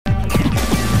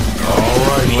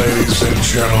Ladies and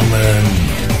gentlemen,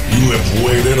 you have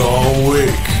waited all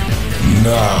week.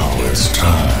 Now it's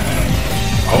time.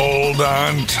 Hold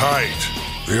on tight.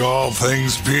 The All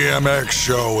Things BMX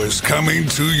show is coming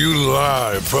to you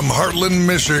live from Heartland,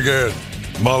 Michigan.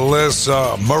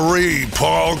 Melissa, Marie,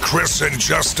 Paul, Chris, and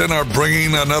Justin are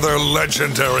bringing another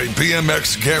legendary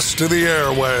BMX guest to the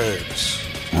airwaves.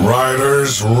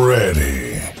 Riders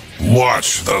ready.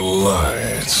 Watch the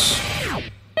lights.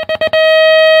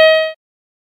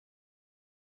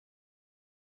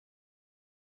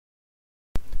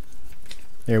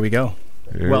 There we go.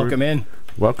 Welcome in.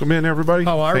 Welcome in, everybody.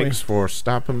 How are we? Thanks for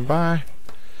stopping by.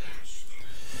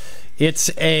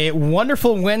 It's a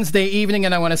wonderful Wednesday evening,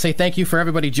 and I want to say thank you for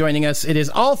everybody joining us. It is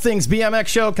All Things BMX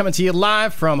Show coming to you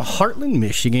live from Heartland,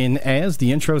 Michigan. As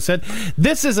the intro said,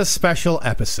 this is a special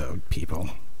episode,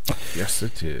 people. Yes,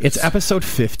 it is. It's episode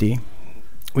 50.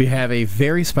 We have a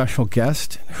very special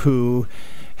guest who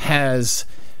has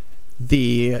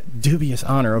the dubious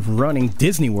honor of running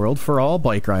Disney World for all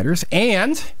bike riders,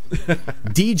 and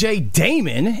DJ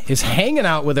Damon is hanging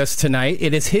out with us tonight.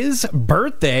 It is his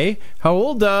birthday. How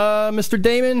old, Mr.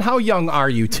 Damon? How young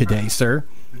are you today, sir?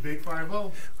 The big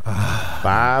 5-0.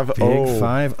 5-0.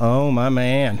 Big 5-0, my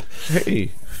man.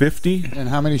 Hey, 50. And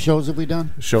how many shows have we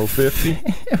done? Show 50.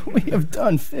 We have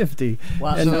done 50.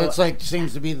 Well, And it's like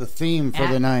seems to be the theme for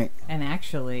the night. And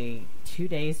actually, 2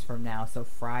 days from now, so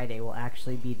Friday, will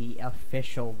actually be the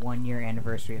official 1-year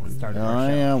anniversary of the start of our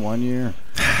show. Oh, yeah, 1 year.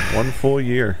 1 full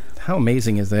year. How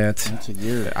amazing is that? That's a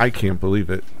year. I can't believe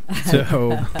it. So,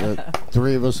 The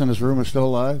 3 of us in this room are still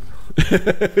alive.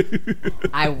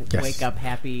 I Yes. wake up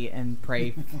happy and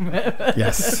pray.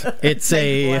 yes, it's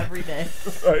Thankful a every day.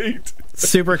 Right.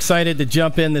 super excited to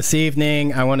jump in this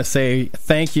evening. I want to say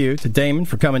thank you to Damon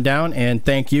for coming down, and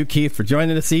thank you, Keith, for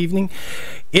joining this evening.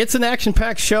 It's an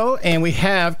action-packed show, and we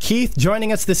have Keith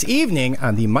joining us this evening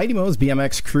on the Mighty Mo's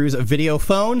BMX Cruise video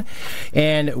phone,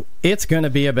 and it's going to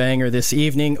be a banger this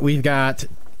evening. We've got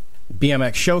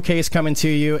BMX Showcase coming to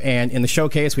you, and in the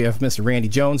showcase we have Mr. Randy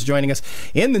Jones joining us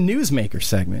in the Newsmaker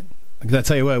segment. I'll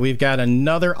tell you what, we've got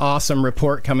another awesome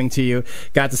report coming to you.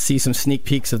 Got to see some sneak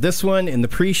peeks of this one in the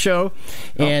pre-show.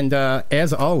 And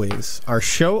as always, our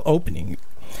show opening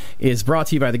is brought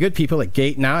to you by the good people at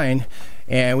Gate 9.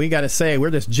 And we got to say, we're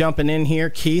just jumping in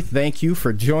here. Keith, thank you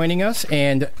for joining us.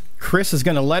 And Chris is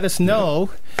going to let us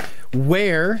know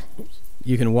where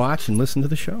you can watch and listen to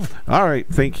the show. All right.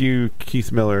 Thank you,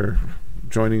 Keith Miller,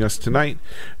 joining us tonight.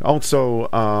 Also,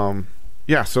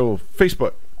 so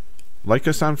Facebook. Like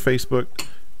us on Facebook,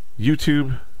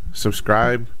 YouTube,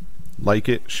 subscribe, like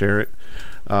it, share it.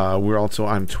 We're also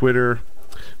on Twitter,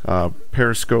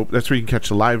 Periscope. That's where you can catch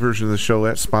the live version of the show.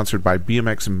 That's sponsored by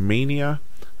BMX Mania,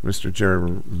 Mr.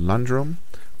 Jared Lundrum.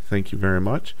 Thank you very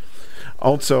much.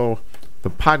 Also, the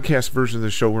podcast version of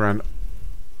the show, we're on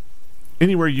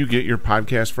anywhere you get your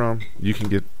podcast from, you can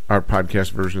get our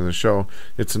podcast version of the show.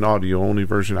 It's an audio-only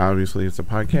version. Obviously, it's a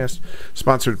podcast.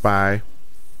 Sponsored by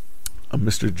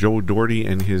Mr. Joe Doherty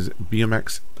and his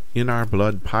BMX In Our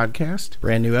Blood podcast.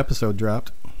 Brand new episode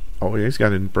dropped. Oh, yeah, he's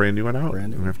got a brand new one out.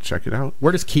 Brand new. We have to check it out.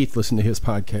 Where does Keith listen to his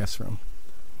podcast from?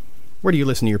 Where do you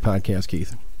listen to your podcast,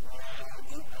 Keith?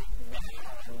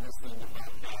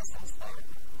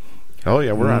 Oh,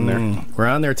 yeah, we're on there. We're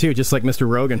on there, too, just like Mr.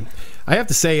 Rogan. I have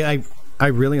to say, I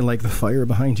really like the fire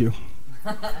behind you.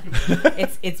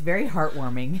 It's very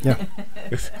heartwarming. Yeah.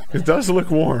 It does look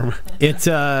warm. It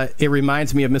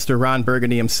reminds me of Mr. Ron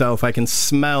Burgundy himself. I can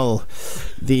smell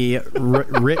the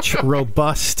rich,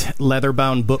 robust,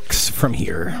 leather-bound books from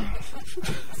here.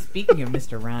 Speaking of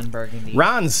Mr. Ron Burgundy,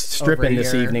 Ron's stripping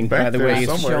this evening, by the way.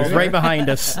 He's right behind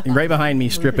us, right behind me,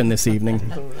 stripping this evening.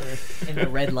 in the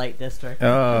red light district.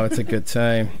 Oh, it's a good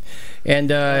time.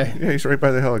 And yeah, he's right by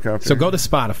the helicopter. So go to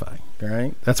Spotify, all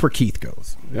right? That's where Keith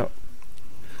goes. Yep.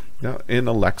 Yeah, and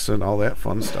Alexa and all that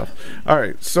fun stuff. All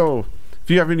right, so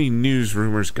if you have any news,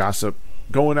 rumors, gossip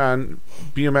going on,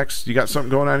 BMX, you got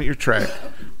something going on at your track,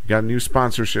 you got a new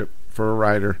sponsorship for a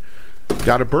rider,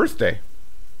 got a birthday,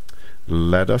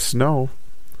 let us know.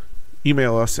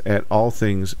 Email us at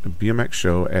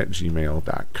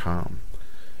allthingsbmxshow@gmail.com.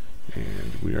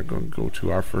 And we are going to go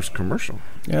to our first commercial.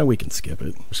 Yeah, we can skip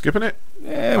it. We're skipping it?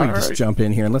 Yeah, we can just jump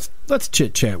in here and let's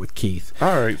chit-chat with Keith.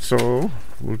 All right, so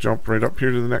we'll jump right up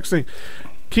here to the next thing.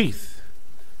 Keith,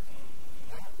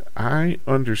 I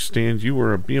understand you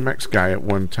were a BMX guy at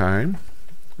one time.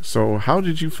 So how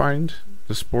did you find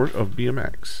the sport of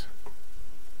BMX?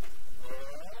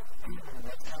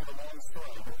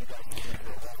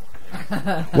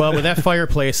 Well, with that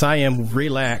fireplace, I am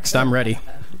relaxed. I'm ready.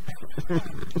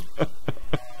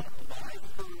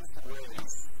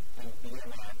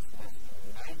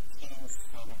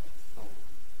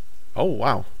 Oh,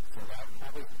 wow. So that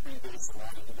was predates a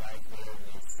lot of you guys there in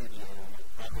the studio,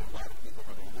 and probably a lot of people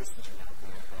that are listening out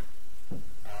there.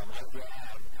 But my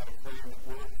dad had a friend that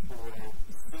worked for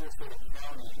Sarasota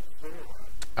County in Florida.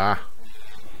 Ah.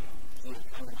 He had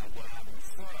come to my dad and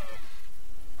said,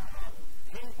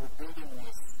 hey, we're building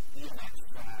this BMX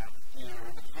track here,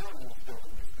 the county was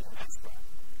building this BMX track.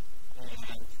 And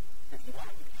if you want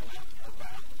to come out and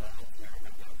back volunteer,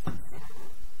 we've got some server.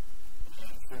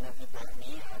 And so enough, he brought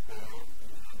me out there,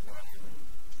 and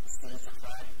as soon as the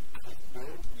track was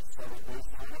built, we started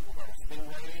racing on it with our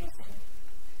stingrays,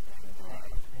 and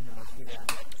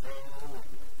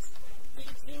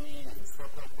DG and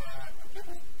stuff like that. It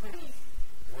was pretty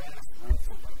grassroots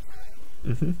at that time.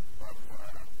 Mm-hmm. But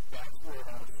that's where it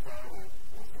all started,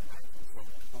 was in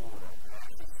 1974. I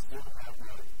actually still have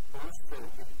my first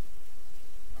trophy.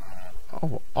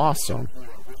 Oh, awesome. I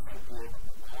wish I did, but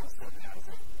my mom still has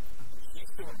it. She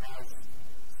still has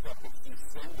stuff that she's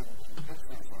sending me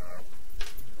pictures of,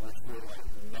 which were like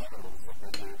medals that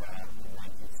they gave out in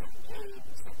 1978,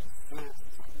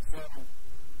 76,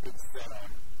 77. It's,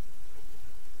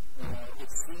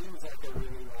 it seems like a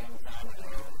really long time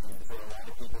ago, and for a lot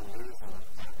of people it is a long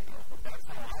time ago, but that's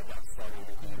how I got started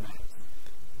with BMX.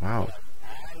 Wow. I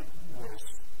was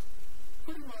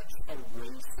pretty much a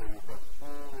racer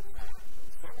before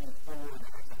 74, and then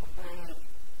I took a break,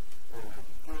 or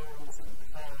girls and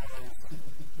cars,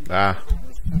 Ah. and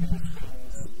mysterious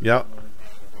things, Yep.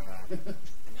 and then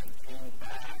came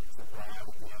back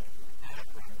to where I was in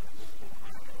Akron,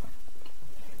 when I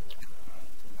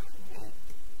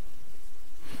moved to Ohio,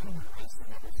 and racing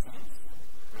ever since,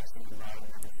 racing and riding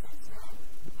ever since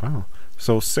then. Wow.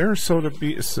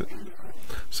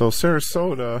 So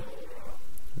Sarasota.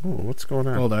 Oh, what's going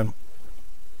on? Hold on.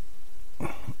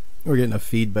 We're getting a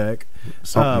feedback.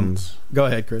 Something's. Go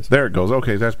ahead, Chris. There it goes.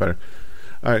 Okay, that's better.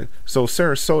 All right. So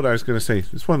Sarasota, I was going to say,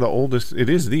 it's one of the oldest. It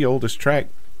is the oldest track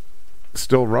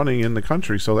still running in the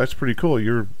country. So that's pretty cool.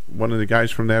 You're one of the guys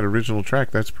from that original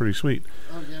track. That's pretty sweet.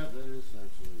 Oh, yeah, that is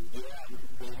actually. Yeah,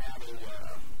 they had I think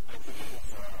it was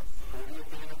a 40th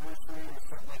anniversary or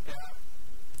something like that.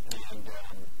 And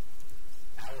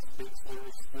Alice Bixler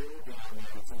is still down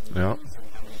there. It's amazing Yep.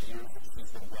 how many years that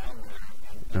she's been down there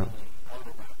and Yep. being part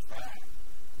of that track.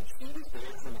 And she was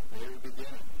there from the very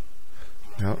beginning.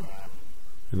 Yep.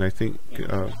 And I think. And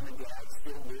my mom and dad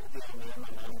still live down there.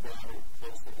 My mom and dad are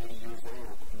close to 80 years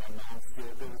old. And my mom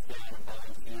still goes down and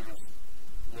volunteers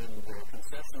in the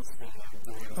concession stand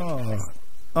doing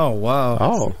Oh, wow. Oh.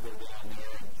 go down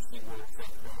there and she works at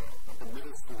the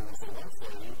middle school as a lunch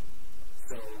lady.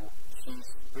 So she's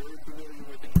very familiar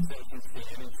with the concession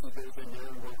stand, and she goes in there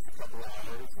and works a couple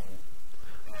hours.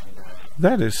 And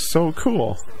That is so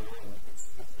cool. so it's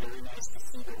very nice to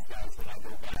see those guys when I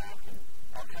go back. And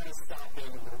I'll kind of stop in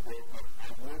a little bit, but I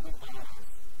will be honest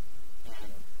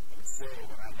and say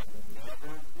that I have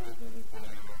never ridden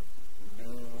their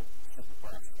new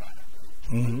Supercross track.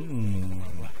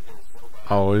 Mm.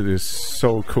 Oh, it is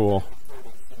so cool.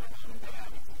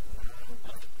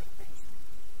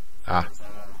 Ah.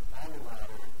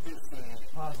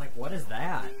 I was like, what is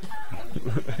that?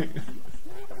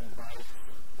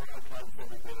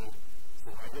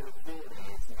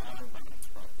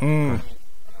 Mm.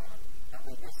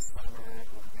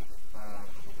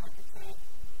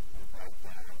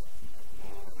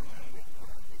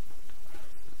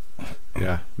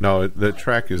 Yeah. No, the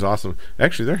track is awesome.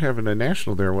 Actually, they're having a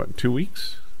national there. What? 2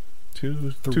 weeks? 3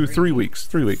 weeks. 3 weeks.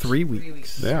 3 3 weeks.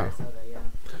 weeks. Yeah. Sarasota, yeah.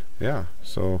 Yeah.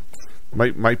 So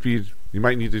might be you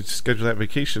might need to schedule that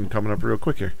vacation coming up real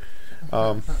quick here.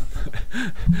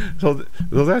 So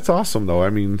that's awesome though. I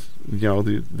mean, you know,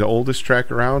 the oldest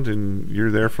track around, and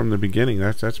you're there from the beginning.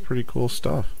 That's pretty cool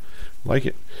stuff. Like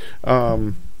it.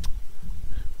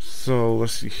 So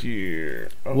let's see here.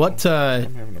 Oh, What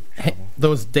I'm having a trouble.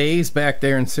 those days back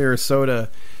there in Sarasota,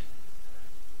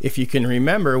 if you can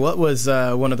remember, what was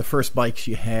one of the first bikes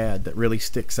you had that really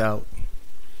sticks out?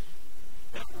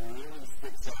 That really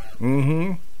sticks out.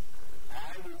 Mm-hmm.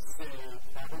 I would say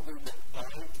probably the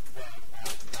bike that I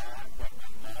got that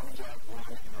my mom got one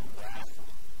in a raffle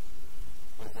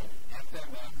was an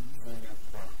FMF Junior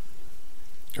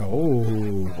Pro.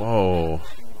 Oh. Whoa.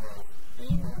 It was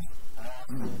the most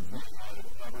awesome thing I had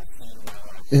ever seen in my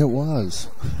life. It was.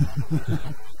 But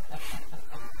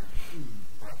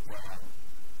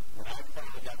when I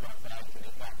finally got that bike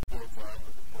and it got built up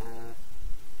with the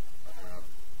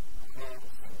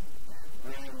gold hooks and rims,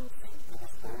 and it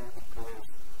was gold, of course,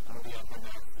 out of the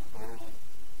FMX and gold,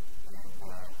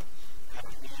 and had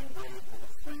a handbrake with a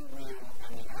freewheel. I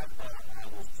mean, I thought I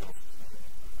was just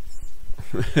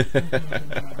and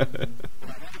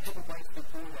I had a couple bikes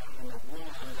before that, and the one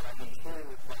that I've been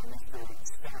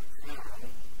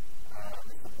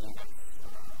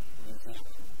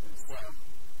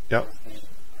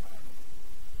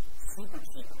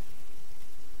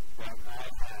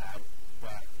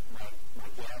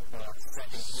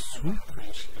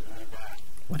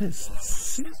What is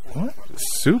what?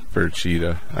 Super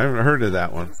Cheetah. I haven't heard of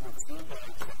that one.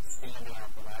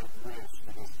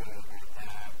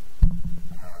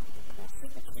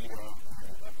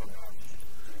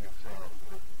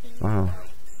 Wow.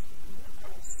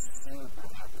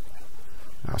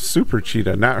 Now, Super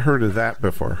Cheetah. Not heard of that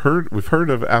before. We've heard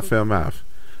of FMF,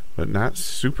 but not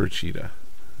Super Cheetah.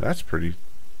 That's pretty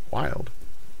wild.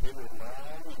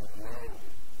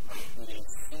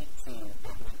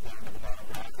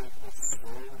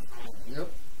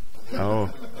 Oh.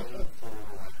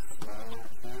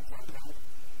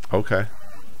 Okay.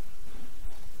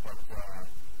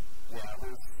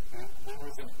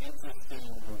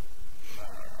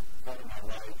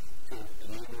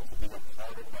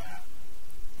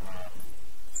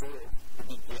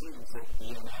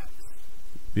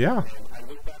 Yeah. I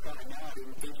look back on it now, I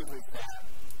didn't think it was that,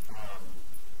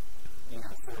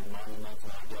 sort of monumental,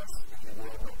 I guess, if you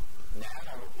will. But now,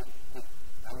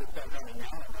 I look back on it now,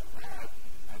 I'm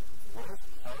like, wow, I was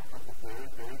part of the very,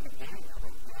 very beginning of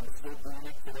it. I'm still doing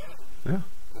it today. Yeah.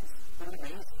 It's pretty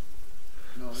amazing.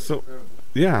 No, it's So, incredible.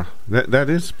 yeah, that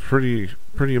is pretty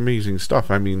amazing stuff.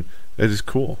 I mean, it is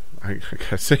cool. I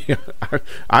gotta say,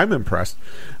 I'm impressed.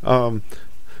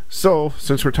 So,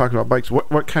 since we're talking about bikes,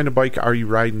 what kind of bike are you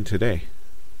riding today?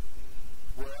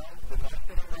 Well, the bike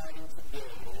that I'm riding today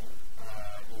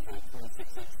is a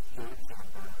 26-inch dirt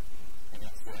jumper, and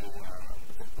it's a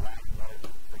black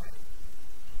bike.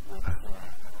 I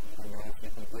don't even know if you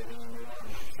can get anymore. I'm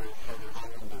not sure if Carter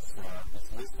Holland is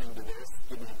listening to this.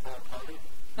 Give me a call, Carter.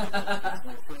 That's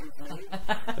my friend's name.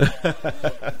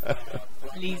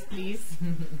 Please, please.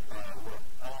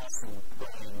 Awesome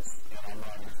friends, and I'm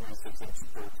riding a 26-inch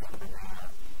dirt jumper now.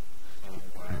 And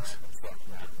Nice. it's like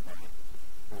that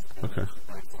bike. Okay.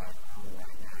 Bike's like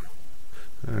right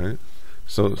now. All right.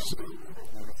 So,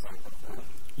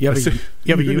 You have I a see.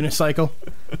 unicycle?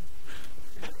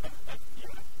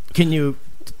 Can you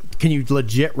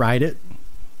legit ride it?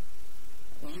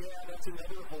 Yeah, that's another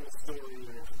whole story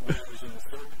of when I was in the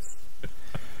circus.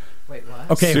 Wait,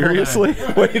 what? Okay, hold on. seriously?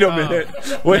 Wait a minute.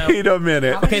 Wait a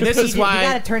minute. Okay, this is You why.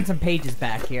 gotta turn some pages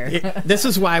back here. This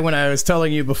is why when I was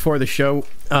telling you before the show,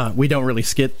 we don't really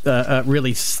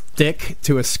really stick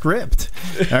to a script.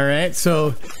 All right,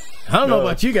 so I don't know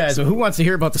about you guys, but who wants to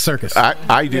hear about the circus?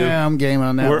 I do. Yeah, I'm game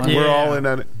on that We're, one. we're Yeah. all in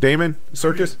on it. Damon,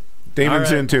 circus? Damon's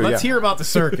All right, in too. Let's yeah. hear about the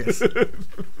circus. So I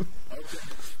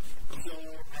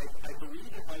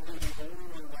believe it might be the only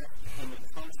one left in the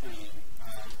country,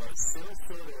 but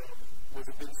Sarasota was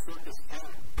a big circus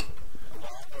town. A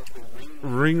lot of the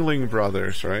Ringling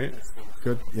Brothers, right?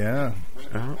 Good, yeah.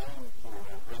 Uh-huh.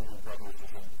 Ringling Brothers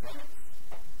is in Venice.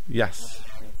 Yes.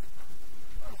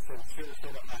 So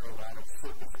Sarasota had a lot of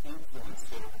circus influence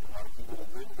there, a lot of people who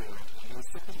lived there, and those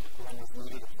circus performers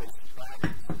needed a place to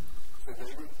practice. So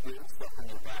they would build stuff in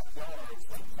their backyards,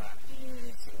 like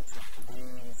trapeze and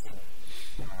trampolines,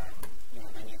 and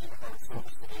they needed hard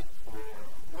surface for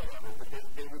whatever, but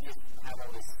they would just have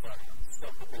all this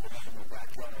stuff that they would have in their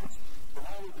backyards. From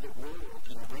all over the world,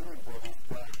 Ringling Brothers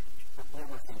brought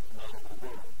performers in from all over the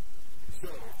world. So,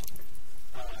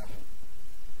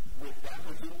 with that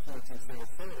much influence in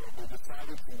Sarasota, they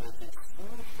decided to make a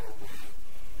school program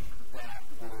that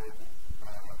would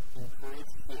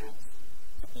encourage kids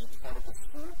to be part of a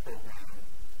school program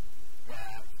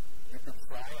that you could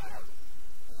try out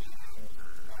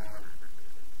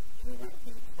and you would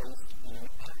be placed in an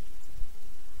act.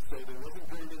 So there wasn't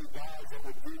very many guys that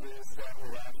would do this that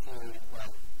would actually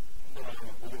like put on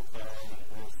a wheel car and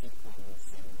real sequins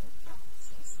and pumps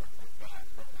and stuff like that.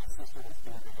 But my sister was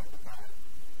doing it at the time.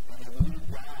 And they needed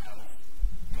guys,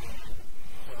 and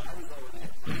so I was already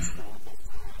in high school at this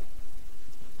time.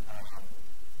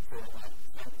 So in like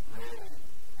 10th grade,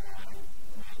 I went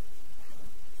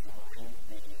and joined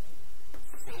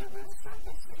the Sabre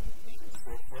Circus in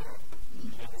Sarasota.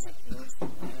 And it was a huge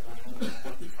ring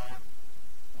at the top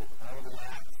with all the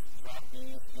acts,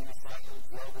 trapeze, unicycle,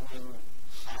 juggling,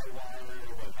 high wire,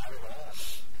 they had it all.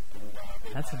 And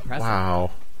they That's had impressive.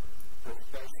 Wow.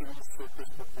 professional circus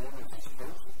performers as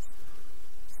coaches.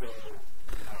 So,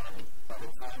 by the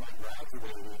time I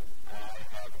graduated, I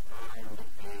had earned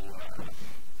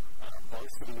a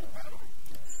varsity medal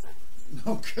in circus.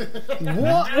 Okay.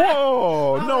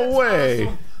 Whoa! No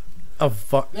way. A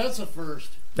fu- That's a first.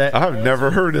 that I've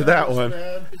never heard of that one.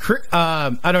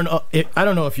 Bad. I don't know. I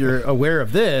don't know if you're aware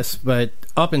of this, but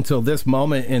up until this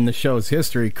moment in the show's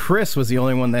history, Chris was the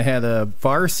only one that had a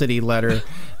varsity letter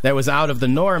that was out of the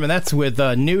norm, and that's with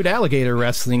nude alligator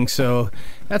wrestling. So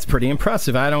that's pretty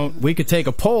impressive. We could take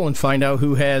a poll and find out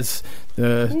who has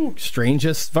the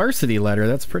strangest varsity letter.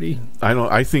 That's pretty.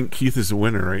 I think Keith is a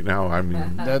winner right now. I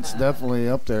mean, That's definitely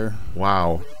up there.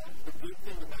 wow.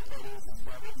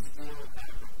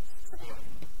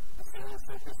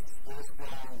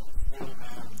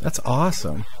 That's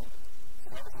awesome.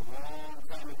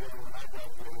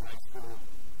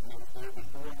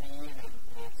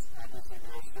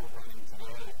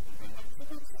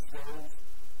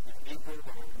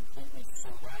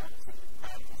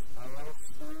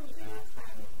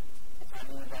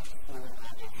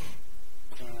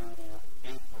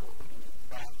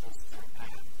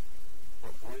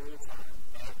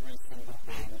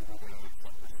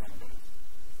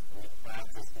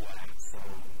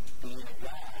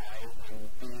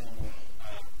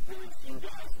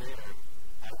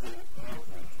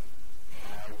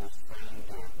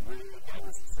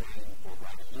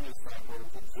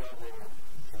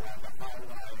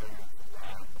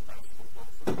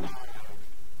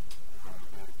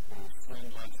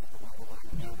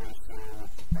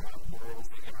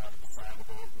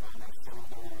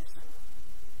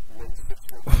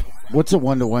 What's a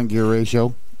 1-to-1 gear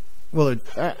ratio? Well,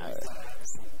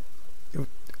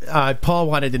 Paul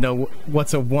wanted to know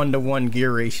what's a 1-to-1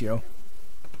 gear ratio.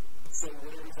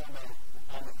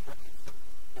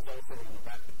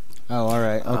 Oh, all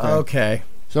right. Okay. Okay.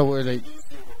 So were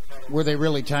they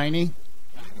really tiny?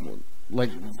 Like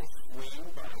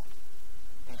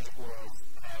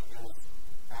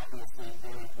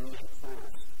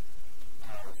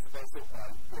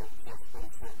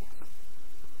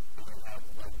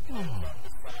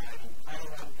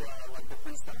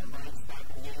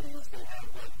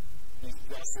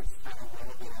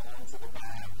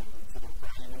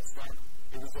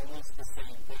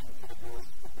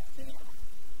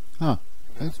huh.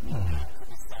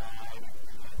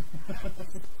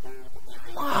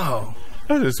 Wow.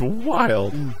 That is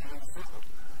wild.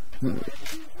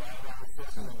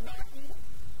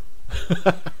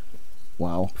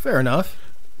 Wow. Fair enough.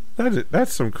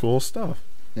 That's some cool stuff.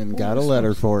 And got a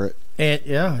letter for it. And,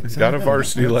 yeah. Exactly. Got a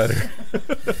varsity letter.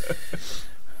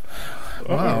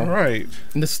 Wow. All right.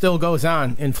 And this still goes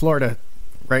on in Florida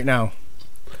right now.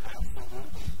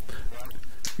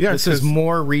 Yeah, This is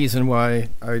more reason why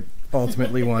I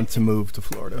ultimately want to move to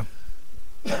Florida.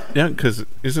 Yeah, because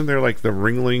isn't there like the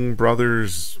Ringling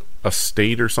Brothers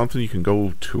estate or something? You can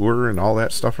go tour and all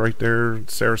that stuff right there,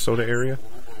 Sarasota area.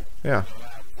 Yeah.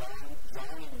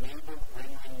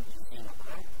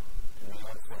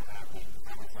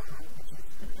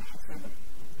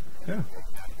 Yeah.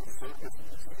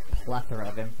 Plethora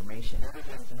of information.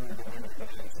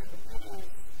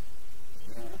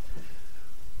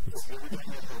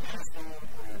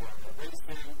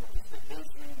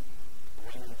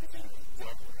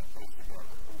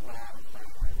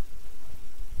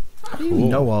 How do you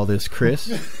know all this, Chris?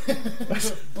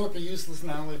 Book of useless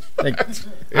knowledge. Like,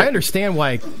 I understand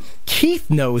why Keith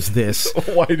knows this.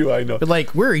 Why do I know? But,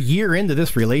 like, we're a year into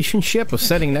this relationship of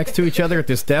sitting next to each other at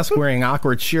this desk wearing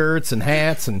awkward shirts and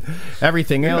hats and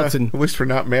everything else. And At least we're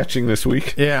not matching this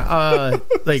week. yeah,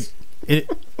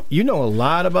 you know a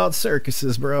lot about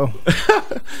circuses, bro.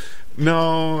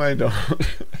 No, I don't.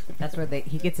 That's where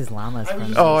he gets his llamas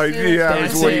from. Oh, I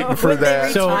was waiting for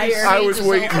that. So- I was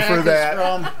waiting for that.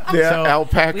 Yeah, So-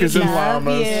 alpacas and love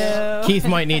llamas. you. Keith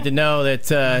might need to know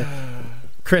that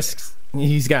Chris,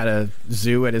 he's got a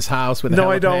zoo at his house with a No,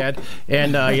 I helipad. don't.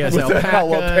 And he has With a alpacas.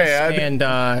 helipad. And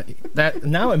that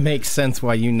now it makes sense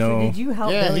why you know. Did you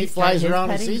help Yeah, Billy he start flies his around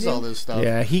and petting sees zoo? all this stuff.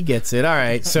 Yeah, he gets it. All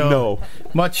right. So No.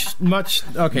 much.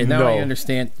 Okay, now I No.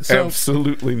 understand. So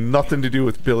Absolutely nothing to do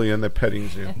with Billy and the petting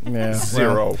zoo. yeah,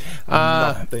 Zero.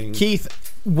 well, Nothing. Keith,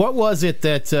 what was it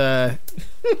that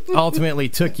ultimately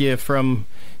took you from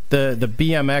the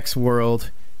BMX world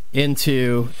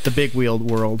into the big wheel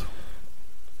world?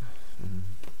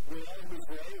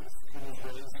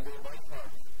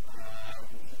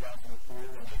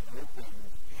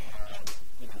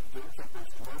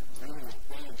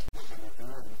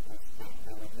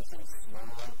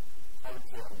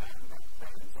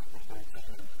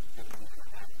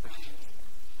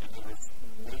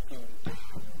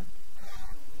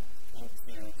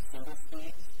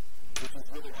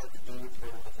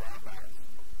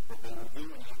 But they were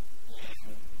doing it,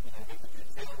 and they could do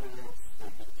tail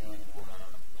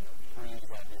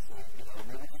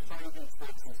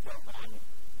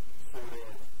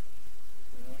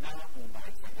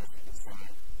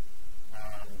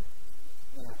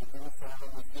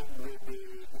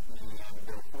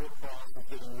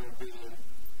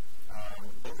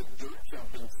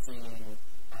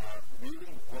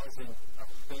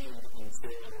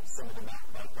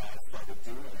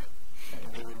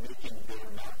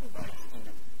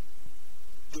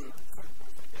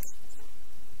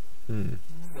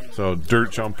So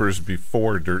dirt jumpers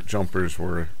before dirt jumpers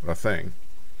were a thing.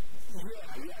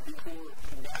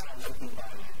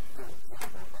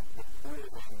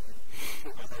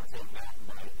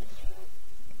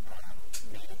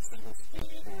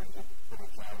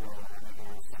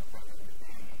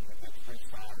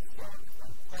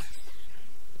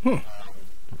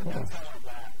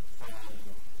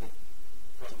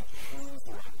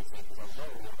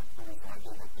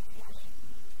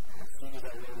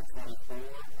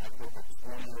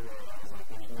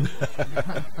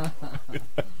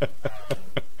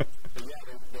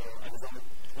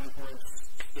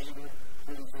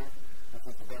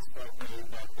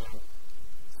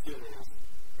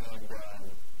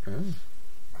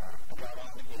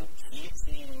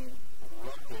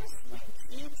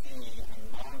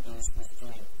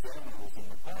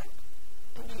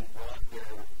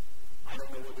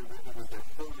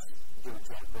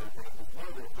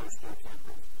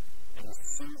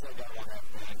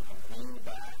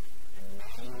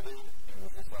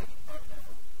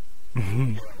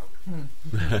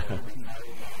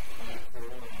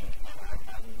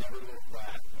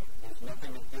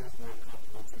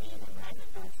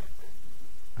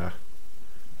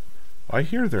 I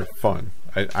hear they're fun.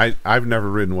 I've never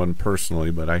ridden one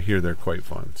personally, but I hear they're quite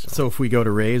fun. So if we go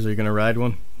to Ray's, are you going to ride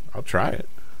one? I'll try it.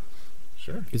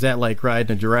 Sure. Is that like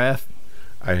riding a giraffe?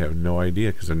 I have no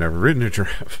idea because I've never ridden a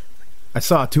giraffe. I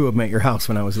saw 2 of them at your house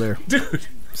when I was there. Dude.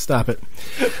 Stop it.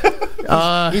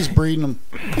 He's breeding them.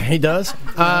 He does.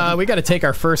 We got to take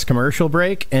our first commercial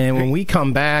break, and when we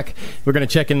come back, we're going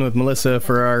to check in with Melissa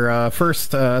for our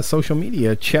first social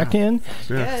media check-in.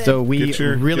 Yeah. So we get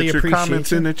your appreciate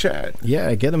comments in the chat.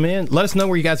 Yeah, get them in. Let us know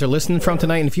where you guys are listening from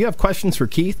tonight, and if you have questions for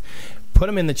Keith, put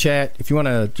them in the chat. If you want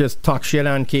to just talk shit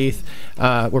on Keith,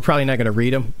 we're probably not going to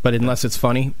read them, but unless it's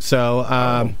funny.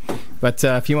 So, but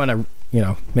if you want to,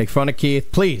 make fun of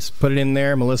Keith, please put it in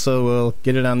there. Melissa will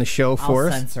get it on the show for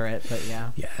us. I'll censor it, but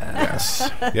yeah. Yes.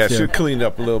 Yeah, should clean it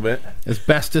up a little bit. As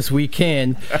best as we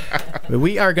can. But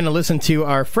we are going to listen to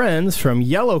our friends from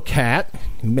Yellow Cat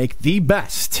who make the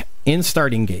best in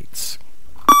starting gates.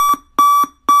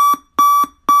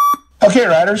 Okay,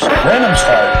 riders, random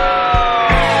start.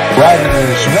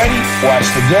 Riders ready,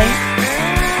 watch the gate.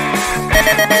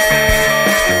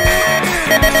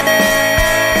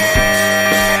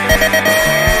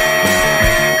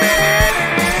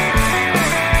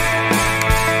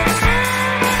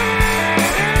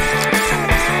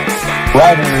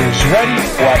 Riders ready,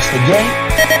 watch the gate.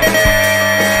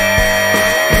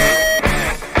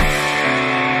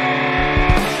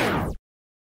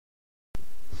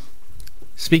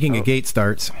 Speaking of gate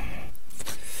starts,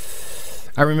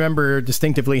 I remember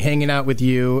distinctively hanging out with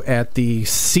you at the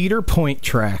Cedar Point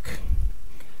track.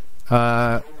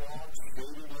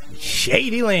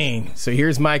 Shady Lane. So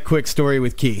here's my quick story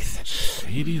with Keith.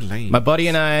 Shady Lane. My buddy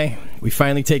and I, we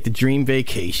finally take the dream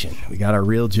vacation. We got our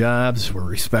real jobs. We're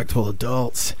respectful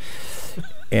adults.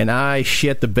 And I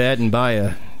shit the bed and buy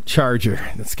a Charger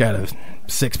that's got a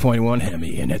 6.1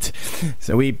 Hemi in it.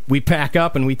 So we pack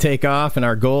up and we take off, and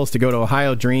our goal is to go to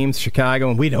Ohio Dreams, Chicago,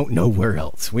 and we don't know where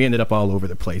else. We ended up all over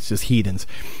the place, just heathens.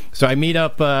 So I meet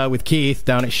up with Keith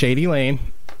down at Shady Lane.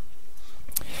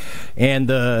 And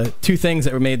the three things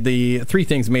that made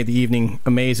the evening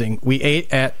amazing. We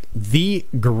ate at the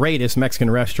greatest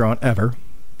Mexican restaurant ever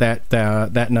that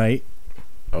night.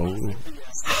 Oh.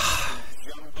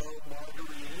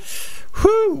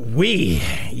 Whoo-wee.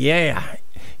 Yeah.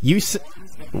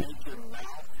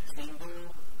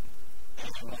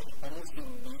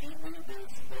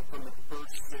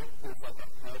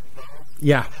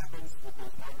 Yeah.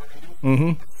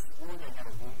 Mm-hmm.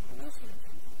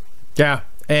 Yeah.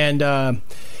 And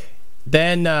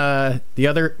then the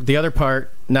other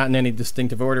part, not in any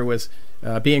distinctive order, was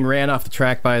being ran off the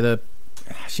track by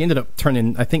she ended up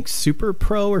turning, I think, Super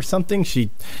Pro or something. She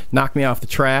knocked me off the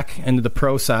track into the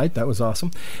pro side. That was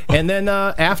awesome. And then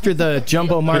after the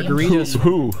jumbo margaritas,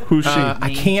 who's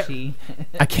she?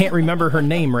 I can't remember her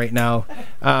name right now,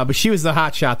 but she was the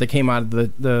hot shot that came out of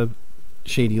the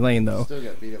Shady Lane, though. Still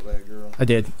got beat up by a girl. I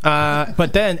did.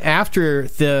 But then after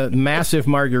the massive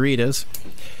margaritas,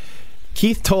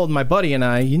 Keith told my buddy and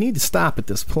I, you need to stop at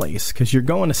this place because you're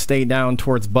going to stay down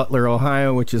towards Butler,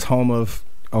 Ohio, which is home of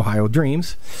Ohio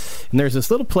Dreams. And there's this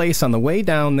little place on the way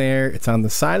down there. It's on the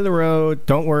side of the road.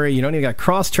 Don't worry, you don't even got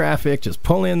cross traffic. Just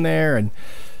pull in there and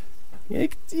you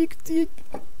can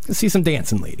see some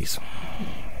dancing ladies.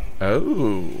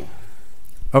 Oh.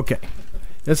 Okay.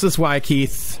 This is why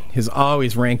Keith is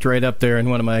always ranked right up there in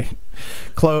one of my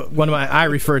I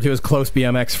refer to as close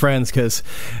BMX friends, because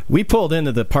we pulled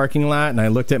into the parking lot and I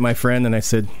looked at my friend and I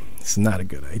said, "This is not a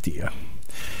good idea."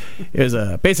 It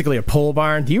was basically a pole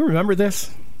barn. Do you remember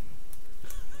this?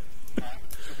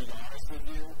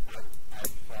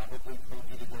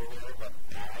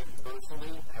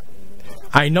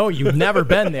 I know you've never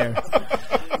been there.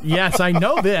 Yes, I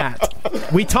know that.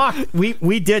 We talked.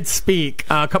 We did speak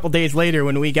a couple days later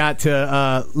when we got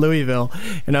to Louisville,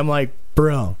 and I'm like,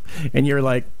 bro, and you're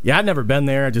like, yeah, I've never been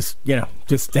there. Just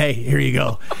hey, here you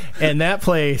go. And that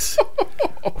place,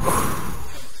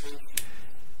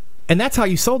 and that's how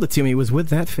you sold it to me, was with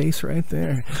that face right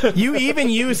there. You even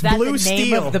used Blue Is that the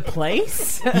Steel. name of the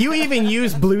place? You even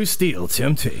used Blue Steel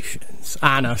Temptations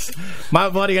on us. My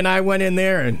buddy and I went in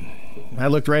there, and I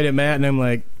looked right at Matt, and I'm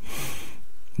like,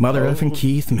 mother effing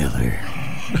Keith Miller.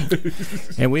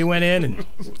 And we went in, and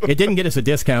it didn't get us a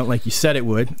discount like you said it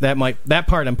would. That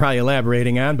part I'm probably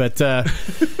elaborating on, but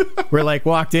we're like,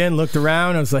 walked in, looked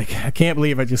around. I was like, I can't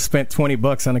believe I just spent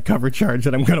 $20 on a cover charge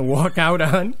that I'm going to walk out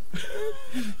on.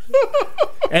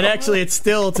 And actually, it's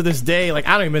still to this day, like,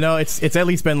 I don't even know. It's at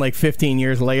least been like 15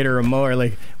 years later or more.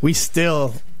 Like, we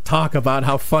still talk about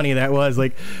how funny that was.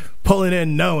 Like, pulling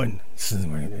in knowing,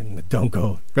 don't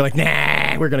go. We're like,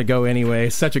 nah, we're going to go anyway.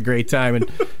 Such a great time.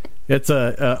 And it's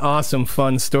a awesome,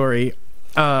 fun story.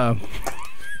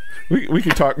 We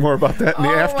can talk more about that in the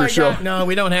after show. God. No,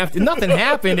 we don't have to. Nothing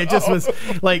happened. It just was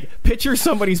like, picture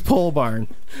somebody's pole barn.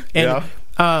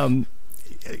 And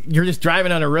you're just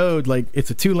driving on a road, like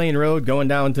it's a 2-lane road going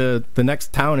down to the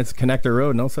next town. It's a connector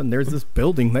road, and all of a sudden there's this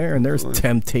building there, and there's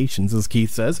Temptations, as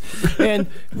Keith says. And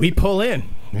we pull in,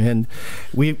 and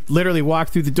we literally walk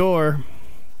through the door.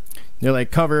 They're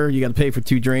like, cover, you got to pay for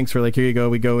 2 drinks. We're like, here you go.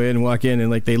 We go in and walk in, and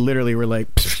like they literally were like,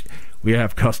 we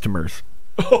have customers.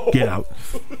 Get out.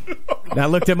 And I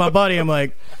looked at my buddy. I'm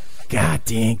like, God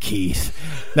damn, Keith.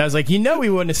 And I was like, we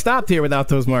wouldn't have stopped here without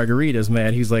those margaritas,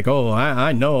 man. He's like, oh,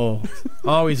 I know.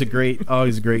 Always a great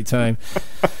time.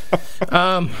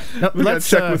 Let's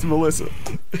check with Melissa.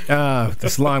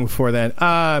 That's long before that.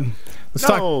 Let's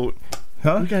talk.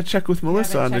 Huh? We gotta check with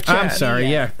Melissa on the chat. I'm sorry,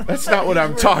 yeah. That's not what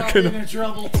I'm talking about.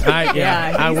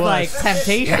 I he's was like,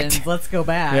 Temptations, let's go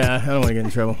back. Yeah, I don't want to get in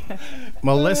trouble.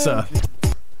 Melissa.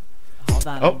 Hold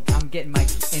on, I'm getting my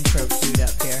intro queued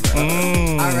up here.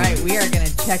 All right, we are going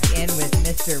to check in with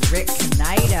Mr. Rick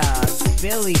Kaneda.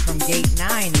 Billy from Gate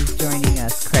 9 is joining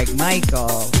us. Craig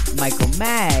Michael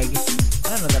Mag.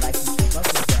 I don't know that I can keep up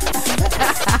with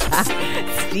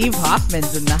that. Steve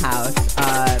Hoffman's in the house.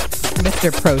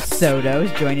 Mr. Pro Soto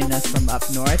is joining us from up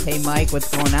north. Hey, Mike, what's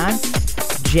going on?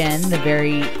 Jen, the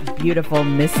very beautiful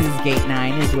Mrs. Gate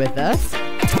 9, is with us.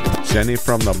 Jenny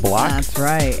from the block. That's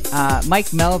right.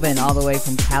 Mike Melvin, all the way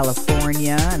from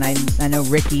California. And I know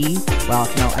Ricky. Well,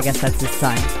 no, I guess that's his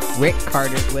son. Rick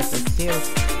Carter's with us, too.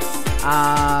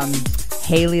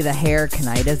 Haley the Hair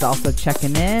Kaneda is also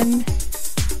checking in.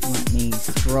 Let me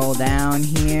scroll down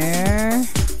here.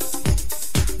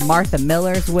 Martha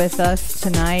Miller's with us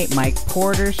tonight. Mike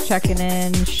Porter's checking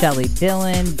in. Shelly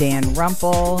Dillon. Dan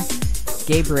Rumpel.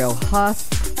 Gabriel Huff.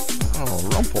 Oh,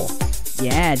 Rumpel.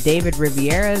 Yeah, David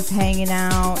Riviera's hanging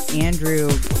out. Andrew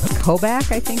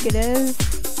Kobach, I think it is.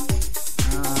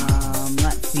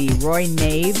 Let's see. Roy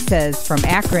Nave says, from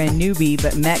Akron, newbie,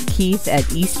 but met Keith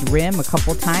at East Rim a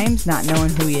couple times, not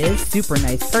knowing who he is. Super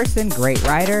nice person, great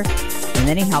rider. And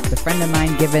then he helped a friend of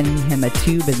mine, giving him a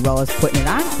tube as well as putting it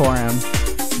on for him.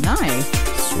 Nice.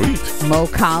 Sweet. Mo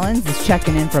Collins is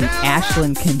checking in from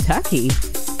Ashland, Kentucky.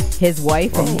 His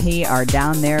wife and he are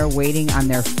down there waiting on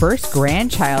their first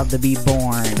grandchild to be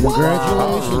born.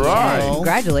 Congratulations. Right.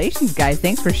 Congratulations, guys.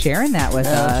 Thanks for sharing that with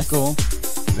us. That's cool.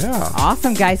 Yeah.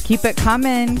 Awesome, guys. Keep it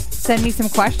coming. Send me some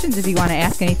questions if you want to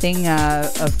ask anything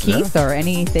of Keith or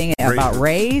anything about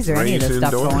Rays or any of the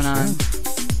stuff going on.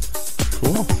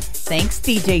 Cool. Thanks,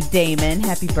 DJ Damon.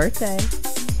 Happy birthday.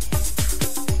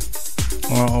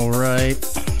 All right.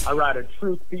 I ride a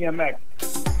true BMX.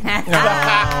 Oh,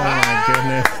 my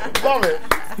goodness. Love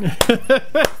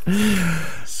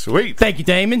it. Sweet. Thank you,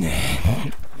 Damon.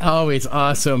 Always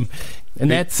awesome.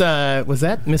 And that's, was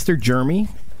that Mr. Jeremy,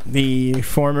 the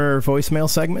former voicemail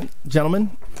segment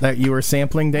gentleman that you were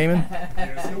sampling, Damon?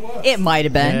 It might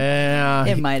have been. Yeah.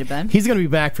 It might have been. He's going to be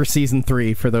back for season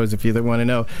 3, for those of you that want to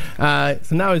know.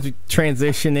 So now as we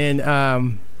transition in,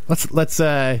 let's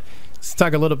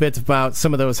talk a little bit about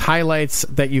some of those highlights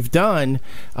that you've done.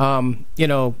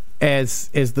 As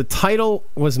the title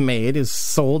was made, is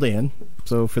sold in.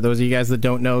 So for those of you guys that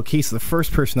don't know, Keith's the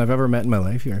first person I've ever met in my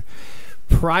life here.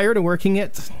 Prior to working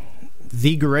at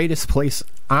the greatest place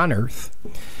on earth,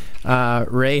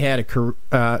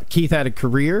 Keith had a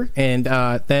career, and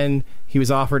then he was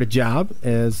offered a job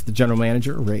as the general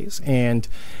manager of Ray's. And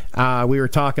we were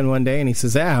talking one day, and he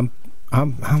says, I'm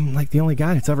like the only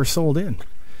guy that's ever sold in.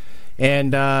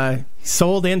 and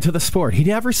sold into the sport. He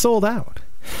never sold out.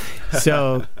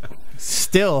 So,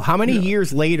 still, how many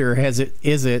years later is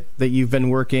it that you've been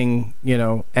working,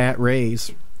 at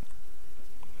Ray's?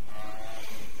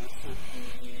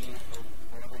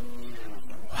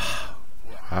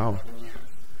 Wow.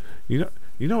 You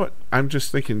know what? I'm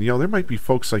just thinking, there might be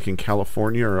folks like in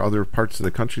California or other parts of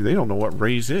the country, they don't know what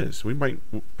Ray's is. We might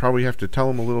probably have to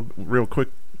tell them real quick,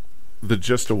 the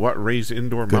gist of what Ray's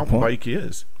indoor mountain bike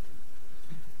is.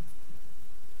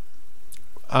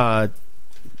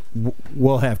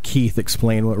 We'll have Keith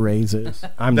explain what Ray's is.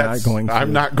 I'm not going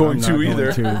to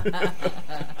either.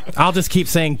 I'll just keep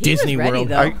saying Disney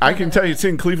World. I can tell you it's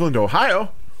in Cleveland,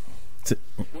 Ohio. Well,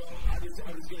 I was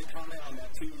going to comment on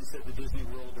that too. You said the Disney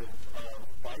World of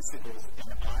bicycles,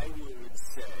 and I would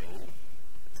say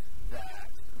that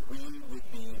we would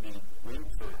be the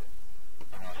winter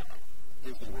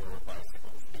Disney World of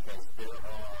bicycles, because there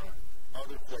are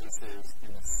other places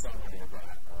in the summer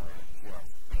that are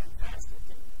just fantastic.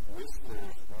 Whistler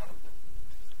is one of them.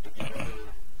 If you've ever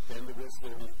been to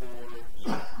Whistler before,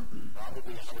 you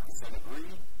probably 100%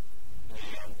 agree.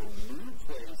 And the new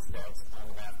place that's on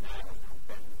that map is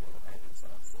Bentonville,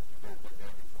 Arkansas. So if you've ever been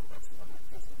there before, that's another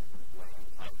Disney World.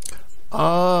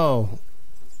 Oh,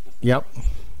 yep.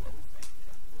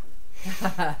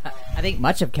 I think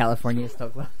much of California is still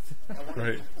closed.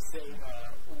 Right. Say,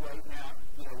 right now,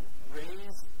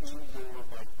 Ray's indoor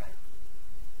bike park.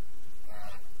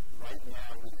 Right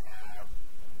now we have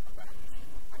about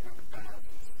 200,000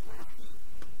 square feet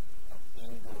of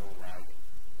indoor riding.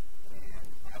 And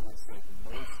I would say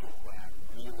most of that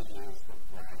really is the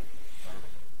riding part.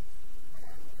 We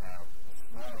have a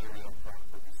small area for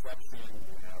reception,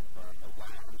 we have a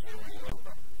lounge area,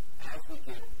 but as we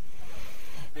get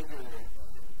bigger,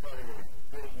 better,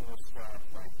 build more stuff,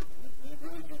 like we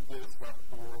really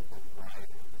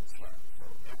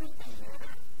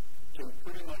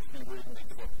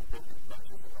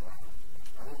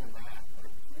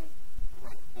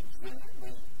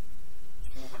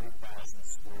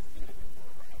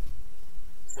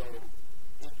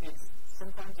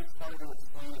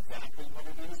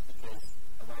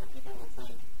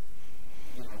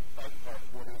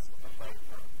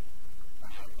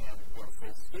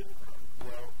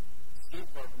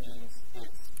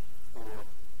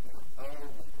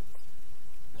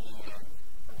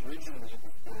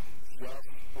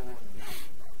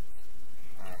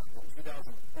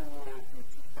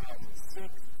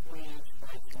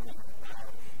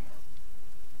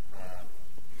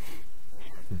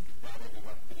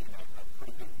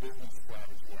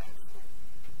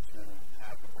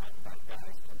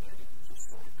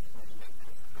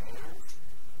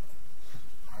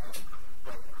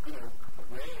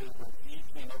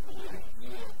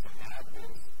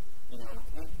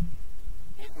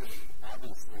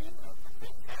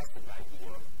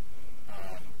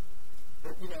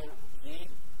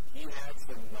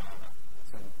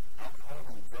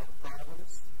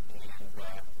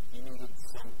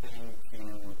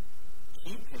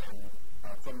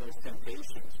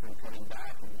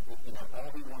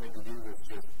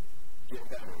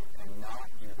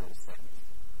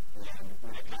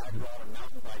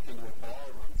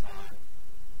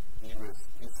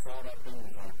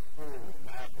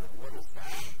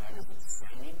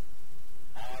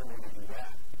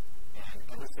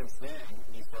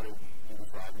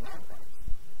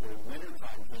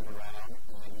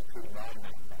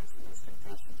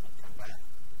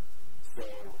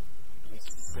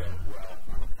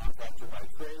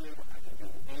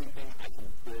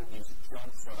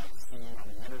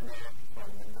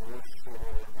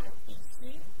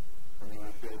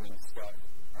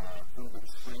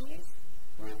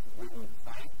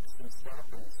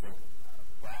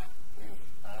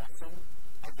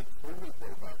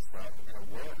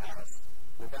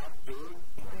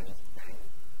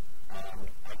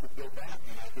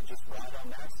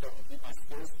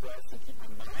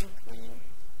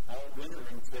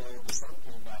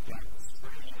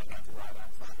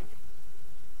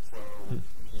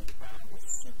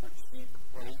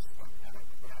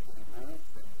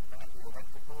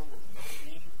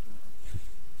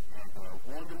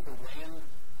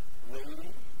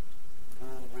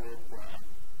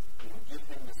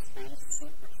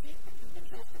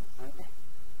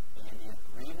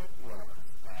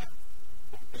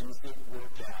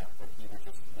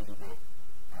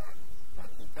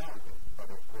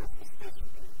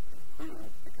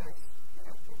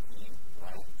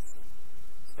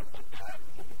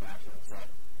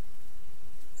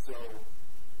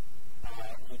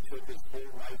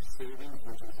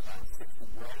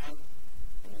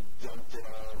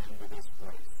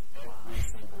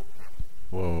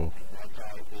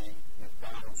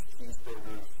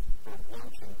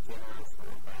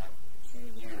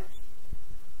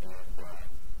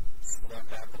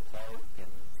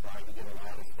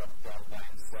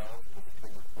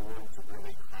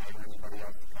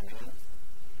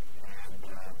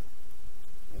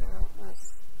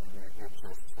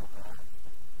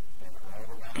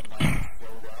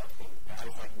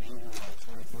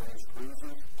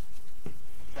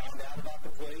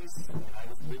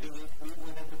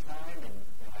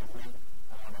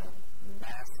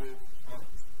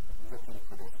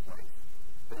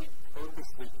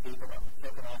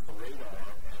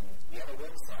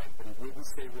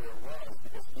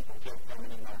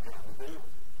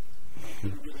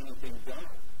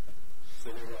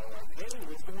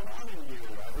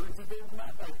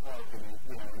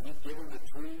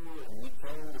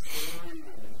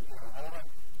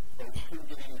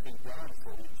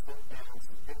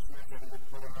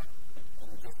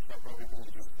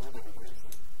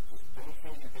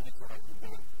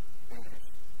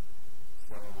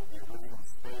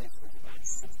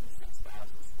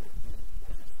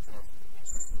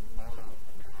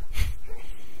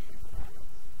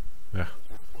Yeah.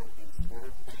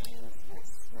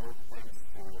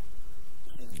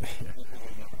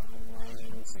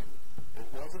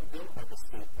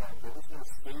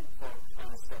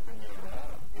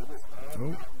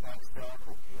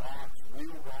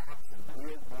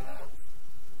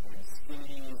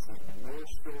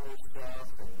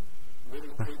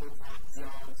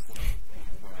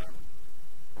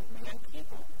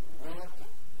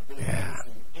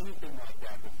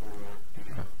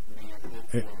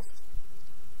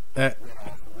 Yeah.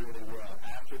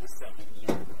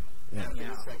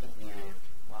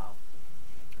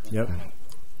 Yep.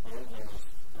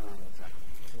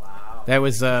 Wow. That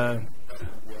was the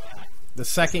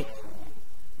second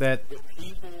that.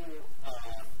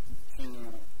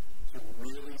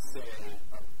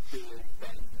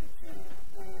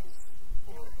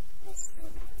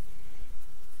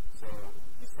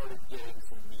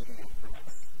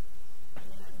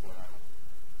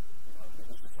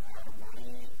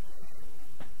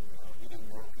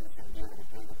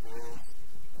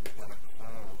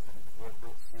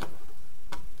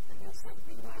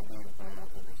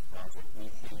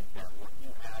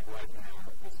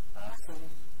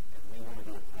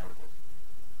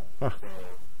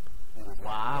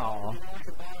 Wow.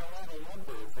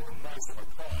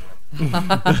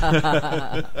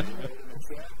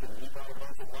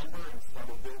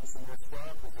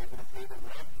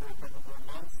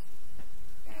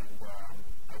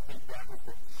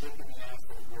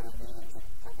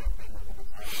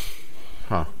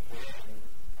 Huh.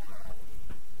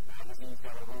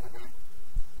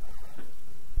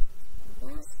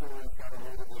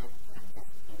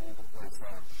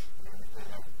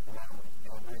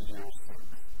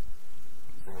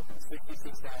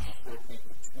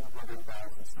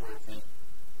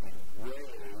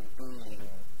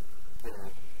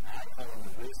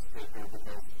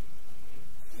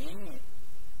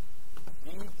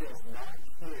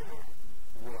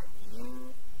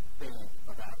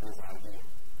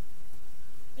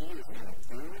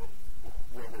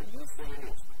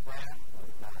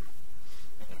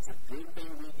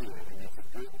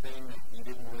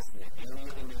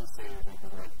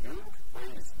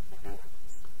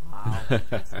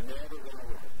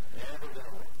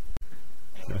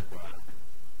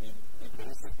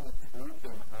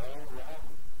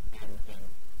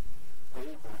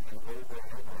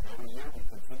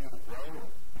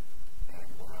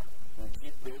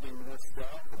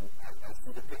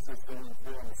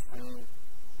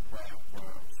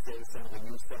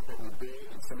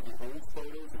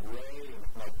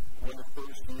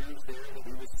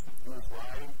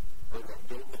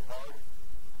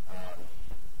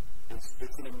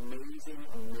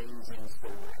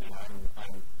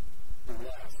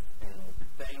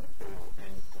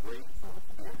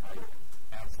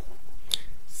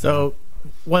 So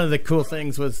one of the cool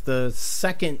things was the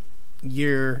second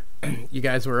year you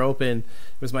guys were open.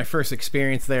 It was my first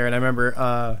experience there, and I remember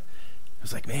I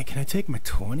was like, man, can I take my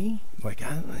 20? Like,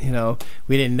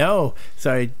 we didn't know.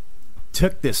 So I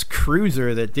took this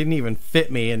cruiser that didn't even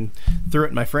fit me and threw it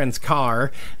in my friend's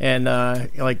car. And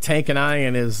like Tank and I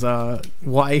and his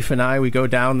wife and I, we go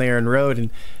down there and rode.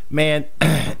 And man,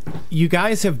 you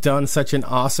guys have done such an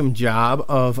awesome job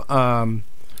of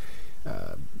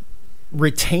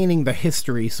retaining the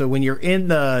history. So when you're in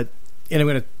the, and I'm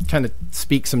going to kind of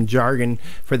speak some jargon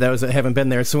for those that haven't been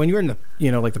there. So when you're in the,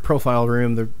 like the profile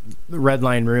room, the red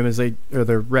line room, or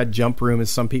the red jump room, as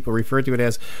some people refer to it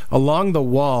as, along the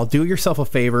wall, do yourself a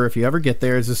favor if you ever get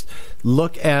there, is just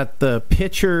look at the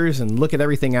pictures and look at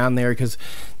everything on there, because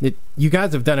you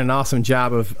guys have done an awesome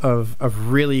job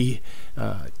of really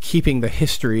keeping the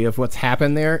history of what's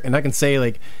happened there. And I can say,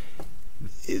 like,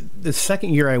 the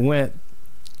second year I went,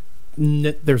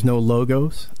 there's no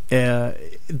logos.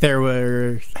 There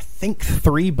were, I think,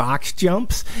 3 box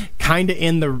jumps kind of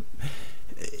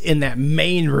in that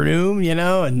main room,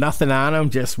 and nothing on them,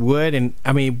 just wood. And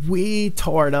I mean, we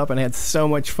tore it up and had so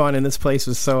much fun, and this place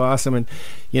was so awesome. And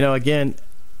again,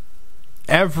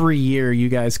 every year you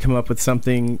guys come up with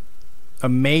something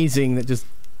amazing that just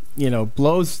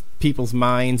blows people's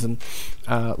minds and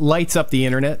lights up the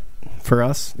internet for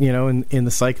us, in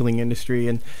the cycling industry.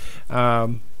 And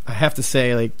I have to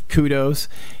say, like, kudos.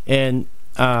 And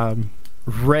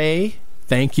Ray,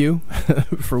 thank you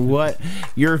for what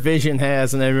your vision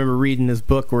has. And I remember reading his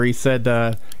book where he said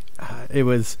it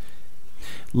was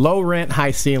low rent,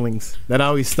 high ceilings. That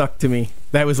always stuck to me.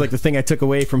 That was like the thing I took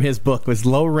away from his book, was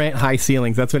low rent, high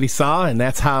ceilings. That's what he saw, and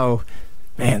that's how,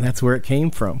 man, that's where it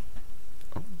came from.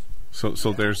 So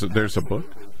there's a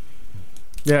book?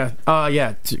 Yeah.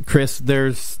 Yeah, Chris,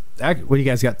 there's, what do you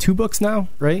guys got? 2 books now,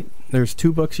 right? There's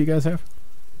 2 books you guys have?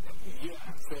 Yeah,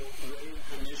 so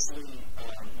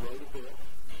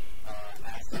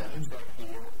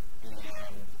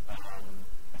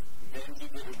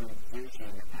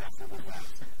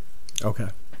Okay.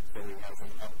 So he has an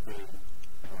update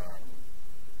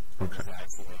Okay. his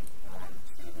accident on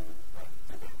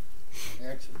to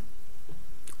Excellent.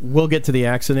 We'll get to the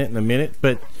accident in a minute,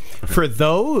 but for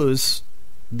those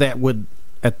that would,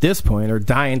 at this point, are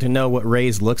dying to know what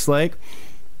Ray's looks like,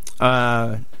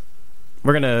 we're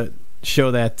going to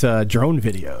show that drone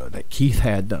video that Keith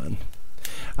had done.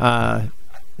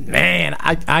 Man,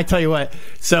 I tell you what.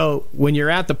 So when you're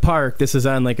at the park, this is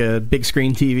on like a big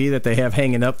screen TV that they have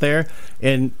hanging up there,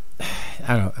 and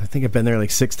I don't know. I think I've been there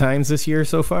like 6 times this year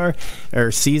so far,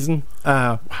 or season,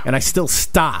 and I still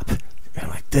stop. And I'm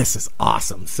like, this is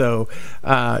awesome. So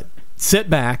sit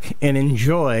back and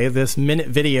enjoy this minute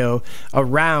video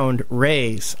around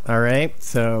Ray's. All right.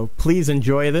 So please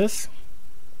enjoy this.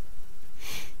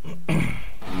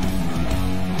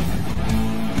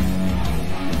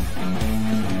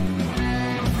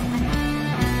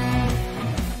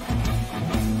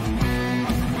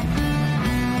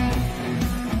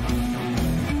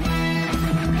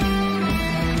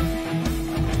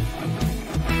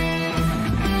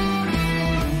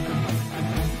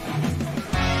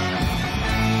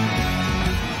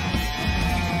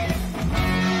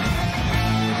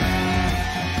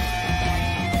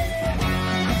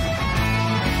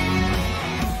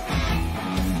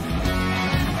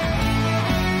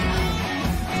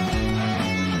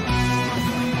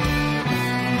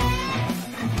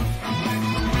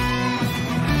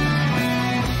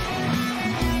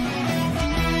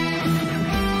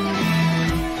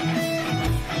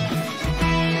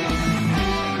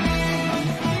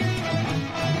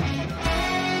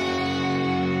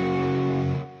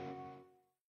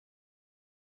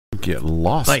 Get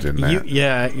lost Like in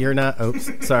that. you're not.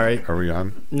 Oops, sorry. Are we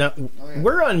on? No,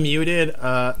 we're unmuted.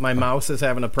 My mouse is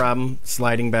having a problem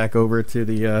sliding back over to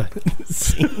the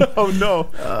scene. Oh no.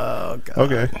 Oh god.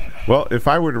 Okay. Well, if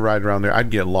I were to ride around there,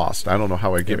 I'd get lost. I don't know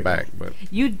how I get back, but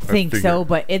You'd think so,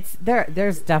 but it's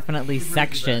there's definitely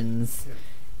sections.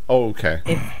 oh, okay.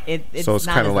 It's So it's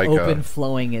not kinda as like open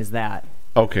flowing as that.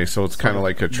 Okay, so it's kind of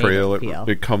like a made it trail. feel.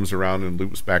 It comes around and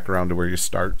loops back around to where you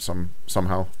start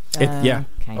somehow. Yeah.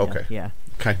 Kind Okay. of, yeah.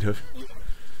 Kind of.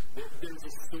 There's a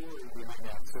story behind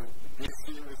that. So this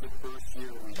year was the first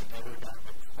year we ever got a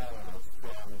call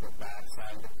from the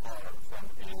backside of the park from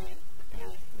a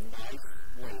nice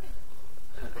lady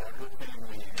who brought her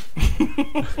family in. They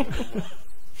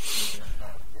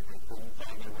couldn't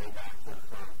find their way back to the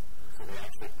park, so they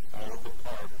actually called the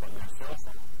park from their cell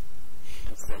phone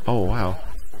and said, Oh wow.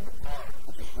 "From the park,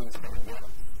 would you please come and get us?"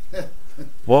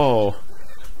 Whoa.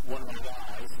 One of my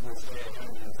guys was there and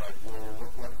he was like, well,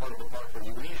 what part of the park are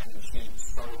you in? And she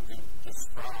started to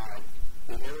describe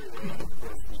the area, and of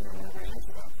course we know the range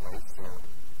of that place, so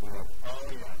we were like, oh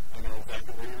yeah, I know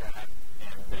exactly where you're at,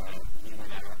 and we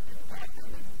went out and backed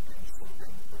them and slid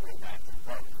them the way back to the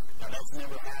park. Now that's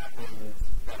never happened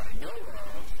that I know of,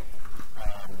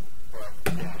 but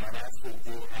yeah, that actually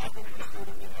did happen this year that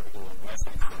we had to go in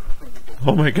wrestling center.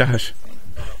 Oh my gosh.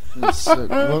 That's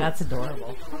adorable.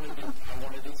 I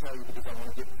wanted to tell you because I want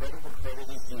to give credit where credit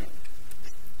is due.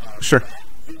 Sure. That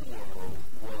video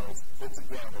was put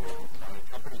together by a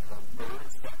company called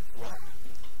Birds That Fly.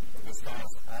 And this guy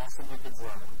is awesome with the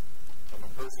drone. And the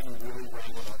person who really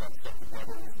ran all that stuff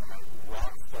together was my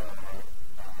rock star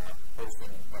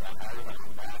person that I hired on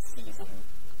last season.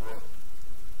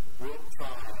 Brooke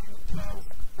Time has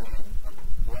been a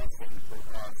blessing for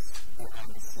us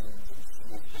behind the scenes, and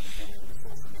she has been doing the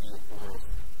social media for us.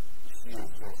 She is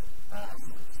just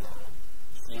awesome. So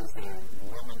she is a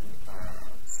woman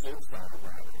slopestyle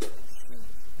rider, and she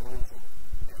knows it.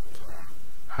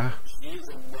 And she is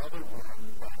another one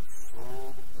that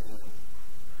sold in.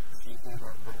 She did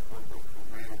her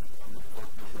career on the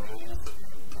book The Rays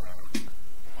and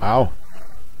Wow.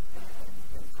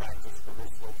 practice for her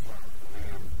slopestyle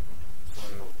career. So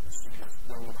she was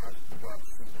young enough, but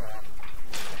she thought,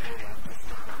 hey, I'm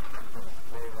going to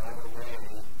throw it all away and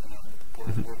go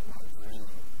live my dream.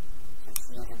 So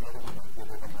she is another one that did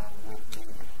it along with me.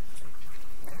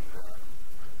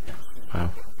 And she's Wow.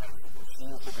 fantastic. She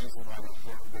is the reason why that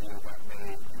drone video got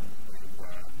made. So I just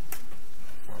want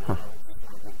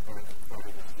to give credit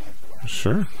to that.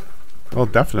 Sure. Well,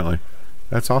 definitely.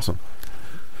 That's awesome.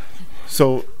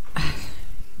 So,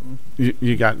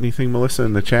 you got anything, Melissa,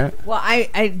 in the chat? Well,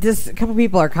 I just a couple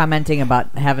people are commenting about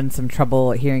having some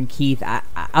trouble hearing Keith.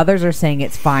 Others are saying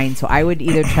it's fine. So I would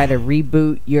either try to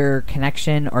reboot your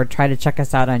connection or try to check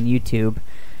us out on YouTube.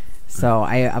 So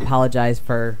I apologize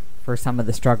for for some of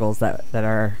the struggles that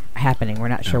are happening. We're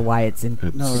not sure why it's No,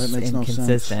 that makes no sense.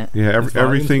 inconsistent. Yeah,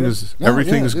 everything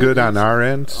is good on our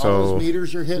end. All So those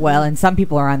meters are hitting. Well, and some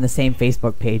people are on the same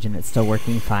Facebook page and it's still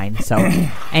working fine. So,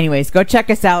 anyways, go check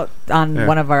us out on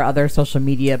one of our other social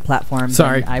media platforms.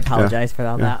 Sorry. And I apologize for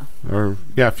all that. Or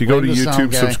if you go to Blame the sound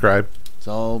YouTube, guy. subscribe. It's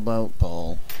all about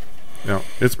Paul. No,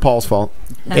 it's Paul's fault.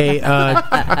 Hey,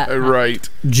 Right.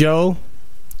 Joe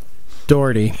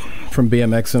Doherty from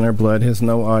BMX in Our Blood has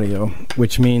no audio,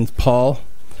 which means, Paul,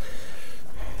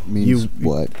 Means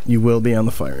what? you will be on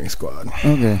the firing squad.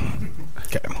 Okay.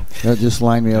 Okay. That just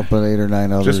line me up with 8 or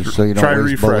 9 others Just so you don't try to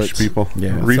waste refresh, bullets. people.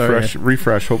 Yeah,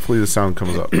 refresh. Hopefully the sound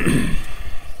comes up.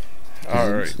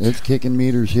 All right. It's kicking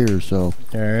meters here, so.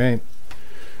 All right.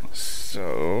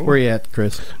 So Where you at,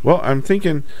 Chris? well, I'm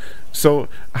thinking. So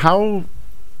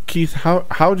Keith,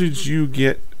 how did you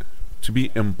get to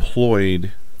be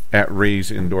employed at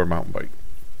Ray's Indoor Mountain Bike?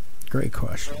 Great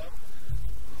question.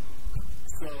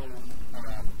 So,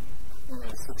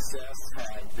 success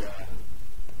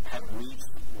had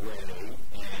reached Ray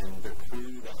and the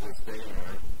crew that was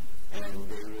there, and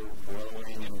they were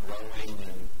growing and growing,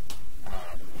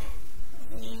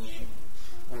 and he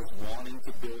was wanting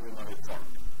to build another park.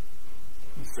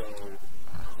 So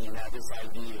he had this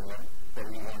idea that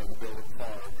he wanted to build a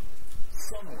park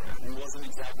somewhere. He wasn't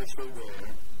exactly sure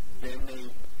where. Then they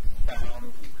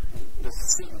found the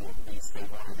city at least they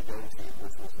wanted to go to,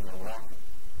 which was Milwaukee.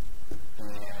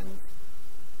 And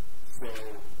so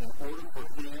in order for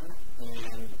him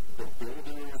and the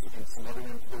builders and some other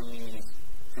employees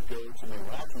to go to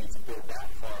Milwaukee to build that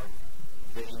park,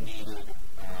 they needed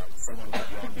someone to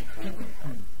run the Cleveland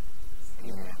park.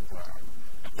 And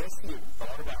I guess he had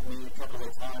thought about me a couple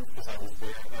of times because I was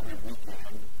there every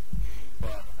weekend,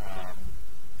 but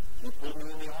he put me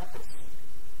in the office.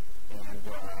 And he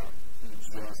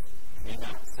just came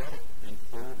out and said it in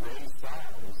full Ray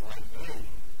style. He was like, hey,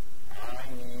 I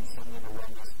need someone to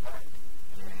run this park,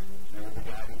 and you're the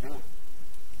guy to do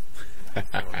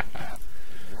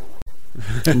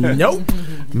it. Nope.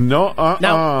 No.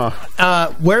 Now,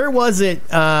 where was it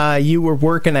you were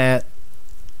working at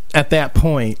that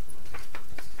point?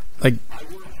 Like, I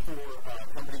worked for a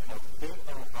company called Fit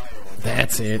Ohio.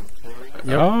 that's it.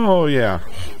 Oh yeah,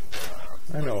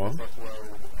 I know him.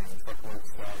 Truckload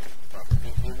stuff.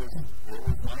 It was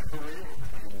my career.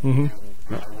 Mm-hmm. And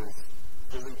I was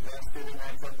really vested in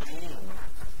that company, and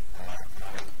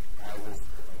I was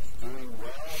doing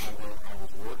well. I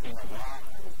was working a lot.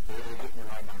 I was barely getting to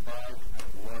ride my bike.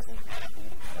 I wasn't happy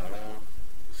at all.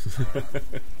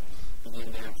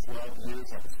 Being there 12 years,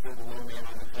 I was still the low man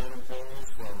on the totem pole.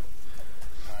 So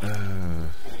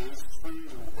it is true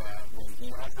that when he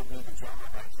offered me the job,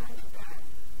 I turned it down.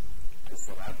 I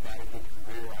said, I've got a good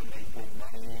career. I make good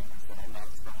money. I said, I'm not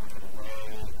throwing it away.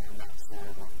 I'm not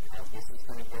sure how this is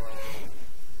going to go.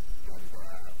 And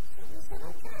so he said,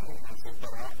 okay. I said, but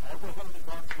I'll go home and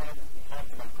talk to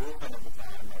my girlfriend at the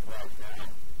time, my bride now.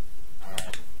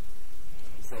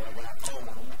 So I got home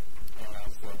and I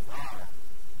said, wow,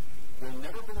 you'll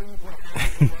never believe what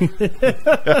happened.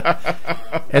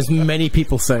 As many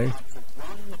people say. To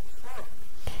run the park.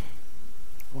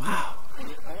 Wow. And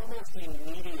almost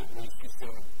immediately she said,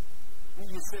 well,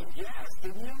 you said yes,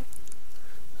 didn't you?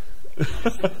 I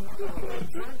said, no, I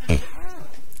turned it down.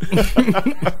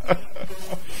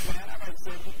 I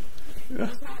said,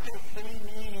 he's not going to pay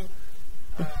me,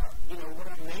 what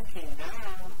I'm making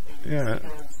now. And Yeah. she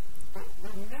goes, but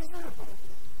we're miserable.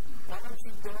 Why don't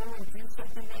you go and do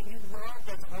something that you love?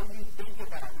 That's all you think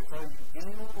about. That's all you do.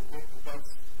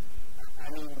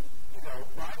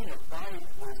 Riding a bike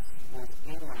was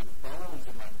in my bones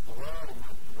and my blood and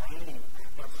my brain.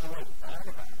 That's all I thought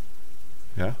about.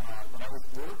 Yeah. When I was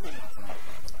working, that's all I thought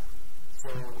about. So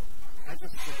I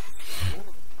just said,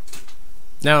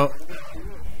 Now, I'm going to do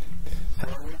it. So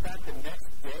I went back the next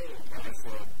day and I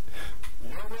said,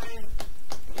 Ray?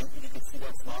 And you could see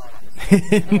that smile on his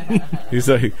face. He's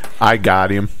like, I got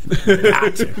him. gotcha. I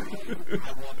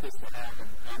want this to happen.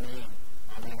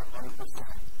 I'm in 100%.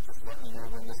 Just let me know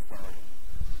when this starts.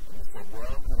 And he said, well,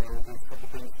 there's a couple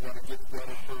things you got to get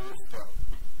together first, but,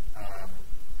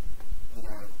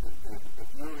 if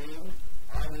you're in,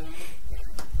 I'm in, and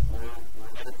we're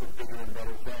headed for bigger and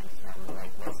better things. And I'm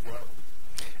like, let's go.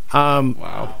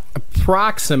 Wow.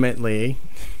 Approximately,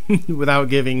 without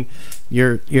giving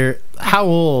your how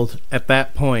old at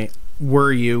that point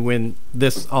were you when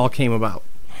this all came about?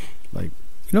 Like,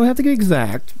 you don't have to get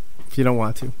exact if you don't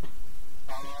want to.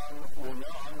 Well, no,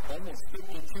 I'm almost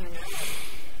 52 now.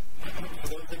 I don't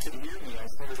think they can hear me. I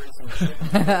started racing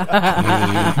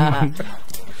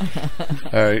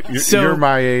my All right, you're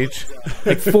my age.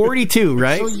 Like 42,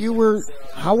 right? So you were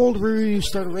How old were you when you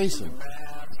started racing?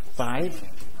 5?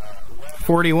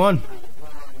 41.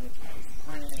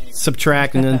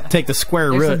 Subtract and then take the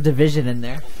square There's some root. division in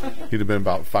there. He'd have been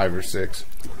about 5 or 6.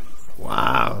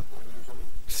 Wow.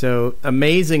 So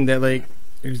amazing that like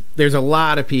there's a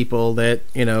lot of people that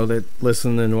that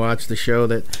listen and watch the show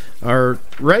that are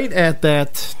right at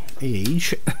that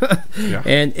age. Yeah.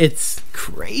 And it's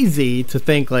crazy to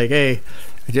think like, hey,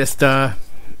 I just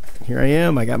here I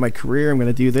am, I got my career, I'm going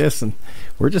to do this, and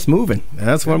we're just moving. And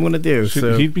that's what I'm going to do.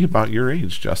 So He'd be about your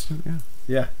age, Justin. Yeah.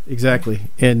 yeah, exactly.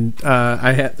 And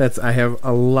I have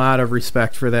a lot of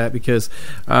respect for that because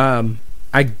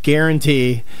I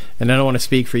guarantee, and I don't want to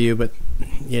speak for you, but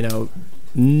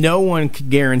no one could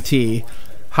guarantee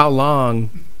how long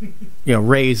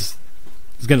Ray's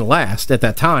is going to last at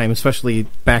that time, especially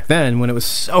back then when it was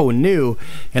so new.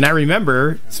 And I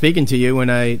remember speaking to you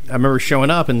when I remember showing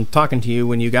up and talking to you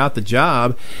when you got the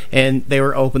job, and they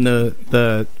were open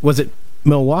the was it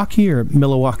Milwaukee or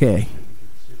Milwaukee?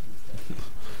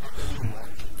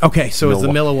 Okay, so it was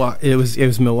the Milwaukee. It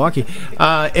was Milwaukee.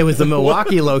 It was the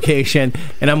Milwaukee location,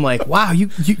 and I'm like, wow, you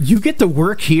get to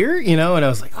work here, And I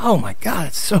was like, oh my god,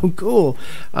 it's so cool.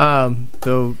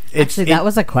 So that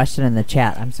was a question in the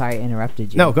chat. I'm sorry I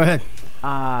interrupted you. No, go ahead.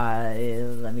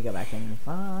 Let me go back and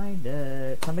find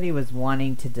it. Somebody was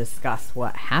wanting to discuss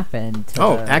what happened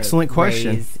to excellent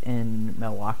question. Rays in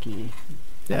Milwaukee.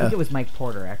 Yeah. I think it was Mike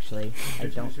Porter, actually. I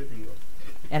don't.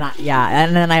 And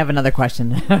then I have another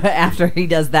question after he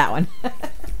does that one. All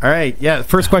right, yeah.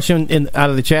 First question out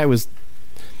of the chat was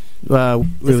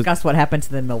discuss what happened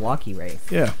to the Milwaukee race.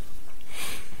 Yeah.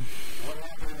 What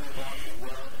happened in Milwaukee?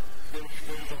 Well,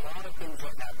 there's a lot of things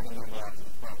that happened in Milwaukee,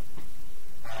 but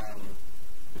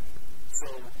so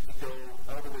to go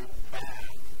all the way back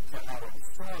to how it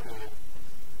started,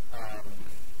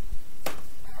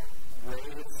 Ray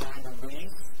had signed a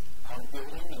lease on a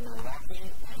building in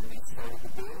Milwaukee, and they started to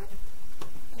build,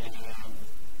 and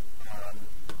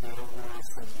there were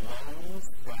some loans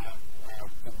that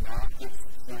did not get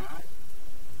secured,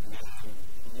 and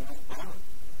he was bummed.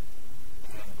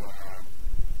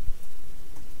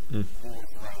 And he was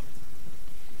like,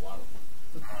 wow.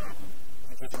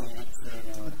 He just needed to,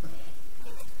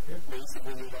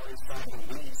 basically he'd already signed a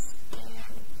lease, and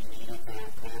he needed to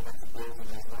pay a bunch of bills, and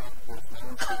his loans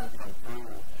didn't come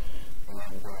through.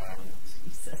 And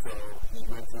so he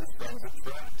went to his friends at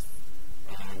Traps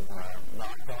and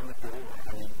knocked on the door.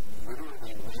 I mean,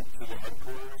 literally went to the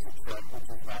headquarters of Traps, which is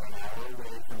about an hour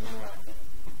away from Milwaukee.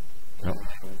 And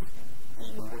he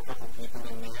knew a couple people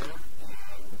in there,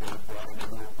 and they brought him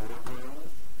into a boardroom.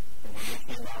 And when he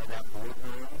came out of that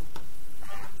boardroom,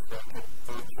 Trapp had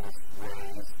purchased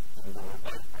Ray's indoor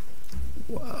bike park.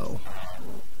 Wow.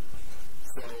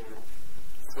 So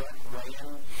Trapp ran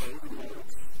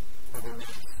overloads for the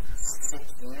next 6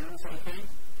 years, I think.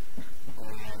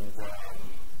 And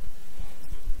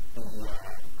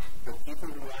the people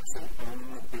who actually own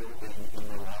the building in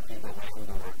Milwaukee, the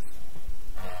landlords,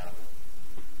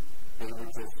 they were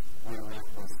just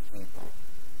relentless people.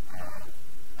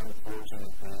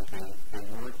 Unfortunately, they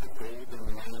weren't the golden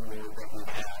landlord that we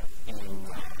have in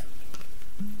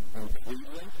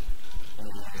Cleveland, and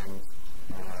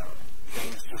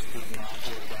things just did not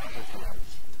work out with them.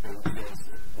 They just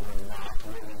were not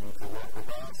willing to work with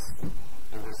us.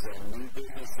 There was a new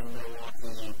business in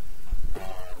Milwaukee.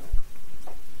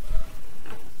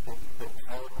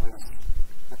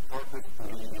 The park was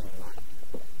bleeding.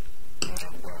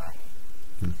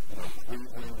 And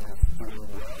Cleveland was doing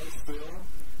well still,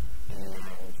 and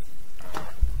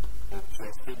it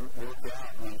just didn't work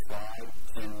out. We tried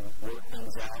to work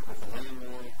things out with the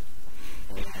landlord,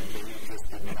 and they just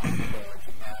did not budge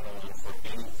at all for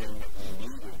anything that we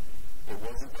needed. It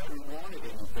wasn't that we wanted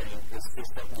anything, it's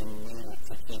just that we needed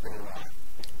to keep it alive.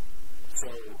 So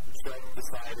Chuck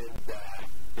decided that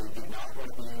they did not want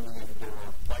to be in the indoor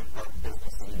bike park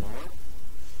business anymore.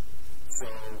 So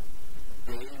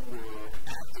they were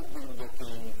actively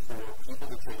looking for people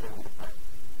to take over the park.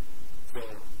 So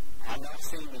I'm not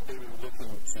saying that they were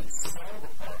looking to sell the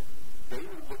park, they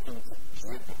were looking to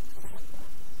give it to the park.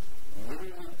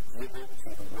 Literally give it to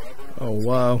whoever. Oh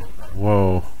wow.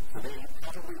 Whoa. So they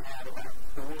probably had about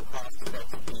 4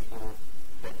 cost-effective people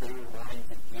that they were wanting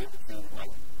to give to,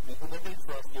 like people that they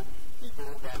trusted, people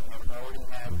that were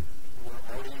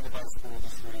already in the bicycle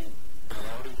industry, that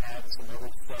already had some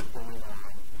other stuff going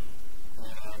on,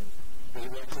 and they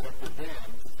left it up to them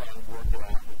to try and work it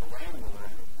out with the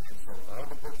landlord. And so all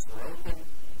the books were open.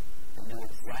 They knew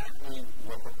exactly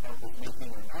what the park was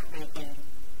making or not making.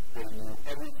 They knew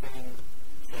everything.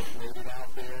 So laid it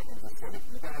out there and just said, if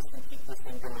you guys can keep this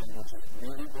thing going,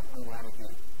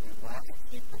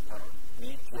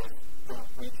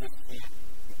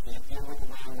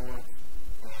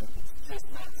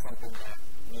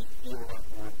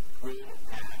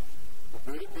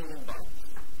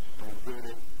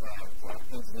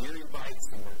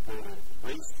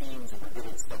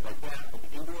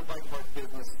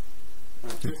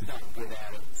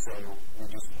 So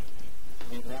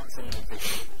we want someone to take over.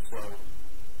 So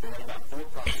they had about 4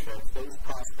 prospects. Those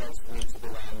prospects went to the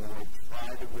landlord,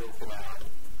 tried to work it out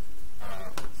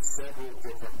several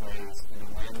different ways. And the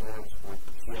landlords were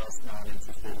just not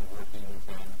interested in working with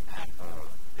them at all.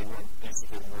 They weren't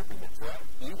interested in working with Fred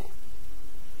either.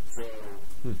 So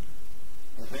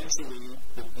eventually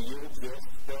the deal just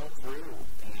fell through,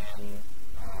 and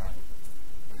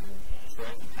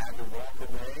Fred had to walk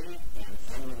away, and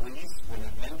in the lease, when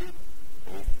it ended,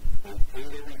 they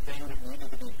paid everything that needed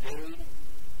to be paid.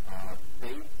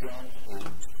 They dumped a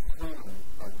ton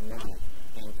of money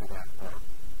into that park.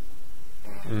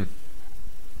 And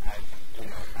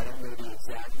I don't know the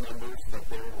exact numbers, but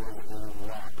there was a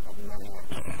lot of money that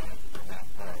was spent in that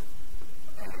park.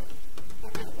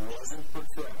 If it wasn't for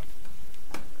Fred,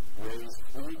 Ray's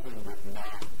Cleveland would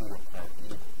not be a park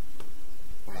either.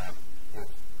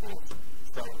 If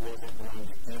Fred wasn't going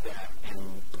to do that,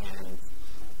 and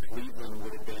Cleveland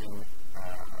would have been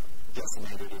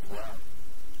decimated as well.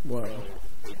 Wow.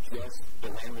 So the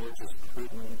landlord just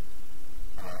couldn't,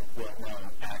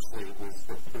 actually it was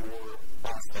the 4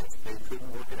 prospects. They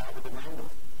couldn't work it out with the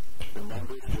landlord. The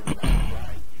numbers were not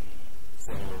right.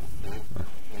 So it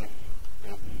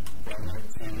fell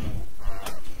into, a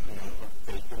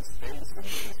vacant space. And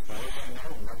as far as I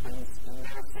know, nothing's in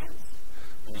there since.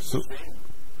 And it's the same.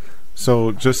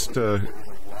 So just There was a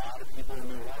lot of people in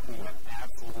Milwaukee that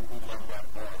absolutely loved that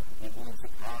park. People in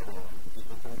Chicago,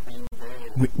 people from Green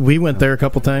Bay. We went there a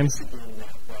couple times.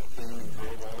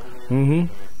 Mm-hmm.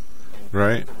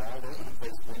 right. From all over the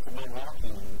place went to Milwaukee,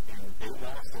 and they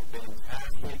lost a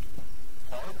fantastic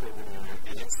park over there.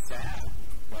 And it's sad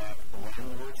that the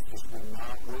landlords just would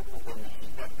not work with them to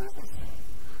keep that business.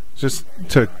 Just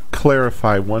to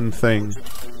clarify one thing.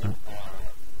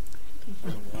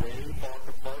 When Ray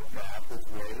bought the park back, because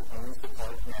Ray owns the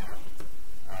park now, we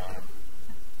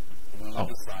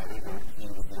decided that he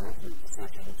was going to make the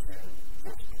decision to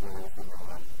just close the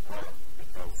park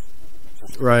because it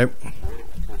just Right. couldn't work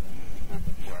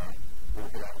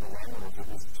it out with the landlords.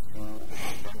 It was too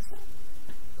expensive.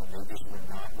 And they just were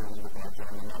not willing to budge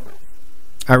on the numbers.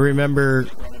 I remember.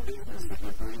 They run a business that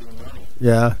you're breathing money.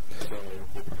 Yeah. So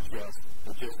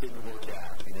it just didn't work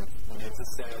out. And it's a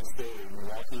sad story.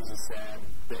 Milwaukee's a sad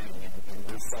thing, and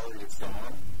we're sorry it's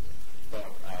gone. But,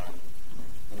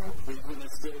 Cleveland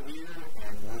is still here,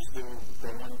 and we're still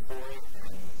going for it,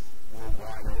 and we're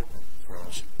wide open. So,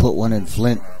 Put one in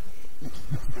Flint. Ray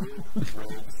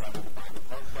decided to buy the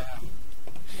park back and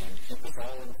keep us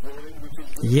all employed, which is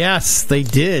good. Yes, they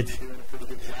did. We're doing a pretty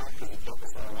good job because it took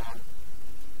us all on.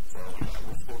 So we're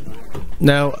still doing it.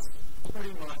 Now,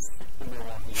 Pretty much the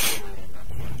Milwaukee story in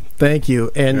that way. thank you.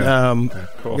 And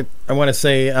Cool. I want to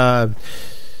say,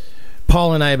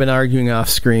 Paul and I have been arguing off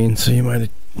screen, so you might have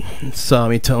saw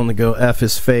me tell him to go F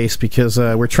his face because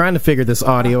we're trying to figure this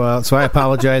audio out. So I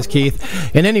apologize, Keith.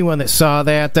 And anyone that saw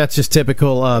that, that's just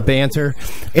typical banter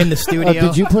in the studio.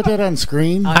 Did you put that on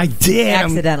screen? I did.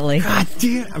 Accidentally. God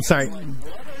damn. I'm sorry.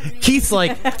 Keith's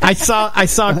like, I saw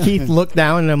Keith look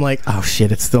down, and I'm like, oh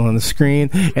shit, it's still on the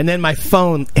screen. And then my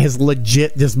phone is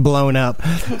legit just blown up.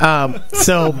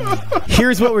 So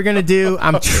here's what we're gonna do.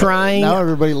 I'm trying. Now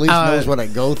everybody at least knows what I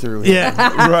go through. Yeah,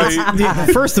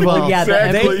 Right. First of all, Yeah,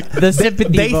 Exactly. the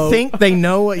sympathy they vote. think they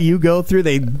know what you go through.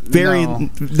 They No.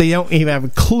 they don't even have a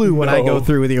clue what I go No.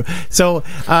 through with you. So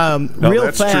real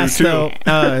that's true, fast too. though.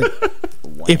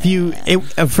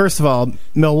 First of all,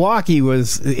 Milwaukee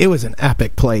was an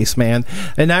epic place, man.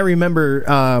 And I remember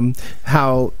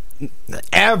how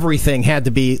everything had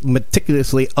to be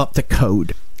meticulously up to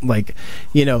code. Like,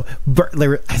 I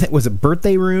think, was it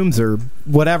birthday rooms or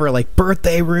whatever? Like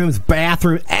birthday rooms,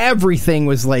 bathroom, everything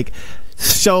was like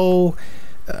so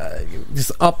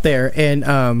just up there.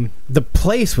 And the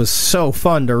place was so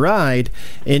fun to ride,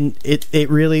 and it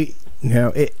really.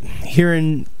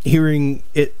 Hearing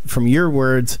it from your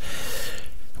words,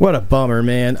 what a bummer,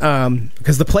 man.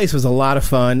 Because the place was a lot of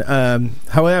fun.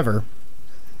 However,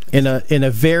 in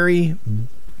a very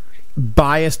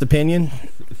biased opinion,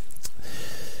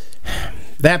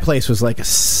 that place was like a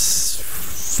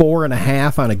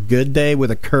 4.5 on a good day with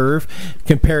a curve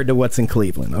compared to what's in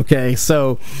Cleveland. Okay,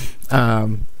 so.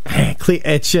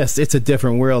 It's a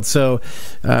different world. So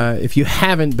if you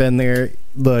haven't been there,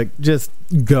 look, just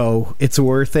go. It's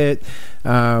worth it.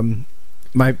 There's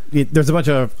a bunch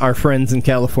of our friends in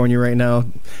California right now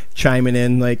chiming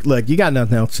in. Like, look, you got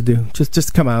nothing else to do.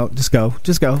 Just come out. Just go.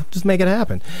 Just make it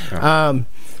happen.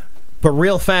 But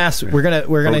real fast, we're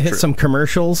gonna hit some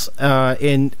commercials,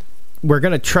 and we're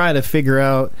gonna try to figure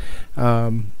out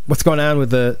what's going on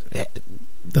with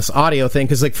this audio thing,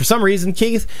 because like for some reason,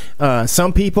 Keith,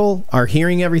 some people are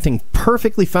hearing everything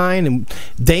perfectly fine, and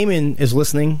Damon is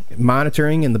listening,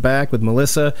 monitoring in the back with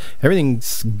Melissa.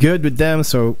 Everything's good with them,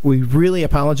 so we really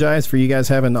apologize for you guys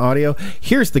having the audio.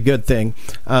 Here's the good thing.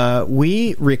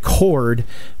 We record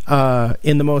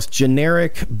in the most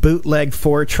generic bootleg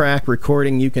 4-track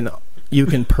recording you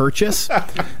can purchase.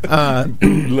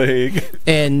 Bootleg.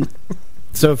 And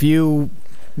so if you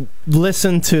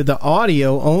listen to the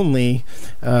audio only,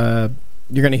 you're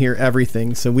going to hear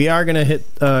everything. So we are going to hit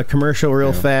commercial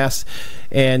real fast,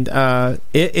 and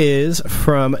it is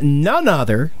from none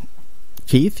other,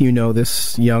 Keith, you know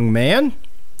this young man.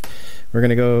 We're going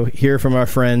to go hear from our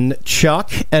friend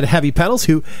Chuck at Heavy Pedals,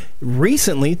 who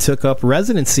recently took up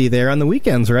residency there on the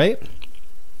weekends, right?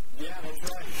 Yeah, that's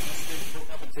right. Just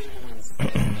took up a table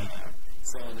and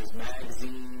selling his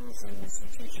magazines and some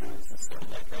t-shirts and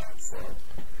stuff like that. So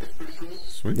it's pretty cool.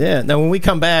 Sweet. Yeah. Now, when we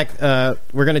come back,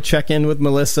 we're going to check in with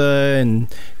Melissa, and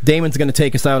Damon's going to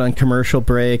take us out on commercial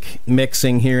break,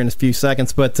 mixing here in a few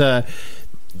seconds. But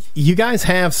you guys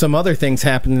have some other things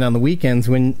happening on the weekends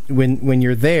when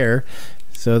you're there.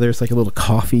 So there's like a little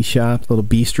coffee shop, a little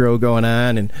bistro going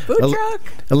on, and Food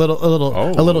truck. a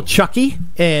little Chucky,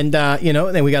 and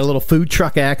then we got a little food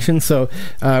truck action. So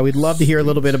we'd love to hear a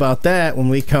little bit about that when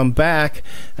we come back.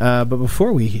 But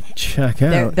before we check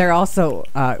out, They're also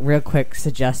real quick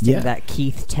suggesting that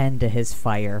Keith tend to his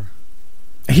fire.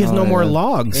 he has no more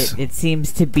logs. It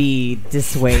seems to be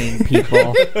dissuading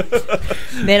people.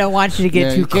 They don't want you to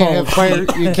get too cold.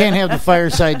 You can't have the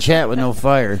fireside chat with no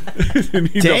fire. You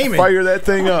need Damon, to fire that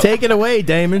thing up. Take it away,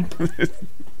 Damon.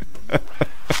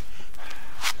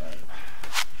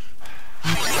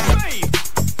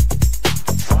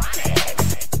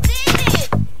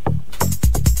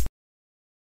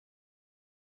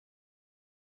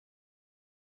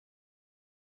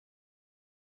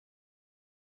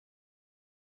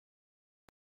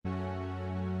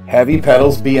 Heavy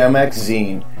Pedals BMX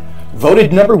Zine.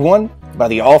 Voted number 1 by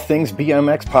the All Things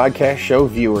BMX Podcast Show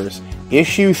viewers.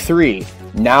 Issue 3,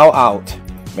 now out.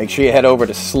 Make sure you head over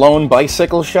to Sloan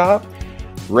Bicycle Shop,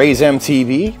 Ray's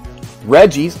MTV,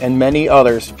 Reggie's, and many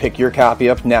others to pick your copy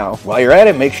up now. While you're at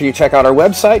it, make sure you check out our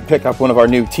website, pick up one of our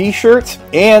new t-shirts,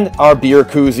 and our beer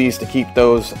koozies to keep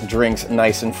those drinks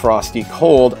nice and frosty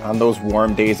cold on those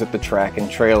warm days at the track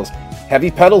and trails. Heavy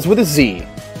Pedals with a Z.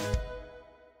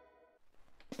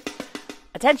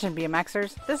 Attention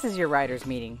BMXers, this is your riders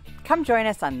meeting. Come join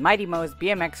us on Mighty Mo's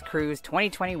BMX Cruise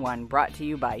 2021, brought to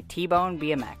you by T-Bone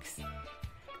BMX.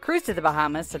 Cruise to the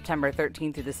Bahamas September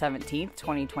 13th through the 17th,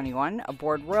 2021,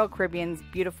 aboard Royal Caribbean's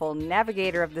beautiful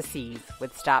Navigator of the Seas,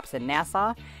 with stops in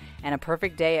Nassau and a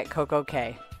perfect day at Coco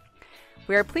Cay.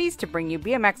 We are pleased to bring you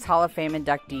BMX Hall of Fame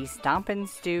inductee Stompin'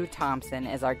 Stu Thompson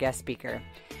as our guest speaker.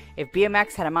 If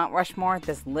BMX had a Mount Rushmore,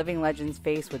 this living legend's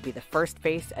face would be the first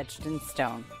face etched in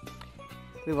stone.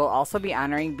 We will also be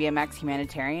honoring BMX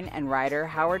humanitarian and rider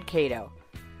Howard Cato.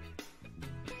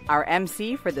 Our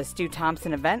MC for the Stu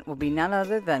Thompson event will be none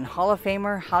other than Hall of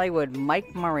Famer Hollywood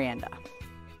Mike Miranda.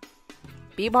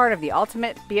 Be part of the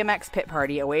ultimate BMX pit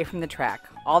party away from the track.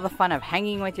 All the fun of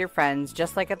hanging with your friends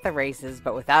just like at the races,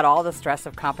 but without all the stress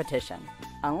of competition.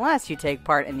 Unless you take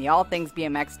part in the All Things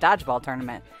BMX dodgeball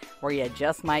tournament, where you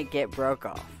just might get broke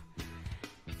off.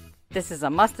 This is a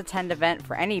must-attend event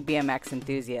for any BMX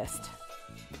enthusiast.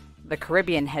 The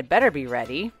Caribbean had better be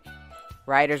ready.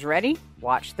 Riders ready?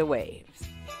 Watch the waves.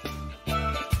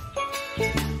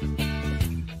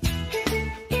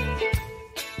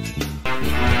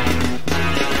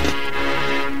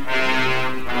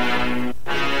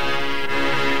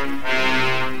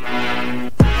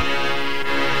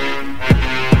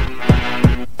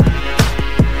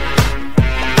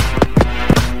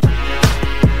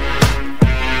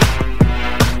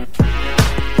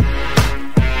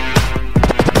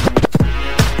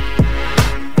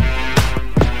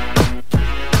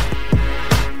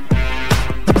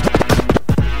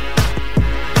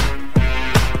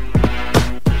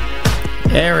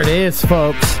 There it is,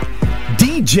 folks.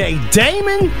 DJ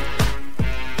Damon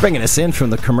bringing us in from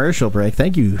the commercial break.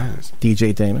 Thank you,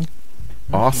 DJ Damon.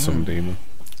 Awesome, Damon.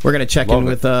 We're going to check in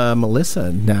with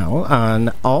Melissa now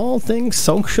on all things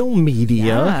social media.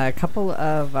 Yeah, a couple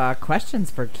of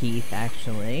questions for Keith,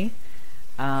 actually.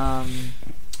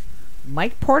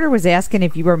 Mike Porter was asking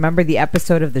if you remember the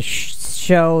episode of the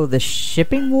show The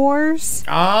Shipping Wars.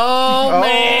 Oh,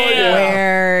 man. Yeah.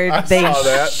 Where I they saw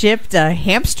that. shipped a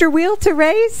hamster wheel to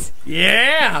race.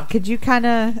 Yeah. Could you kind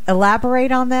of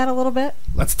elaborate on that a little bit?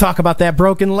 Let's talk about that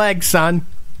broken leg, son.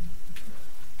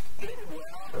 So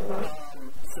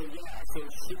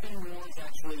Shipping Wars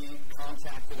actually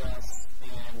contacted us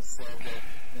and said that,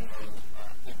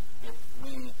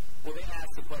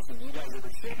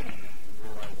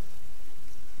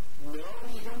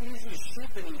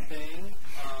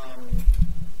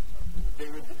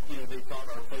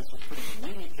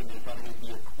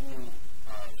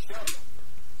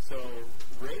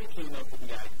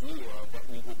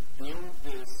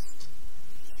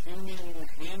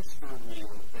 hamster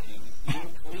wheel thing in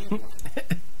Cleveland,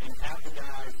 and have the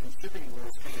guys from Shipping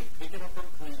Wars come and pick it up from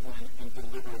Cleveland and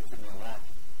deliver it to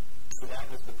Milwaukee. So that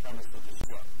was the premise of the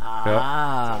show.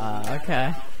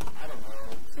 Okay. I don't know,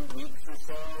 2 weeks or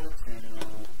so to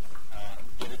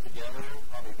get it together,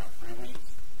 probably about 3 weeks.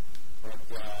 But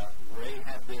Ray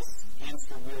had this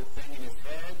hamster wheel thing in his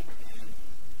head,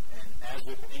 and as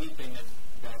with anything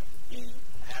that he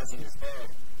has in his head,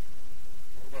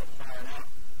 we're going to fire out.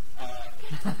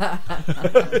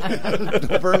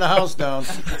 Don't burn the house down.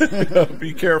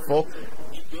 Be careful.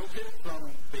 He built it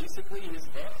from basically his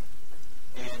head.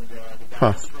 And the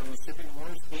guys from the Shipping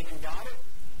Wars came and got it.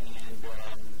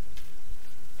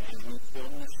 And we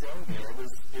filmed the show there. It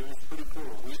was pretty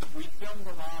cool. We filmed a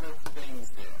lot of things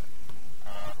there.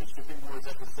 The Shipping Wars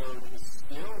episode is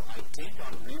still, I think,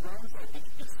 on reruns. I think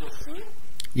you can still see it.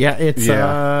 Yeah, it's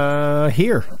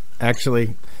here,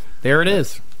 actually. There it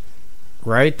is.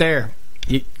 Right there.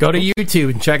 You go to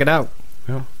YouTube and check it out.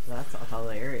 Yeah. That's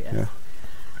hilarious.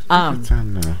 Yeah.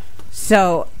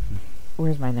 So,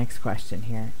 where's my next question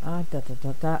here?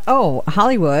 Oh,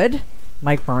 Hollywood.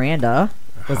 Mike Miranda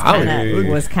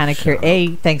was kind of curious.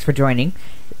 A, thanks for joining.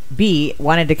 B,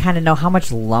 wanted to kind of know how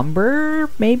much lumber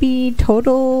maybe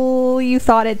total you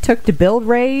thought it took to build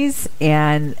Ray's,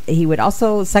 and he would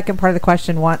also, second part of the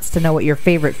question, wants to know what your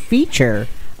favorite feature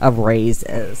of Ray's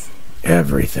is.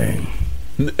 Everything.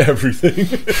 Everything.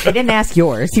 He didn't ask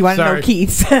yours. He wanted to know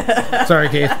Keith's. Sorry,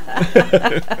 Keith. So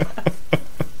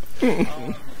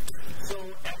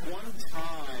at one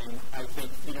time, I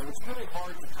think, it's really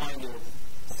hard to kind of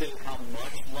say how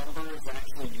much lumber is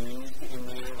actually used in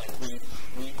there.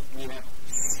 Like we have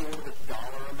sort of a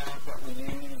dollar amount that we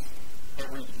use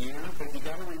every year, but you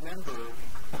got to remember,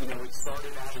 it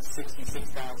started out at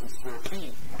 66,000 square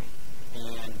feet,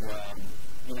 and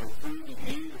through the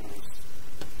years,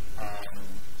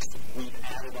 we've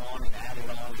added on and added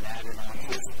on and added on. So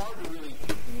it's hard to really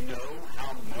know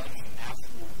how much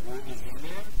actual wood is in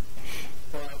there.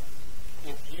 But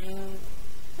if you,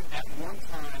 at one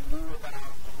time, we were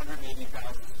about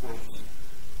 180,000 square feet.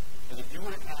 And if you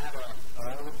were to add up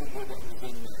all of the wood that was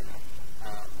in there,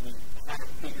 we kind of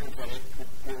figured that it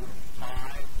could go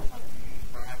high on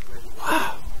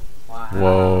Wow.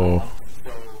 Whoa.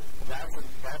 So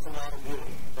that's a lot of wood.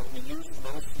 But we use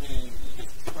mostly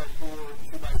just 2x4,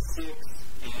 2x6,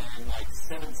 and like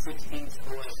 7/16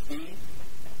 OSB.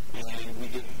 And we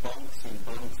get bunks and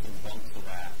bunks and bunks of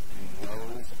that. And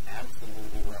Rose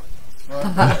absolutely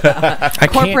loves us.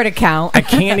 Corporate account. I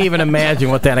can't even imagine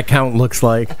what that account looks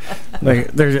like.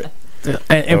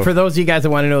 And for those of you guys that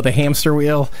want to know the hamster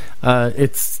wheel,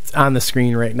 it's on the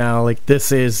screen right now. Like,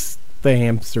 this is the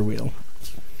hamster wheel.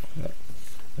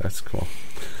 That's cool.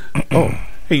 Oh,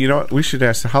 hey, you know what? We should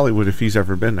ask Hollywood if he's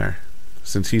ever been there.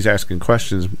 Since he's asking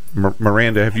questions,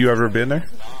 Miranda, have you ever been there?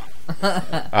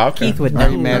 Okay. Keith would Are know.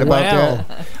 you mad about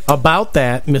that? About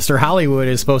that, Mr. Hollywood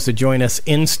is supposed to join us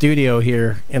in studio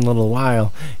here in a little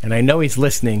while, and I know he's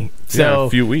listening. So a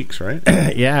few weeks, right?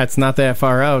 yeah, it's not that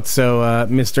far out. So,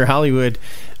 Mr. Hollywood,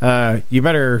 you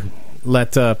better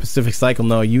let Pacific Cycle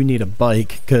know you need a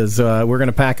bike, because we're going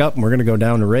to pack up and we're going to go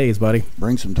down to Ray's, buddy.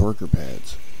 Bring some torquer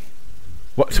pads.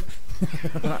 What?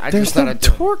 There's no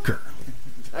torquer.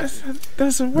 That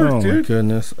doesn't work, dude. Oh, my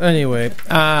goodness. Anyway,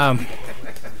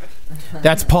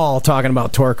 that's Paul talking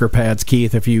about torquer pads,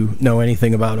 Keith, if you know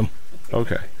anything about them.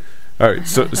 Okay. All right.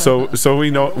 So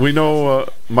we know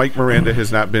Mike Miranda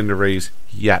has not been to Ray's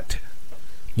yet.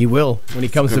 He will when he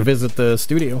comes to visit the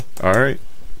studio. All right.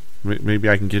 Maybe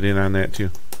I can get in on that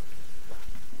too.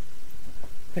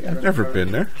 Hey, I've never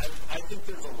been there. I think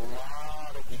there's a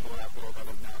lot of people out there that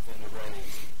have not been to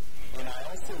Ray's. And I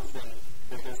also think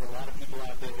that there's a lot of people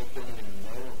out there that don't even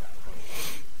know about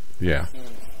Ray's. Yeah. It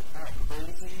seems kind of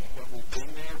crazy that we've been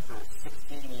there for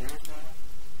 16 years now.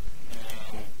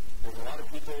 And there's a lot of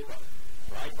people that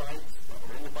ride bikes, that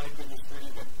are in the bike industry,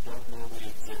 that don't know we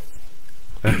exist.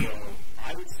 So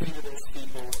I would say to those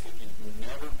people, if you've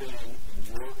never been and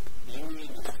you're in the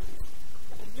industry,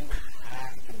 then you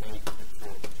have to make the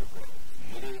trip to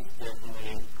Ray's. It is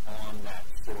definitely on that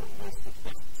short list of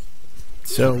things.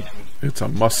 So It's a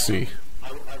must-see.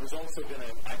 I was also going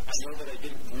to, I know that I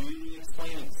didn't really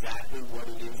explain exactly what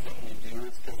it is that we do,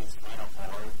 it's because it's kind of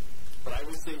hard, but I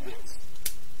would say this.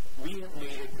 We have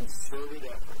made a concerted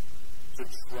effort to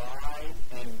try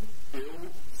and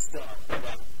build stuff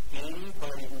that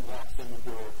anybody who walks in the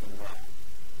door can ride.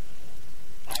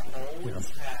 I always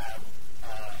have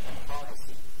a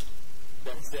policy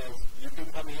that says you can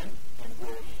come in and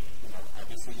we'll,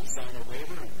 obviously you sign a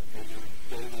waiver and you pay your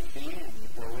daily fee and you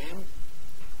go in.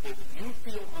 If you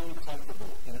feel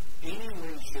uncomfortable in any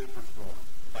way, shape, or form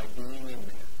by being in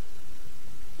there,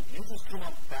 come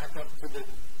up, back up to the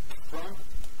front,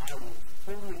 I will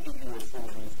totally give you a full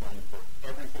refund for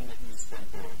everything that you spent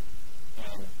there.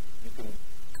 And you can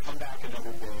come back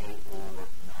another day or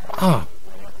whatever.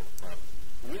 But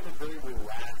we have a very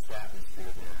relaxed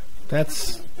atmosphere there.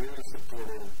 That's Very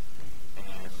supportive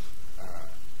and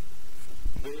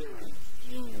very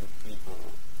few people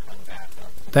come back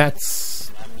up.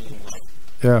 that's I mean, like,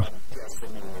 yeah. a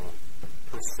decimal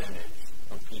percentage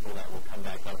of people that will come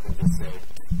back up and just say,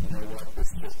 you know what,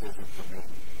 this just isn't for me.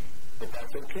 But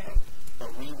that's okay.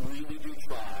 But we really do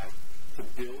try to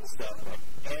build stuff that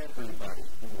everybody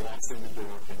who walks in the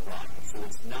door can ride. So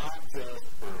it's not just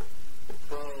for the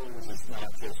pros, it's not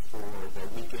just for the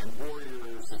weekend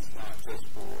warriors, it's not just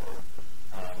for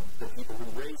the people who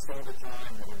race all the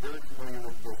time and are very familiar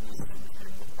with business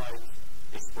and the bike.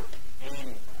 It's for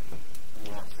anybody who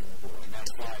walks in the door. And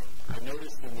that's why I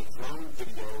noticed in the drone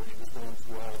video, when it was going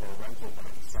through all of our rental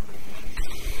bikes, somebody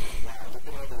mentioned, wow, look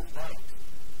at all those bikes.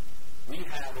 We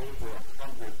have over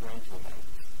 100 rental bikes.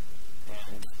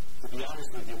 And to be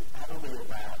honest with you,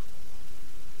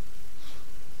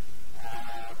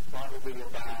 probably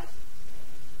about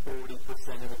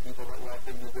 40% of the people that walk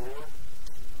in the door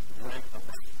rent a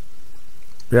bike.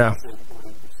 Yeah. So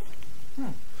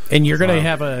 40%. And you're gonna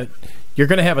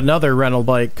have another rental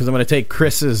bike because I'm gonna take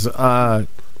Chris's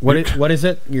what is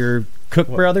it? Your Cook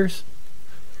Brothers?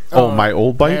 My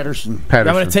old bike? Patterson. I'm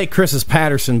gonna take Chris's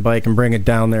Patterson bike and bring it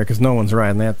down there because no one's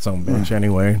riding that son of a bitch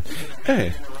anyway.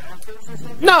 Hey.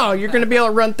 No, you're gonna be able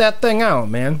to rent that thing out,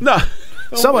 man. No.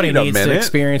 Somebody Wait a needs to minute.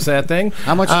 experience that thing.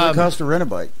 How much does it cost to rent a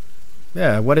bike?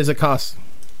 Yeah, what does it cost?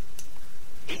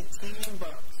 $18.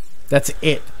 That's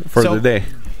it For So, the day.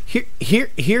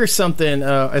 Here's something.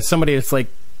 As somebody that's like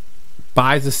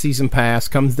buys a season pass,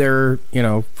 comes there,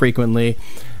 frequently.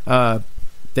 That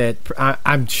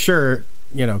I'm sure,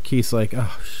 Keith's like,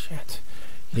 oh shit,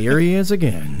 here he is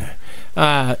again.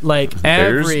 Like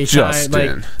every Justin.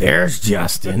 time, like there's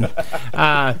Justin.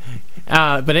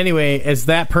 But anyway, as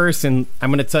that person,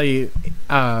 I'm going to tell you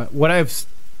what I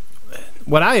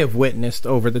have witnessed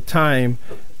over the time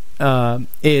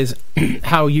is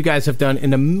how you guys have done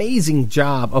an amazing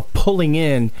job of pulling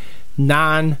in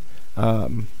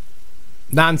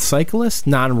non-cyclists,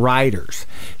 non-riders.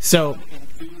 So,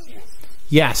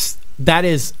 yes,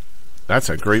 that's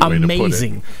a great way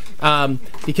amazing. to put it.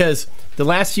 Because the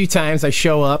last few times I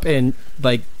show up and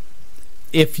like,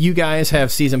 if you guys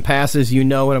have season passes, you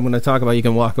know what I'm going to talk about. You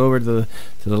can walk over to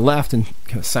the left and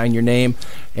kind of sign your name,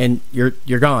 and you're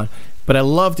gone. But I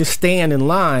love to stand in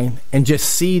line and just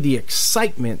see the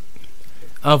excitement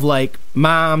of like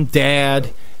mom,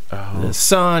 dad, the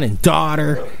son and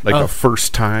daughter, Like a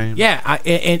first time. Yeah,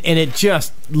 and it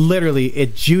just literally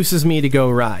it juices me to go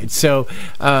ride. So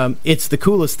it's the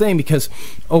coolest thing because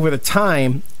over the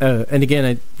time, and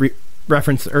again I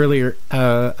referenced earlier,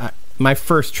 my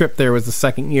first trip there was the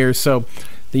second year, so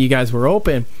that you guys were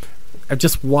open. I've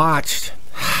just watched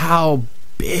how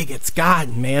big it's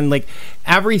gotten, man. Like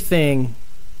everything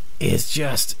is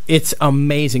just, it's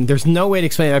amazing. There's no way to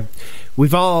explain it.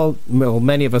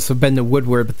 Many of us have been to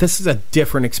Woodward, but this is a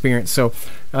different experience. So,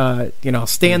 I'll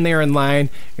stand there in line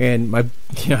and I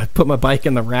put my bike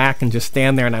in the rack and just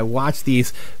stand there and I watch these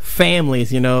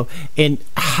families, and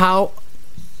how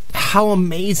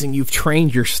amazing you've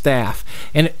trained your staff.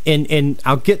 And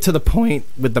I'll get to the point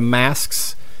with the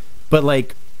masks, but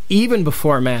like even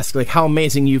before masks, like how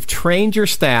amazing you've trained your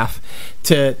staff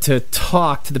to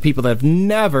talk to the people that have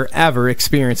never ever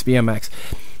experienced BMX.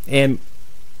 And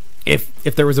if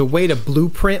there was a way to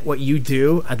blueprint what you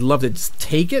do, I'd love to just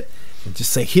take it and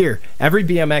just say, here, every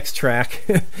BMX track,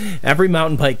 every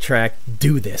mountain bike track,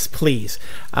 do this, please.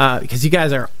 Because you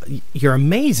guys you're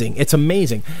amazing. It's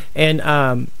amazing.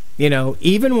 And,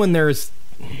 even when there's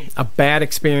a bad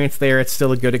experience there, it's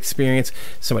still a good experience.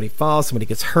 Somebody falls, somebody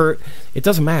gets hurt. It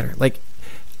doesn't matter. Like,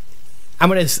 I'm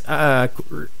going to,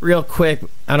 real quick,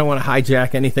 I don't want to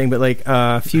hijack anything, but like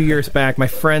a few years back, my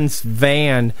friend's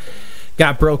van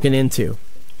got broken into,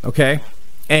 okay?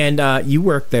 And you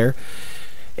worked there.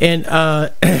 And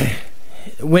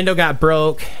window got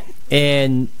broke,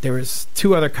 and there was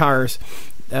two other cars,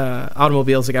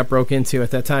 automobiles that got broke into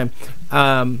at that time.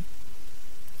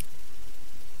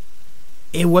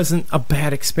 It wasn't a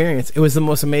bad experience. It was the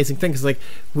most amazing thing because, like,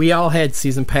 we all had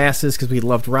season passes because we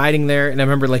loved riding there. And I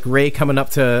remember, like, Ray coming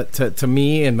up to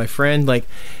me and my friend, like,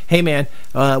 hey, man,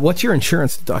 what's your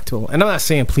insurance deductible? And I'm not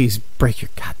saying please break your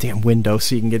goddamn window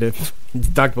so you can get a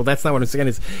deductible. That's not what I'm saying.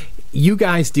 Is you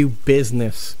guys do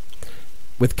business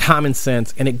with common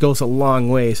sense, and it goes a long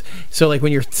ways. So, like,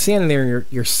 when you're standing there and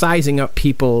you're sizing up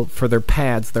people for their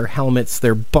pads, their helmets,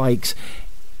 their bikes,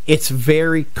 it's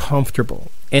very comfortable.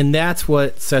 And that's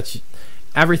what sets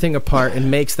everything apart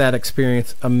and makes that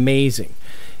experience amazing.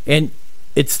 And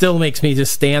it still makes me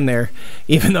just stand there,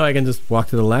 even though I can just walk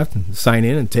to the left and sign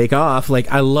in and take off. Like,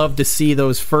 I love to see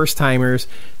those first-timers,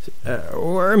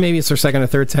 or maybe it's their second or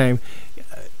third time,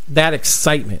 that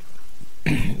excitement.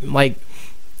 Like,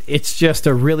 it's just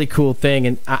a really cool thing,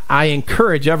 and I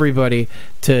encourage everybody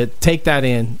to take that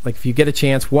in. Like, if you get a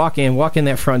chance, walk in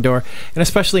that front door. And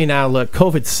especially now, look,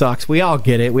 COVID sucks. We all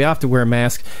get it. We all have to wear a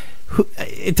mask.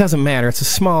 It doesn't matter. It's a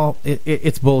small...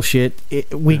 It's bullshit.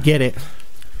 We get it.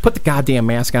 Put the goddamn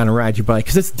mask on and ride your bike,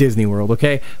 because it's Disney World,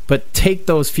 okay? But take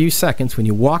those few seconds when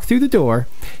you walk through the door,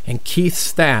 and Keith's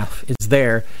staff is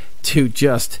there to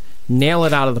just nail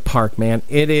it out of the park, man.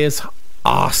 It is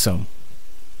awesome.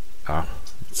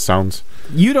 Sounds...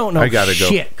 You don't know I gotta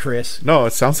shit, go. Chris. No,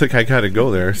 it sounds like I gotta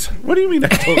go there. What do you mean I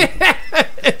don't?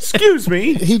 Excuse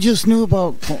me. He just knew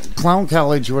about Clown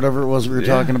College or whatever it was we were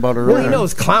talking about earlier. Well, he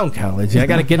knows Clown College. I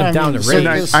got to get him down to mean,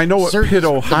 range. I know what Pitt,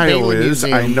 Ohio Bailey is.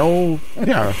 Museum. I know.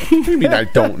 Yeah. What do you mean I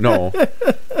don't know?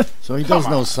 So he does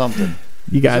know something.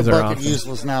 You guys He's a are bucket of awesome.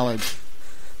 useless knowledge.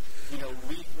 You know,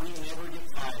 we never get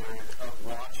tired of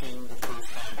watching the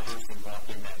first-time person walk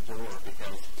in that door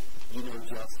because, you know,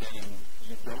 Justin,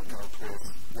 you don't know Chris.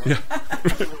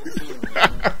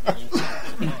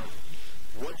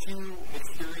 What you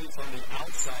experience on the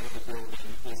outside of the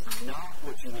building is not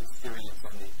what you experience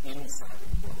on the inside of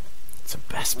the building. It's the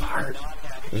best We part. did not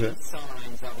have any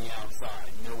signs on the outside.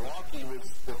 Milwaukee was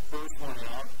the first one, and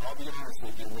I'll be honest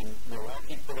with you, when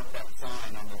Milwaukee put up that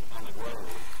sign on the road,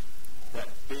 that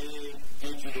big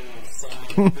digital sign,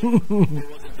 it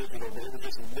wasn't digital, but it was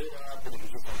just lit up, and it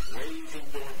was just a blazing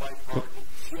door bike park.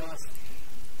 It just,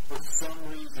 for some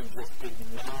reason, just did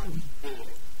not fit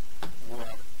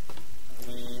what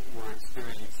we were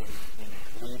experiencing in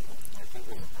Cleveland. Like, it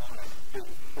was on a big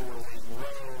four-lane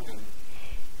road,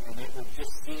 and it would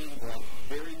just seem like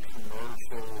very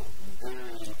commercial,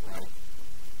 very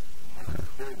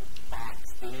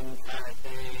boxed in kind of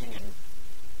thing.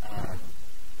 And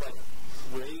but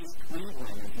Ray's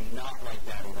Cleveland is not like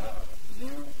that at all.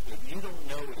 If you don't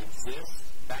know it exists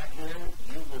back there,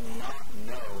 you will not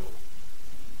know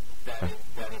that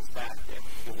it's back there.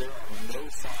 Because there are no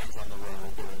signs on the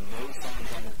road, there are no signs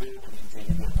on the building until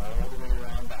you get all the way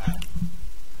around back.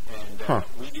 And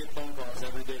we get phone calls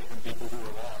every day from people who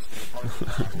are lost in the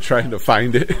parking lot. Trying to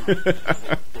find it. They don't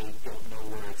know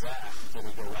where it's at until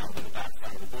they go around to the back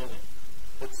side of the building.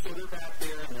 But so they're back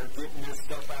there and they're getting their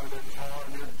stuff out of their car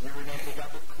and they're gearing up. They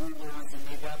got the coolers and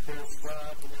they got their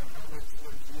stuff and their helmets and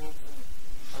their kids and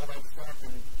all that stuff.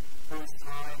 And first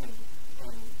time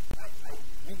and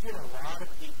you get a lot of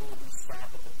people who stop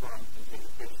at the front and take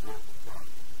a picture at the front.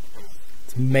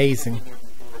 It's amazing.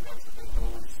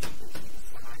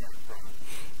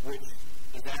 Which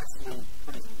is actually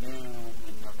pretty new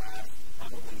in the last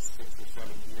probably 6 or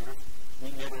 7 years. We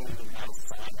never even had a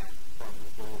sign out from the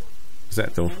door. Is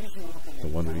that the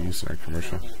one we use in our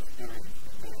commercial? And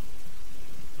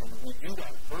we do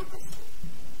that purposely.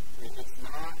 It's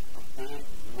not a big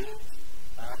lit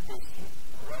office with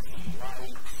Russian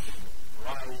lights and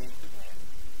light and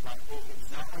like it's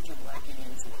not like you're walking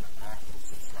into an office.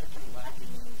 It's like you're walking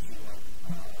into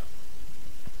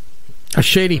A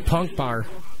shady punk bar.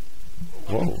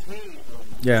 Whoa.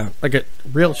 Yeah, like a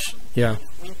real... yeah.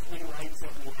 three lights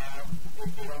that we have,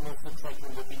 it almost looks like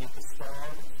you're looking at the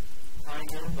stars, kind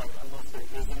of, like almost there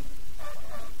isn't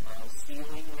a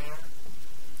ceiling there.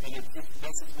 And it just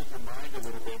messes with your mind a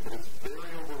little bit, but it's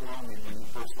very overwhelming when you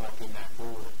first walk in that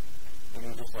door. And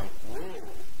you're just like, whoa,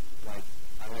 like,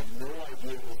 I had no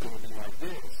idea it was going to be like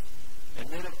this. And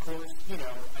then, of course, you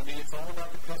know, I mean, it's all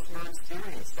about the customer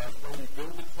experience. That's why we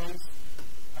build the place.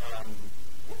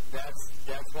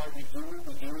 That's why we do it.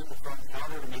 We do it at the front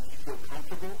counter to make you feel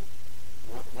comfortable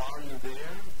while you're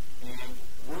there. And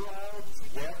we're all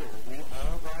together. We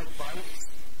all ride bikes.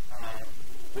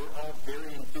 We're all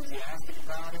very enthusiastic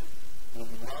about it. We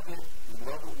love it. We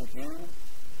love what we do.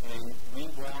 And we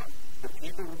want the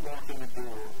people who walk in the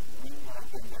door, we want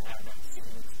them to have that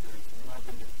same experience. We want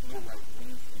them to feel like we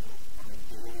feel on a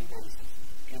daily basis.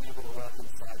 Being able to walk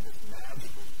inside this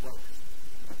magical place.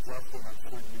 Justin, I'm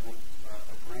sure you would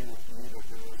agree with me that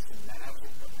there is some magic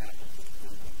that happens in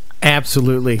Cleveland.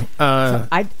 Absolutely. So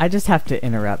I just have to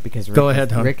interrupt because Go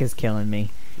ahead, hon. Rick is killing me.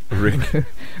 Rick.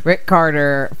 Rick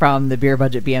Carter from the Beer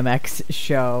Budget BMX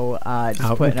show just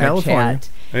Out put in in our California. chat.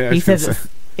 Yeah, I He was gonna says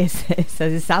It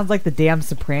says it sounds like the damn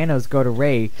Sopranos go to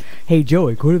Ray. Hey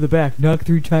Joey, go to the back, knock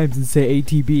 3 times, and say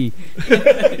ATB,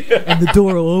 and the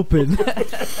door will open.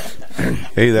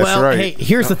 Hey, that's right. Hey,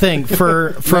 here's the thing.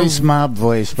 For Nice mob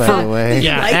voice, by the way.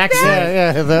 yeah, like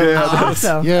accent.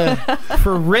 Awesome. Yeah.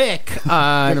 For Rick, you're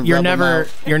rub 'em out.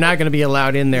 you're not going to be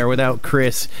allowed in there without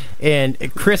Chris, and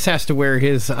Chris has to wear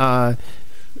his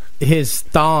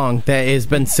thong that has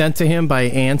been sent to him by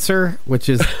Answer, which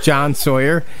is John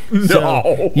Sawyer.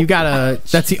 So you gotta.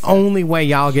 That's the only way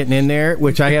y'all getting in there.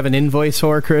 Which I have an invoice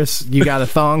for, Chris. You got a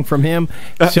thong from him,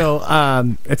 so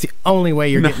that's the only way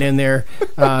you're getting in there,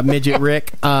 midget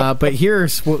Rick. But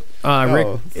here's what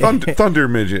Rick Thunder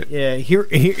midget. Yeah,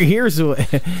 here's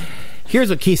what. Here's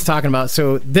what Keith's talking about.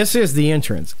 So this is the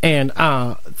entrance, and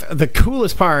the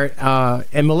coolest part.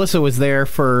 And Melissa was there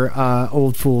for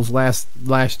Old Fools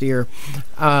last year.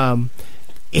 That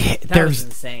was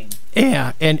insane.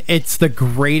 Yeah, and it's the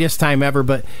greatest time ever.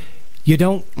 But you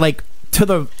don't like to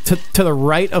the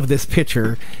right of this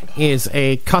picture is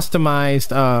a customized.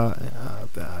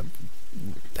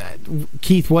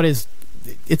 Keith, what is?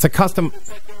 It's a custom.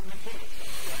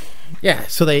 Yeah,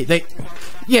 so they.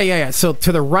 Yeah. So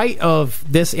to the right of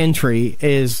this entry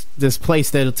is this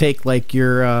place that'll take like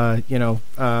your,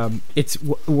 it's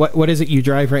what is it you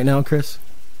drive right now, Chris?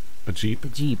 A Jeep.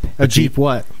 A Jeep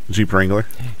what? Jeep Wrangler.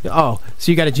 Oh,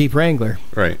 so you got a Jeep Wrangler.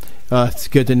 Right. It's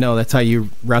good to know. That's how you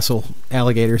wrestle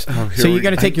alligators. So you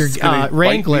got to take your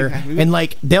Wrangler and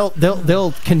like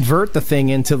they'll convert the thing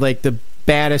into like the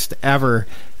baddest ever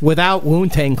without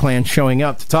Wu-Tang Clan showing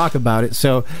up to talk about it.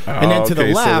 So and then to the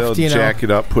left, so they'll jack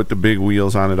it up, put the big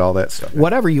wheels on it, all that stuff.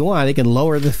 Whatever you want, they can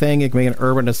lower the thing. They can make an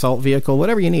urban assault vehicle,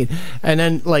 whatever you need. And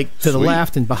then like to the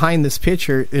left and behind this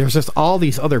picture, there's just all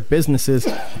these other businesses,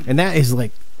 and that is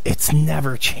like. It's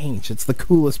never changed. It's the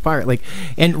coolest part. Like,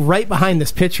 and right behind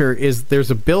this picture is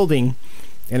there's a building,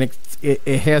 and it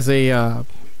has a.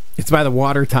 It's by the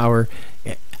water tower.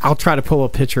 I'll try to pull a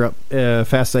picture up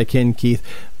fast as I can, Keith.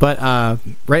 But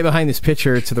right behind this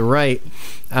picture to the right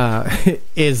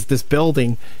is this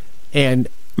building, and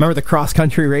remember the cross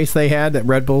country race they had that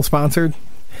Red Bull sponsored.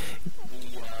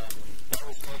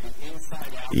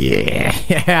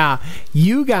 Yeah.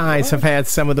 You guys have had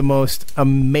some of the most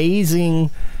amazing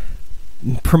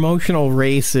promotional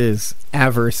races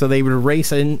ever. So they would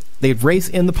race in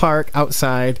the park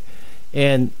outside,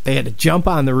 and they had to jump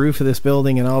on the roof of this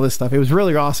building and all this stuff. It was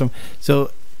really awesome. So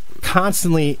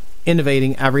constantly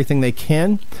innovating everything they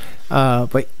can.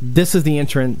 But this is the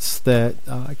entrance that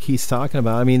Keith's talking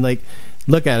about. I mean, like,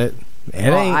 look at it.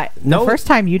 The first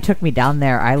time you took me down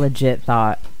there, I legit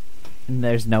thought,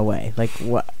 there's no way. Like,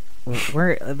 what?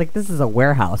 We're like, this is a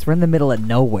warehouse. We're in the middle of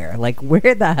nowhere. Like,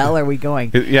 where the hell are we going?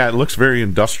 It looks very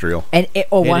industrial. And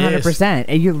 100%.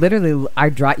 And you literally,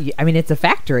 I mean, it's a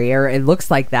factory, or it looks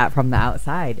like that from the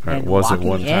outside. It was at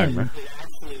one time.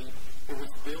 It was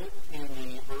built in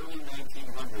the early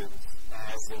 1900s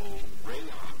as a rayon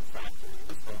factory. It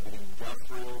was called the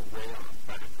Industrial Rayon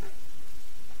Factory.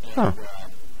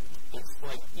 And it's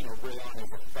like, rayon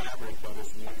is a fabric that is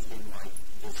used in like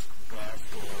this glass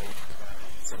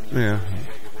or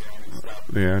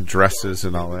Yeah, dresses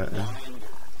and all that. Yeah.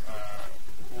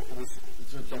 It was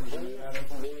the whole floor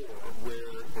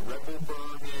where the Red Bull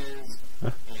Burn is,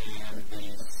 and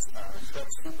the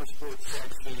Super Sports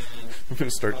section. I'm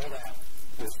gonna start. All that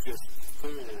was just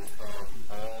full of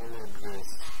all of this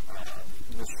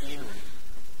machinery,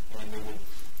 and they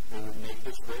would make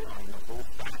this rayon, the whole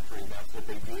factory. That's what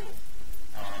they do.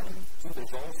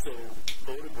 There's also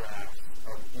photographs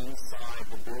of inside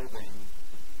the building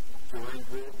during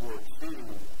World War II,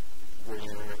 where they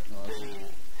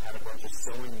had a bunch of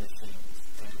sewing machines,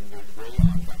 and the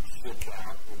rayon got shipped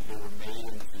out, and they were made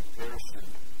into parachute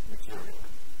material.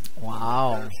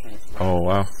 Wow. Oh,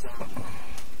 wow.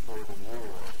 For the war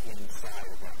inside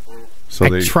of that building. So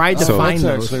I tried to find That's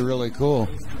those. actually really cool.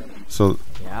 So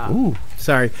Yeah. Ooh,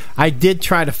 sorry. I did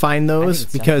try to find those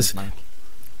because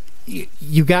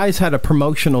you guys had a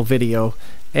promotional video,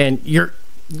 and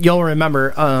you'll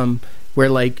remember where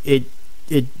like it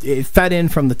fed in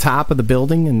from the top of the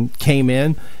building and came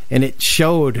in, and it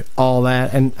showed all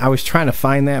that. And I was trying to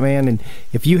find that, man. And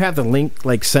if you have the link,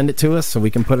 like, send it to us so we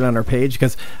can put it on our page,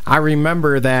 because I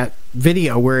remember that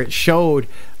video where it showed.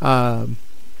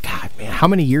 God, man, how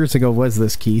many years ago was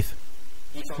this, Keith?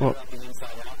 well,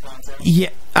 Yeah,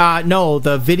 no,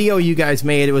 the video you guys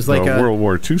made, it was like a World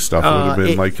War II stuff would have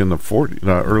been like in the 40,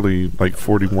 early, like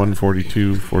 41,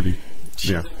 42, 40.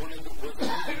 Yeah.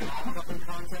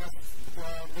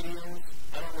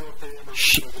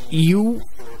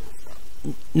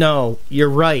 No, you're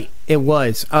right. It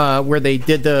was where they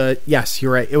did the. Yes,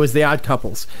 you're right. It was the Odd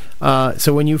Couples.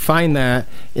 So when you find that,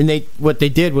 and what they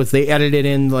did was they edited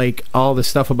in like all the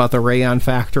stuff about the Rayon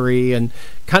factory and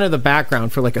kind of the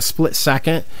background for like a split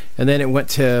second, and then it went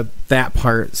to that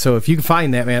part. So if you can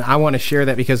find that, man, I want to share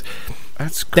that because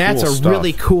that's a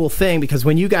really cool thing. Because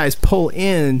when you guys pull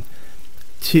in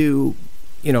to,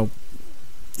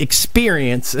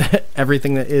 experience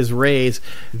everything that is Ray's,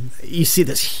 you see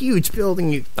this huge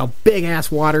building, a big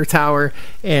ass water tower,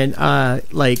 and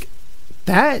like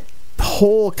that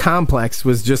whole complex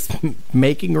was just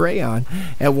making Rayon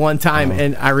at one time.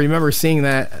 And I remember seeing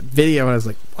that video and I was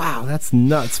like, wow, that's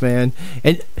nuts, man.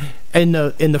 And in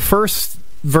the first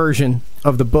version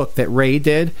of the book that Ray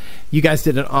did, you guys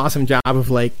did an awesome job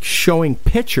of like showing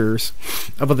pictures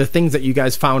of the things that you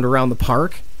guys found around the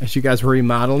park as you guys were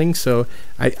remodeling. So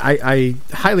I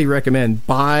highly recommend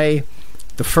buy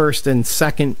the first and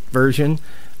second version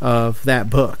of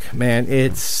that book, man.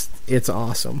 It's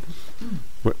awesome.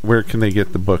 Where can they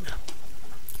get the book?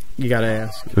 You gotta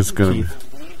ask. It's gonna be.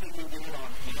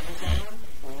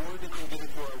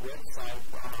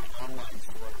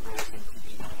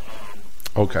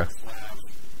 Okay.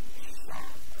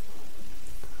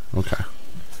 Okay.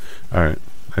 All right.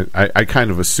 I kind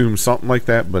of assumed something like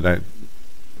that, but I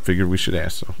figured we should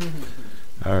ask. So.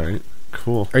 All right.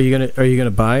 Cool. Are you gonna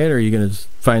buy it, or are you gonna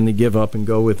finally give up and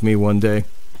go with me one day?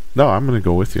 No, I'm gonna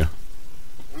go with you.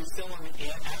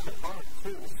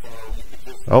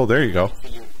 Oh, there you go.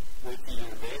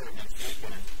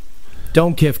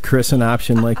 Don't give Chris an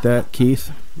option like that,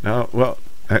 Keith. No, well,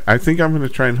 I think I'm going to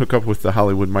try and hook up with the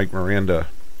Hollywood Mike Miranda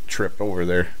trip over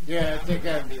there. Yeah, I think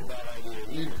that'd be a bad idea.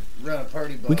 You run a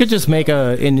party bus. We could just make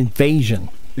an invasion.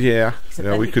 Yeah,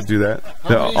 we could do that.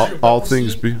 All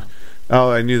things be.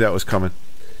 Oh, I knew that was coming.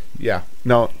 Yeah,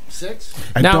 no.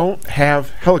 6? I don't have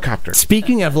helicopter.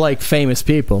 Speaking of like famous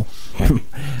people,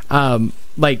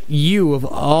 like you of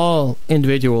all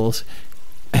individuals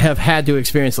have had to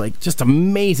experience like just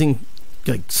amazing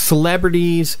like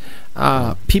celebrities,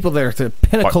 people that are at the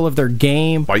pinnacle of their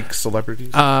game. Bike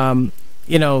celebrities. I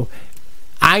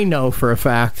know for a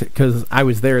fact because I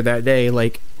was there that day.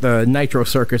 Like the Nitro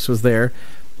Circus was there,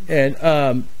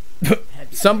 and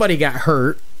somebody got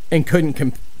hurt and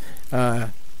couldn't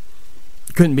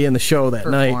be in the show that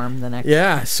night. The next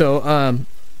yeah. So,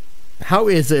 how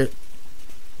is it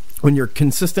when you're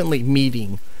consistently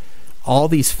meeting all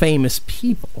these famous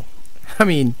people? I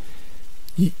mean,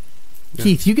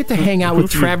 Keith, you get to hang out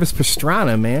with Travis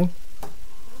Pastrana, man.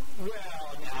 Well,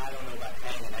 I don't know about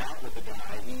hanging out with the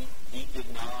guy. He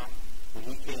did not. When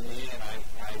he came in,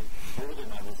 I told him,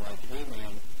 I was like, hey,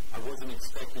 man, I wasn't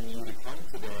expecting you to come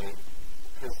today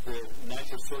because the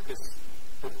Nitro Circus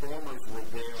performers were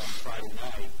there on Friday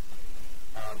night.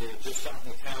 They had just gotten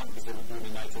to town because they were doing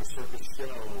a Nitro Circus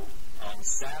show on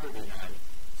Saturday night.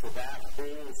 So that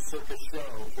whole circus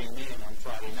show came in on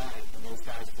Friday night, and those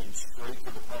guys came straight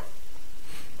to the park.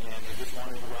 And they just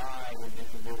wanted to ride, and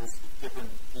there was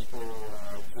different people,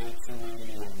 J2 and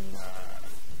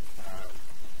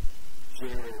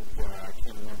Jared, I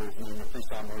can't remember his name, the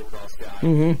freestyle motocross guy.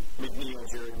 McNeil,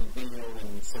 Jared McNeil,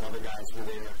 and some other guys were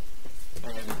there.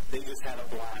 And they just had a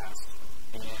blast.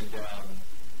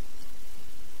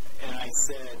 And I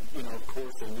said, of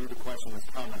course, I knew the question was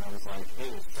coming. I was like, hey,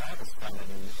 is Travis coming?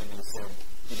 And they said,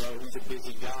 he's a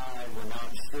busy guy. We're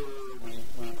not sure. We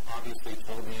obviously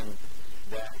told him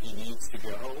that he needs to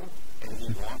go, and he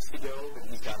wants to go, but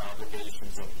he's got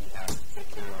obligations that he has to take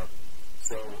care of.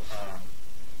 So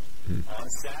on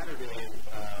Saturday, it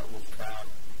was about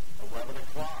 11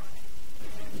 o'clock,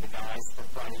 and the guys from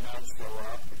Friday night show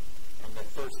up, and the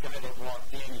first guy that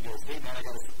walked in, he goes, hey, man, I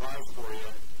got a surprise for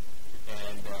you.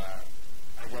 And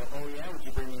I go, oh, yeah, would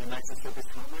you bring me a Nitro Circus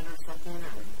helmet or something, or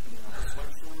a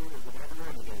sweatshirt or whatever?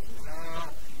 And he goes, no,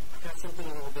 I got something a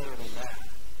little better than that.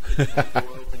 And the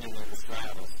door opening it was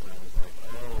Travis, and I was like,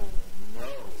 oh, no.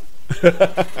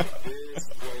 This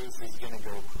place is going to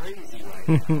go crazy right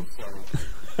now. So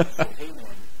I said, hey,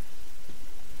 man,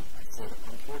 I said,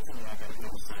 unfortunately, I got to go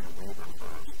sign a waiver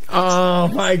first. Oh,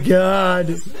 my God.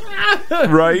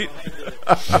 Right? People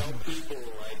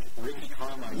like Ricky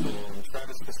Carmichael and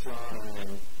Travis Pastrana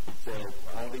and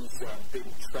all these big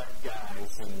truck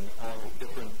guys and all the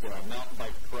different mountain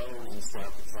bike pros and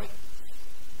stuff. It's like,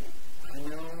 I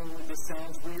know this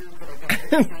sounds weird, but I got to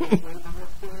sign a waiver real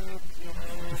quick.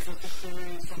 Just a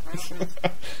series, some reference.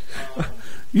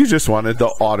 You just wanted the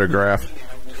autograph.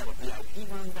 We got a VIP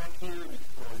room back here. We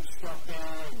put his truck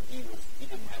down, and he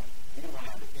didn't want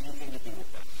to have anything to do with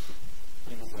that.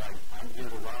 He was like, I'm here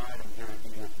to ride. I'm here to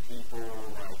be with people.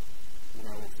 Like,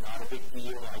 it's not a big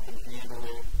deal. I can handle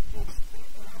it. And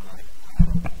I'm like,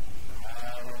 I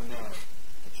don't know.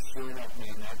 But sure enough,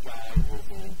 man, that guy was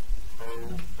a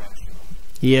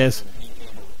He is. He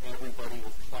handled everybody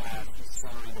with class. He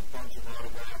signed a bunch of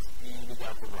autographs, and he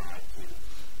got to ride, too.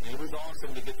 And it was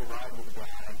awesome to get to ride with the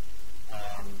guy.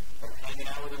 But hanging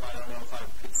out with him, I don't know if I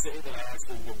could say that I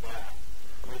actually did that.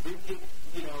 But I did get,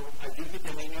 I did get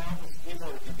to hang out with people.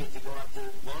 I did get to go out to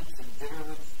lunch and dinner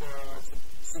with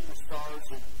some superstars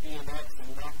of BMX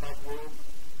and knockout world.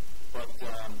 But,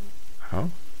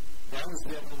 that was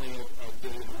definitely a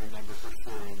day to remember for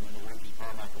sure. And then the Ricky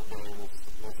Carmichael Day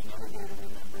was another day to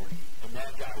remember. And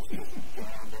that guy was just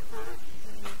down to earth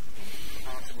and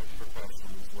consummate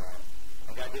professional as well.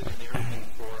 Like I did an interview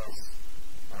for us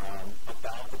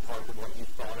about the park and what he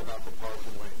thought about the park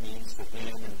and what it means to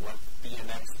him and what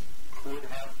BMX could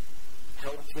have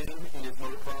helped him in his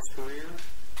motocross career.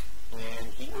 And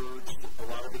he urged a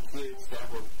lot of the kids that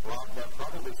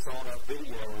probably saw that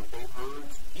video,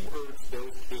 he urged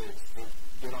those kids to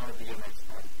get on a BMX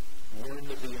bike, learn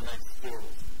the BMX skills,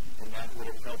 and that would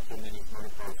have helped him in his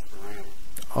motocross career.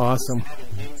 Awesome. Just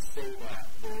having him say that,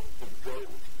 the GOAT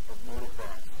of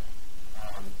motocross,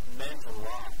 meant a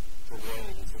lot to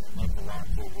Ray's, and it meant a lot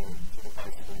to the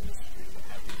bicycle industry to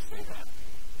have him say that.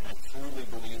 And I truly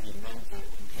believe he meant it,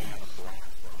 and he had a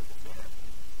blast while he was there.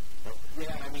 But,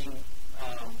 yeah, I mean,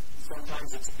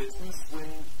 sometimes it's business when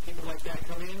people like that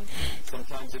come in.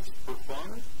 Sometimes it's for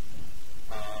fun.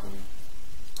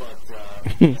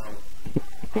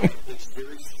 It's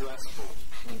very stressful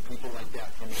when people like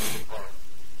that come into the park.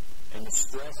 And the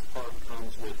stress part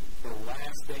comes with the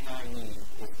last thing I need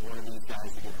is one of these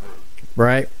guys to get hurt.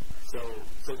 Right. So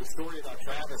the story about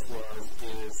Travis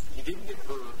is he didn't get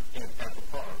hurt at the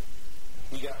park.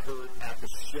 He got hurt at the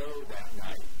show that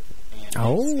night. And he still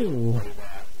played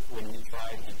that when we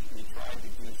tried to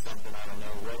do something, I don't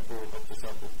know, Red Bull hooked us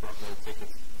up with front row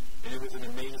tickets. And it was an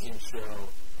amazing show.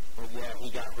 But yeah, he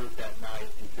got hurt that night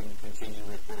and couldn't continue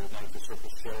with the Night to Circle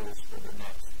shows for the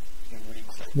next few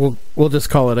weeks. We'll just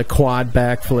call it a quad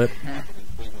backflip. It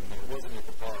wasn't at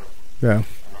the park. Yeah.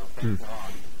 Thank God.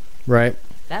 Right.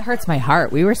 That hurts my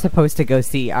heart. We were supposed to go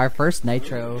see our first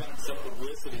Nitro. We got some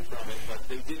publicity from it, but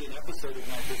they did an episode of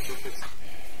Night to Circus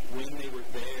when they were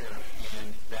there,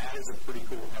 and that is a pretty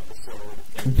cool episode.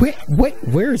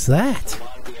 Where is that? A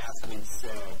lot of the athletes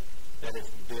said that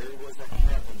if there was a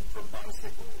heaven for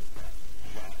bicycles,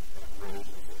 that Ray's was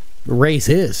it. Race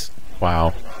is. Wow.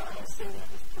 I say that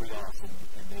was pretty awesome,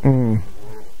 and they were in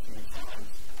the world a few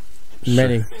times. And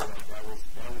Many. say that was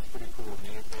pretty cool. And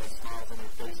they had smiles on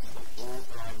their faces the whole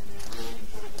time, and they really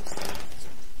enjoyed themselves.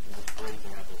 And it was great to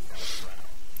have those guys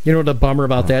around. You know what the bummer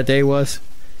about that day was?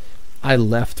 I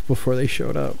left before they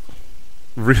showed up.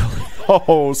 Really?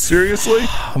 Oh, seriously?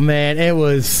 Oh, man, it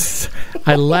was...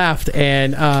 I left,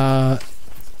 and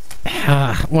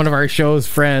one of our show's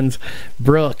friends,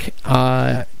 Brooke,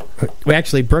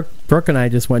 Brooke and I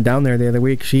just went down there the other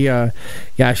week. She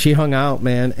hung out,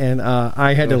 man, and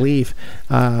I had to leave.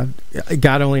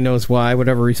 God only knows why.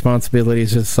 Whatever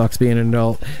responsibilities, just sucks being an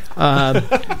adult.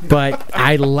 But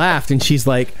I left, and she's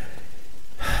like,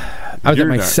 I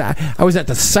was at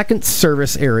the second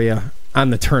service area on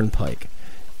the turnpike,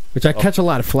 which I catch a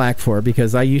lot of flack for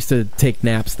because I used to take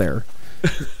naps there.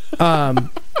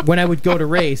 When I would go to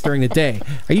race during the day,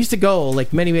 I used to go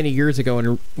like many years ago,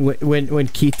 and when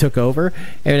Keith took over,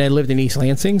 and I lived in East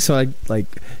Lansing, so I like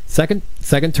second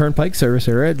turnpike service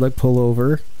area. I'd like pull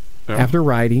over after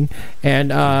riding and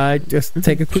just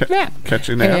take a quick nap, catch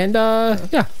a nap, and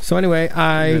so anyway,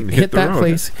 I hit that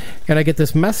place, and I get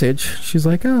this message. She's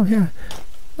like, "Oh yeah,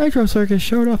 Nitro Circus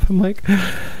showed up." I'm like, I'm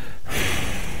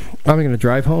gonna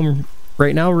drive home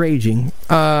right now, raging.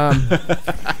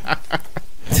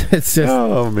 It's just,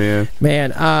 oh man.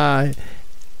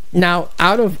 Now,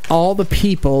 out of all the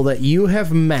people that you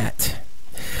have met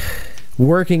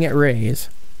working at Ray's,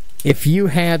 if you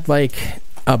had like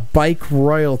a bike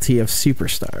royalty of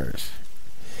superstars,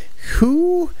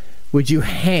 who would you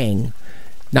hang?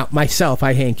 Now, myself,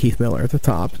 I hang Keith Miller at the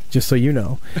top, just so you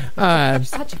know. You're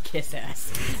such a kiss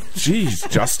ass. Jeez,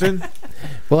 Justin.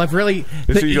 Well, I've really...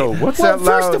 So you go, what's that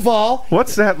loud... First of all...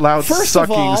 What's that loud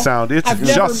sucking sound? It's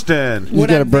Justin.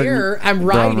 When I'm there, I'm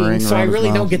riding, so I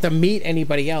really don't get to meet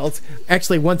anybody else.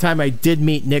 Actually, one time I did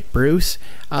meet Nick Bruce,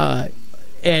 and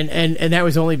that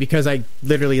was only because I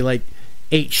literally, like,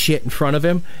 ate shit in front of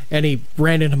him, and he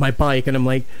ran into my bike, and I'm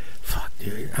like... Fuck,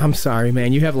 dude. I'm sorry,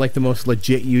 man. You have like the most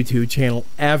legit YouTube channel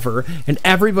ever, and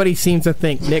everybody seems to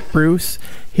think Nick Bruce,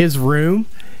 his room,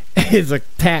 is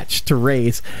attached to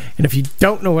Ray's. And if you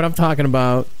don't know what I'm talking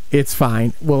about, it's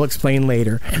fine. We'll explain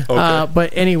later. Okay.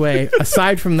 But anyway,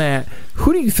 aside from that,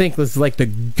 who do you think was like the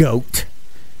GOAT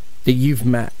that you've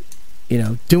met? You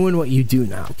know, doing what you do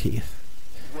now, Keith.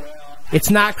 Well, It's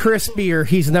not Chris Beer.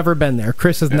 He's never been there.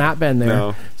 Chris has not been there,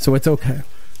 No. so it's okay.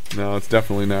 No, it's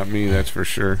definitely not me. That's for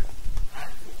sure.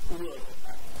 Look,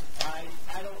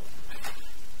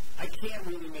 I can't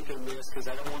really make a list because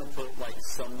I don't want to put like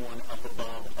someone up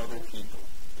above other people.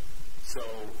 So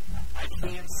I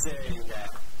can't say that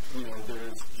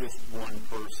there's just one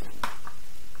person,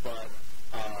 but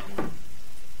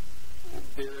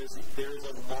there's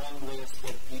a long list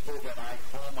of people that I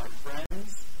call my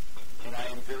friends, and I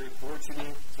am very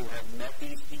fortunate to have met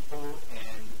these people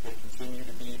and they continue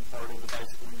to be part of the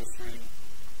bicycle industry.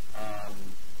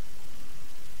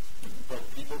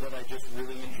 But people that I just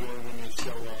really enjoy when they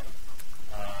show up,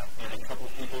 and a couple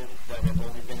people that have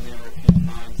only been there a few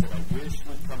times that I wish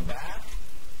would come back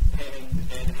and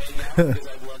hang out because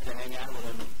I'd love to hang out with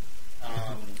them.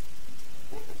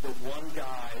 The one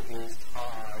guy is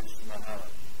Taj Mahal.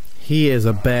 He is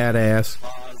a badass.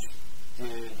 Taj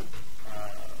did,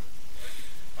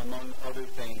 among other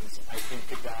things, I think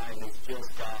the guy has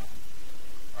just got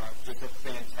just a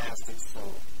fantastic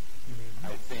soul.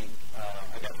 I think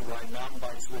I got to ride mountain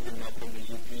bikes with him up in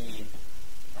the UP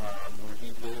where he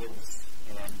lives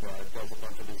and does a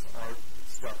bunch of his art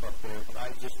stuff up there. But I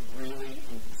just really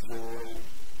enjoy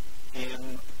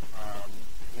him,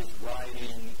 his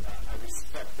riding. I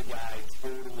respect the guy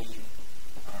totally.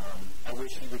 I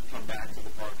wish he would come back to the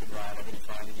park and ride. I've been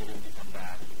trying to get him to come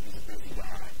back, but he's a busy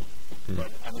guy.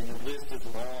 But, I mean, the list is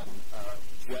long.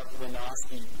 Jeff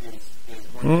Lenoski is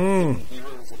one of the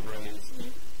heroes of Ray's.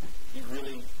 He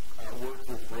really worked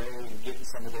with Ray in getting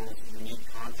some of those unique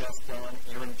contests done.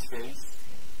 Aaron Chase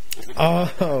is a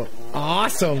guy that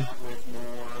awesome. Hang out with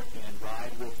more and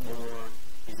ride with more.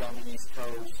 He's on the East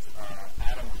Coast.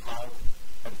 Adam Hout,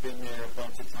 I've been there a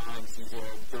bunch of times. He's a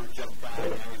dirt jump guy.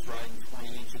 Now he's riding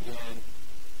 20-inch again.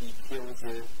 He kills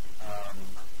it.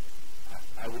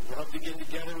 I would love to get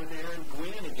together with Aaron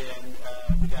Gwynn again.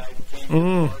 The guy who came to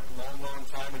the park a long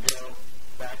time ago,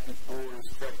 back before his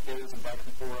Trek days and back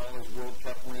before all his World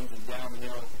Cup wins and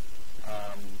downhill.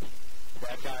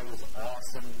 That guy was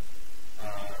awesome.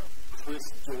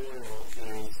 Chris Doyle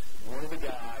is one of the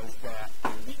guys that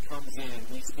when he comes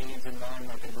in, he stands in line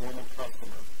like a normal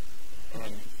customer.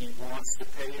 And he wants to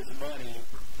pay his money.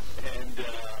 And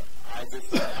I just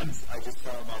tell him,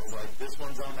 I was like, this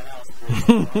one's on the house, Chris.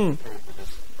 I'm not going to pay for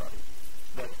this one, buddy.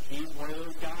 But he's one of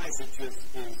those guys that just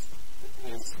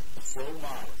is so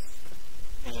modest.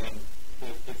 And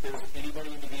if there's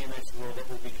anybody in the BMX world that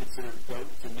would be considered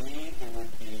GOAT to me, it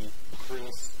would be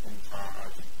Chris and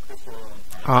Taj. Chris Doyle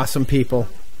and Taj. Awesome people.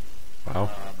 Wow.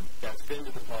 That's been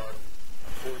to the park.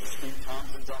 Of course, Steve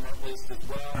Thompson's on that list as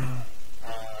well.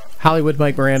 Hollywood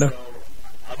Mike Miranda. So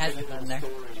I'll tell you Hasn't a been little there.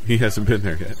 story. He hasn't been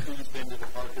there yet. Steve's been to the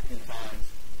park a few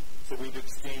times, so we've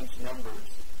exchanged numbers.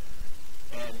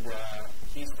 And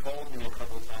he's called me a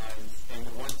couple times, and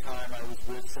one time I was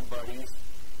with some buddies,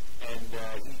 and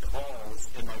he calls,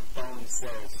 and my phone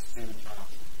says Stu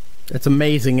Thompson. It's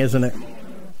amazing, isn't it? And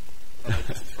I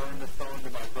just turn the phone to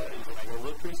my buddies, and I go,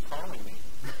 look who's calling me.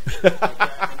 And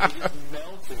they just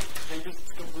melted. They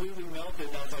just completely melted,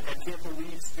 and I was like, I can't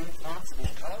believe Stu Thompson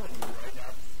is calling me right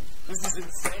now. This is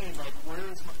insane. Like, where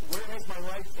has my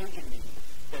life taken me?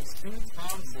 That Stu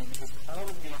Thompson is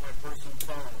calling me on my personal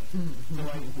phone to,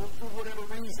 like, for whatever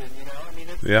reason, you know? I mean,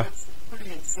 it's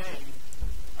pretty insane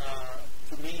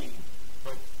to me.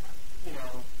 But, you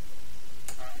know,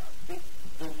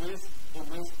 the list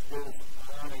goes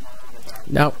on and on about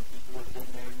Nope. people who have been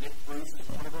there. Nick Bruce is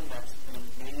one of them. That's an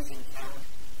amazing talent.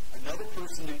 Another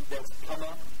person that's come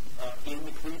up in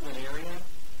the Cleveland area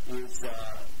is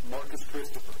Marcus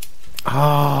Christopher.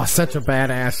 Oh, such a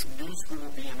badass. New school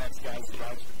BMX guys that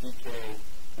rides for DK,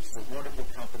 which is a wonderful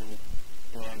company.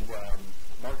 And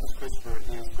Marcus Christopher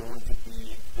is going to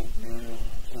be the new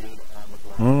kid on the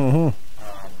block. Mm-hmm.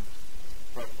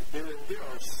 But there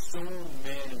are so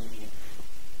many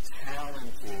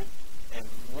talented and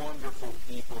wonderful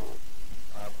people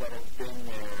that have been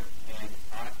there. And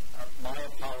my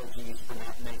apologies for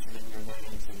not mentioning your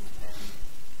names.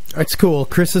 It's cool.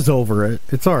 Chris is over it.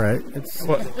 It's all right.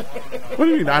 What do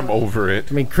you mean I'm over it?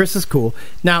 I mean, Chris is cool.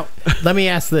 Now, let me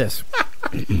ask this.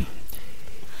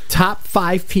 Top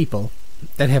 5 people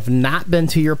that have not been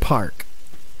to your park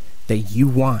that you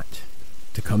want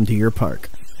to come to your park.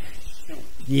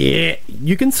 Yeah,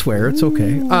 you can swear. It's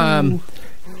okay.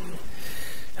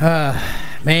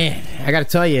 Man, I got to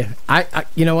tell you, I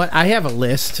you know what? I have a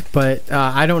list, but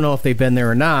I don't know if they've been there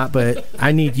or not, but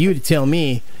I need you to tell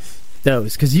me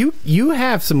those, because you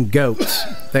have some goats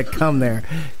that come there,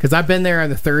 because I've been there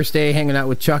on the Thursday hanging out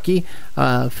with Chucky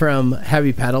from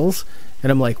Heavy Pedals,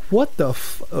 and I'm like, what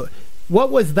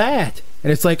was that?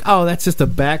 And it's like, oh, that's just a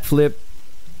backflip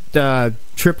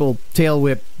triple tail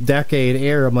whip decade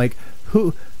air. I'm like,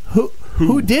 who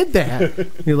did that?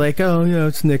 You're like, oh,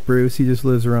 it's Nick Bruce. He just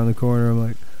lives around the corner. I'm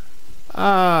like,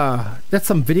 that's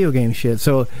some video game shit.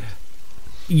 So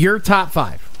your top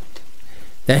 5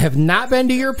 that have not been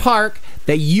to your park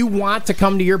that you want to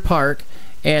come to your park.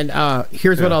 And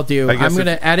here's what I'll do. I'm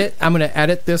gonna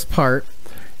edit this part,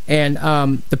 and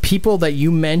the people that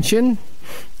you mention,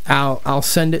 I'll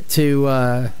send it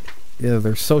to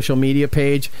their social media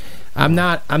page. I'm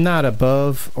not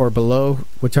above or below,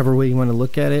 whichever way you want to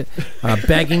look at it,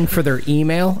 begging for their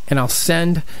email, and I'll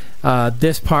send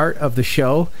this part of the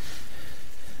show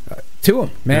to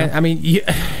them, man. Yeah. I mean,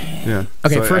 yeah.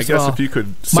 Okay, so first I guess of all, if you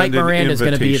could Mike send Miranda's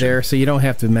going to be there, so you don't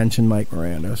have to mention Mike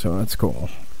Miranda, so that's cool.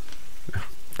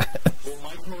 Well,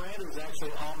 Mike Miranda was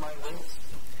actually on my list.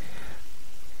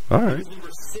 All right. He was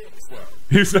number 6, though.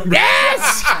 He was number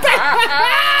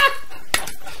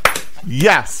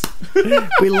Yes!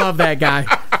 We love that guy.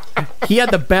 He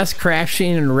had the best crash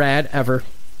scene in Rad ever.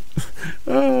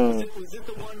 Was it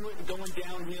the one going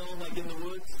downhill, like in the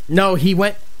woods? No, he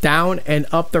went down and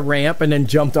up the ramp and then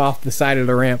jumped off the side of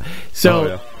the ramp.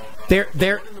 So there,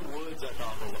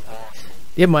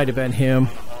 it might have been him.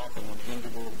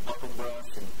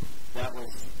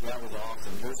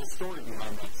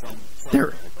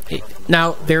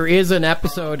 Now there is an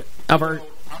episode of our.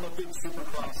 I'm a big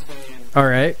Supercross fan. All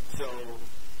right. So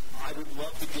I would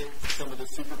love to get some of the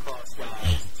Supercross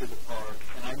guys to the park,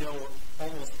 and I know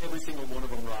almost every single one of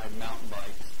them ride mountain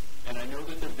bikes, and I know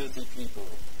that they're busy people.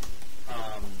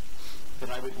 But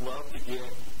I would love to get,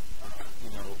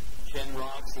 Ken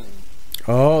Roxon.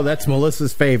 Oh, that's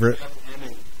Melissa's favorite.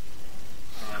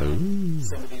 Some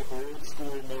of the old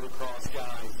school motocross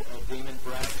guys, Damon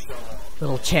Bradshaw.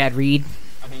 Little Chad Reed.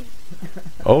 I mean,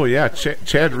 oh yeah,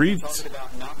 Chad Reed. Talking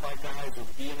about mountain bike guys or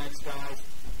BMX guys,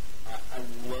 I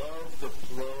love the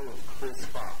flow of Chris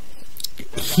Fox.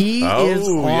 He is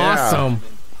awesome.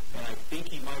 And I think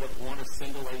he might have won a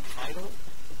single A title.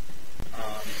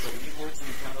 So he works in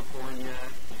California,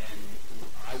 and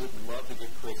I would love to get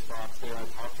Chris Fox there. I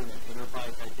talked to him at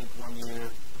Interbike, I think, one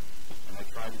year, and I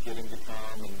tried to get him to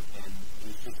come, and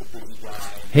he's just a busy guy.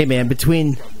 Hey man,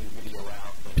 between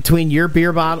your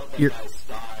beer bottle,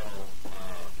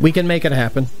 we can make it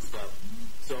happen.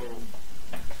 So,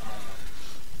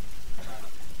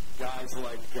 guys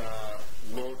like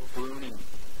Lord Bruning,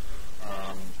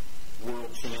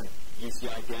 world champ,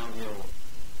 UCI downhill.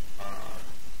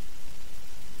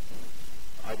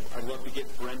 I'd love to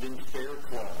get Brendan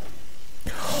Fairclough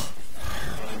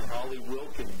and Ollie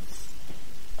Wilkins,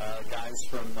 guys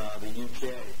from the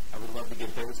UK. I would love to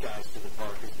get those guys to the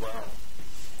park as well.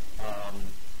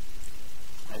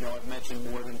 I know I've mentioned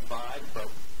more than 5, but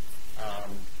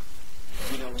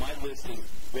my list is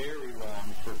very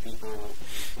long for people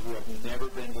who have never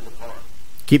been to the park.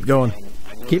 Keep going.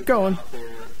 Keep going. Out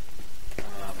there, and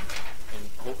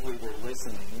hopefully they're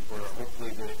listening, or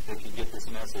hopefully they can get this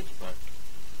message. But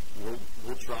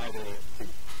we'll try to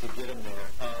get them there.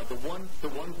 The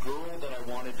one girl that I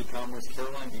wanted to come was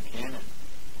Caroline Buchanan.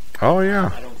 Oh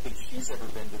yeah. I don't think she's ever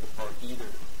been to the park either,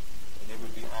 and it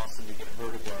would be awesome to get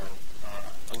her to go.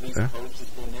 Elise Post has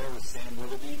been there with Sam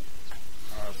Willoughby.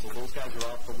 So those guys are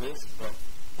off the list, but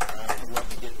I'd love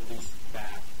to get Elise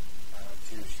back,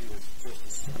 too. She was just a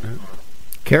sweetheart.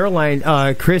 Caroline,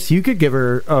 Chris, you could give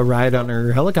her a ride on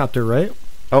her helicopter, right?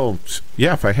 Oh,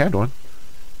 yeah, if I had one.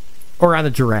 Or on a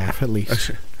giraffe, at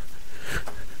least.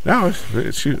 No,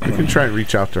 we can try and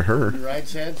reach out to her. Right,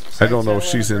 Chad? I don't know if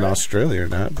she's in Australia or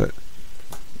not, but...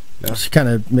 Yeah. She kind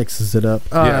of mixes it up.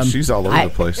 Yeah, she's all over the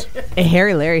place.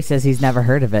 Harry Larry says he's never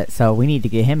heard of it, so we need to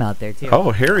get him out there, too. Oh,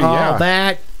 Harry,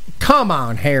 yeah. Come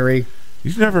on, Harry.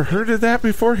 You've never heard of that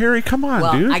before, Harry? Come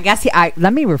on, dude. I guess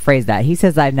let me rephrase that. He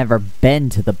says I've never been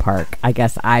to the park. I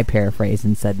guess I paraphrased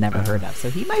and said never heard of.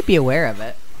 So he might be aware of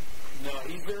it. No,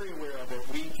 he's very aware of it.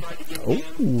 We tried to get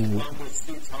him to come with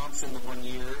Stu Thompson the one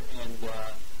year, and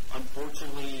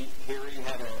unfortunately, Harry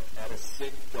had a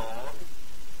sick dog,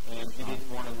 and he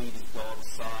didn't want to leave his dog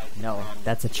aside. No,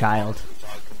 that's a child. Which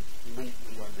I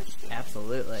completely understand.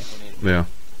 Absolutely. Yeah.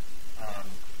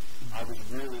 I was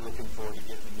really looking forward to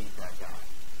getting to meet that guy.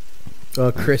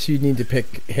 Chris, you need to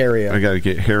pick Harry up. I got to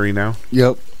get Harry now?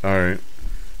 Yep. All right.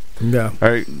 Yeah. All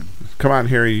right. Come on,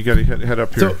 Harry. You got to head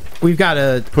up here. So we've got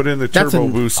to put in the turbo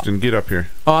boost and get up here.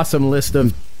 Awesome list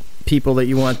of people that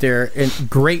you want there, and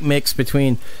great mix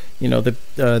between, the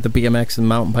BMX and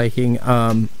mountain biking.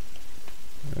 And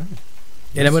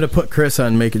I'm going to put Chris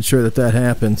on making sure that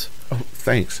happens. Oh,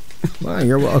 thanks. Well,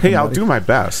 you're welcome. Hey, I'll do my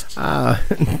best.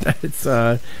 That's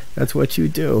what you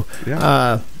do.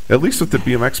 Yeah. At least with the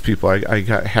BMX people, I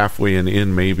got halfway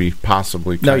in maybe,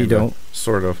 possibly. No, you don't.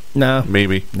 Sort of. No.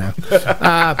 Maybe. No.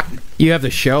 You have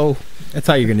the show. That's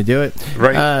how you're going to do it.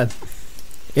 Right.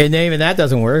 And even that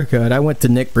doesn't work. I went to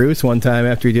Nick Bruce one time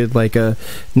after he did like a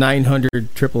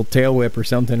 900 triple tail whip or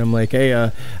something. I'm like,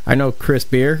 hey, I know Chris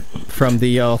Beer from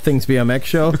the All Things BMX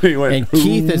show. And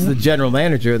Keith is the general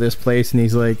manager of this place. And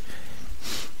he's like,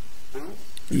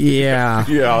 yeah.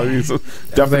 Yeah, he's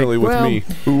definitely with me.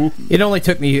 Who? It only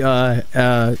took me an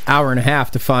hour and a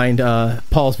half to find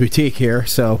Paul's Boutique here.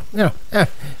 So,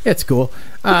 it's cool.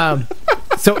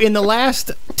 So in the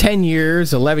last 10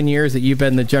 years, 11 years that you've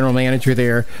been the general manager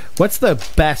there, what's the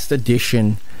best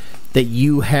addition that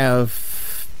you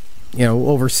have,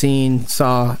 overseen,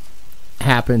 saw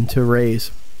happen to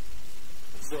Ray's?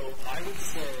 So I would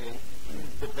say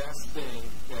the best thing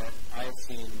that I've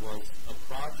seen was a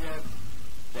project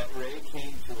that Ray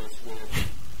came to us with,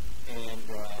 and,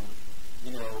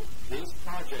 his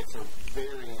projects are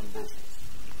very ambitious.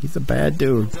 He's a bad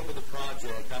dude. He comes up with a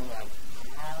project, I'm like,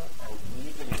 how are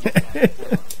we going to get that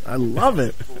done? I love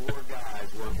it. 4 guys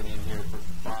working in here for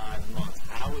 5 months.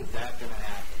 How is that going to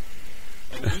happen?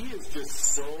 And he is just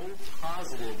so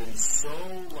positive and so,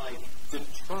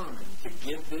 determined to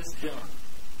get this done.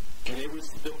 And it was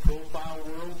the Profile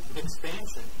World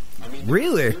expansion. I mean,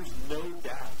 really? There's no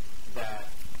doubt that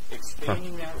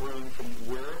expanding that room from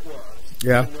where it was,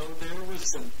 yeah. There was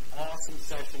some awesome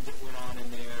sessions that went on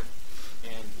in there,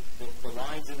 and the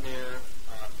lines in there,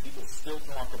 people still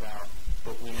talk about.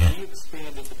 But when we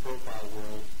expanded the Profile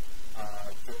World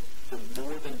to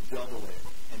more than double it,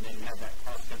 and then have that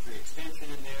cross-country extension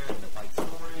in there, and the bike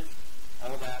storage,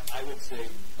 all that, I would say,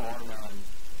 bar none,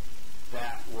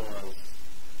 that was,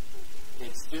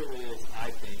 it still is,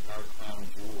 I think, our crown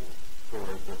jewel for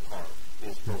the park,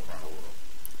 is Profile World.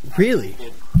 Really?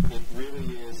 It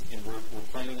really is, and we're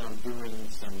planning on doing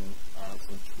some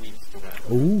tweaks to that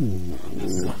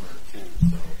this summer, too,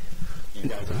 so you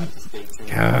guys will have to stay tuned.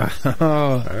 It's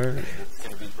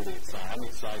going to be pretty exciting. I'm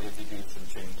excited to do some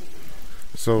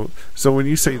changes. So when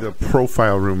you say the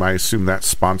Profile Room, I assume that's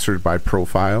sponsored by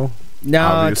Profile?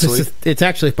 No, it's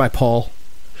actually by Paul.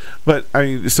 But,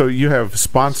 so you have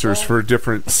sponsors for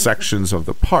different sections of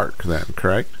the park then,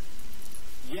 correct?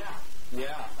 Yeah.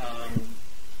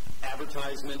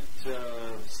 Advertisement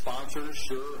sponsors,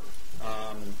 sure.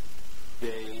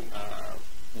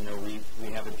 We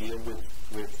have a deal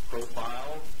with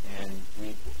Profile, and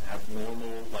we have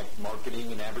normal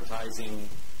marketing and advertising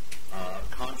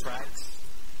contracts,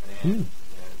 and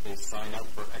they sign up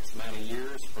for X amount of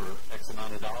years for X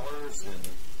amount of dollars, and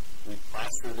we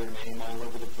plaster their name all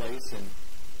over the place. And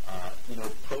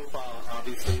Profile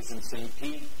obviously is in St.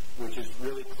 Pete, which is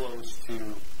really close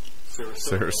to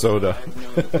Sarasota. I've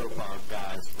known the Profile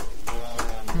guys for a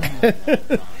long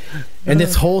time. And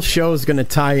this whole show is going to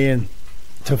tie in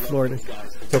to Florida.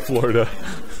 To Florida.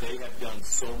 They have done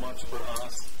so much for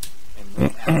us, and we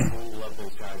absolutely love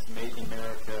those guys. Made in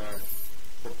America,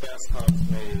 the best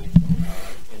hubs made,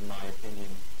 in my opinion.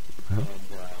 And,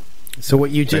 so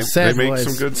what you just said they make was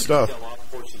some good stuff. We sell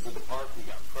off portions of the park. We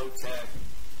got ProTech.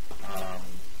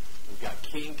 We've got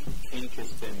Kink. Kink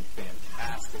has been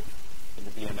fantastic in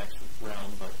the BMX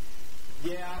realm. But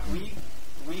yeah, we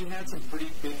had some pretty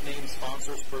big name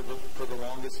sponsors for the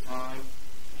longest time.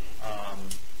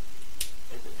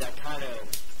 That kind of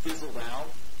fizzled out,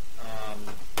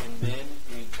 and then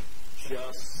we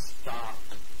just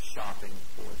stopped shopping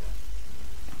for them.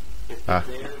 If they're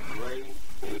there, great,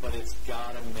 but it's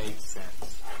got to make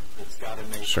sense. It's got to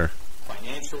make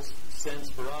financial sense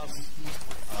for us.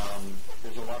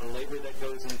 There's a lot of labor that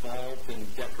goes involved in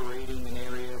decorating an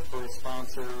area for a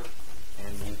sponsor,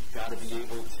 and we've got to be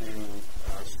able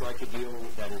to strike a deal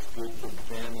that is good for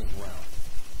them as well.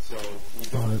 So we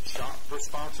don't shop for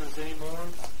sponsors anymore,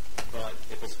 but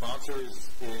if a sponsor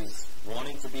is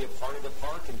wanting to be a part of the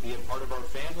park and be a part of our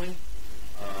family,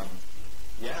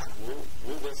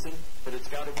 we'll listen, but it's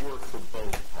got to work for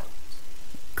both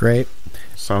parties. great.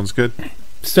 Sounds good.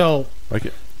 So, like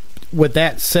it. With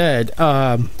that said,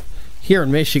 here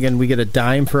in Michigan, we get a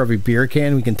dime for every beer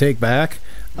can we can take back.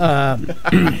 I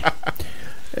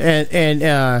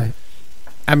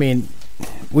mean,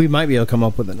 we might be able to come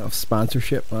up with enough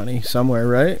sponsorship money somewhere,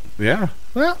 right? Yeah.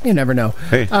 Well, you never know.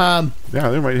 Hey, yeah,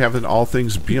 they might have an All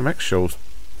Things BMX show.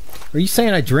 Are you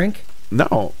saying I drink?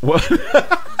 No. What?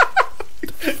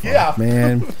 Yeah.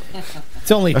 Man. It's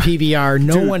only PBR.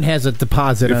 No one has a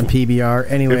deposit on PBR.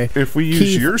 Anyway. If we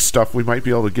use your stuff, we might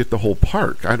be able to get the whole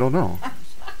park. I don't know.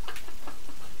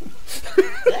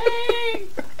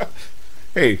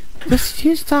 Hey,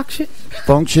 Just talk shit.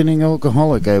 Functioning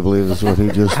alcoholic, I believe, is what he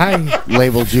just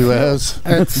labeled you as.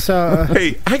 It's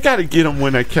Hey, I gotta get him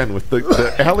when I can with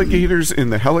the alligators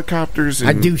and the helicopters. And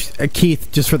I do, Keith.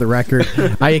 Just for the record,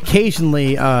 I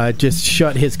occasionally just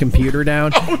shut his computer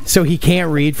down so he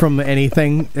can't read from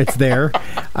anything that's there.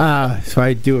 So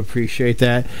I do appreciate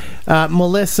that,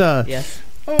 Melissa. Yes.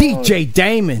 DJ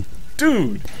Damon.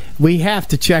 Dude. We have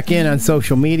to check in on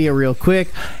social media real quick,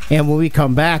 and when we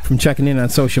come back from checking in on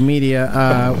social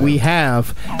media, we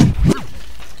have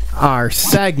our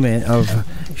segment of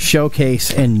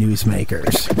Showcase and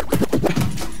Newsmakers.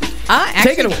 Actually,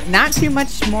 Take it away. Not too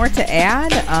much more to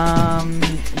add.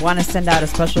 Want to send out a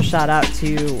special shout out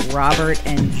to Robert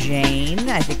and Jane.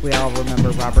 I think we all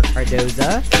remember Robert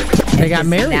Cardoza. They got his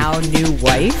married. Now new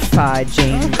wife,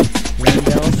 Jane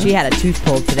Rainville. She had a tooth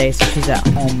pulled today, so she's at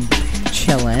home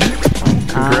chilling.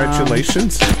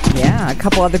 Congratulations. Yeah, a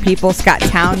couple other people. Scott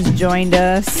Towns joined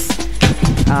us.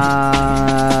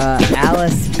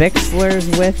 Alice Bixler's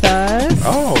with us.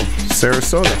 Oh,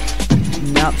 Sarasota.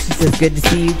 Nope, she says good to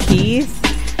see you, Keith.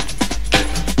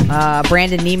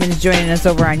 Brandon Neiman's joining us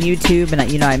over on YouTube, and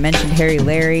I mentioned Harry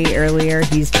Larry earlier.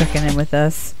 He's checking in with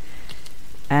us.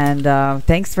 And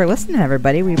thanks for listening,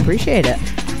 everybody. We appreciate it.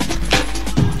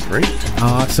 Great.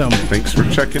 Awesome. Thanks for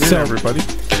checking in, everybody.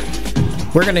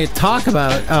 We're going to talk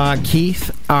about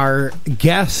Keith, our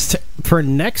guest for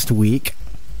next week.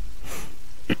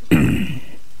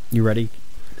 You ready,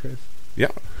 Chris? Yeah.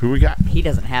 Who we got? He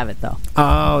doesn't have it, though.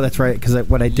 Oh, that's right. Because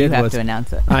what I did You have was to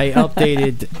announce it. I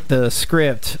updated the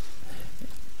script.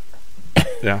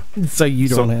 Yeah. So you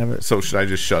don't have it. So should I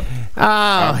just shut?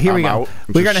 Here we go. out.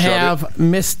 We're Just going to shut have it?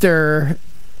 Mr.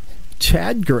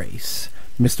 Chad Grace,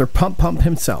 Mr. Pump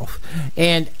himself.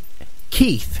 And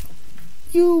Keith,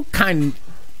 you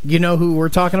know who we're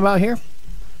talking about here?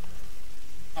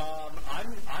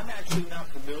 I'm actually not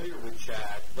familiar with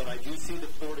Chad, but I do see the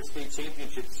Florida State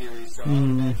Championship Series, so I would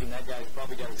imagine that guy's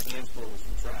probably got his hands full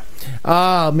with some track.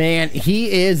 Oh, man.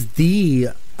 He is the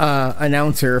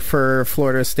announcer for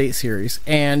Florida State Series.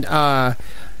 And I'm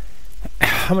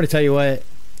going to tell you what.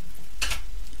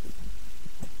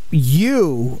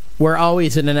 You were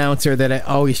always an announcer that I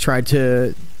always tried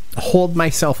to hold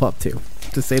myself up to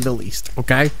say the least.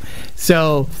 Okay,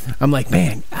 so I'm like,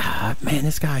 man,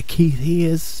 this guy Keith, he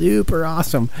is super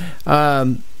awesome,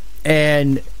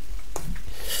 and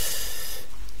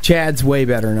Chad's way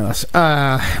better than us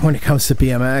when it comes to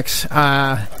BMX.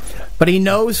 But he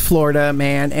knows Florida,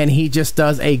 man, and he just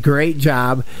does a great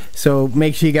job. So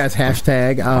make sure you guys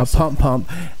hashtag pump.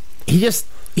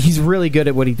 He's really good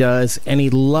at what he does, and he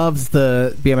loves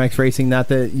the BMX racing. Not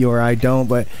that you or I don't,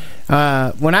 but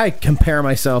when I compare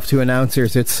myself to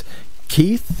announcers, it's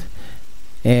Keith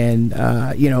and,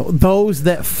 those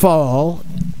that fall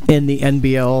in the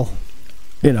NBL,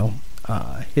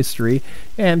 history,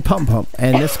 and Pump.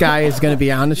 And this guy is going to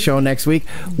be on the show next week,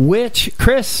 which,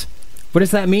 Chris, what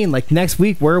does that mean? Like, next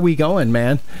week, where are we going,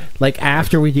 man? Like,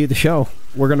 after we do the show,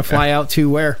 we're going to fly out to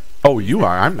where? Oh, you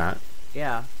are. I'm not.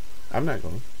 Yeah. I'm not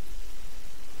going.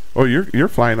 Oh, you're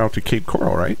flying out to Cape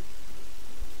Coral, right?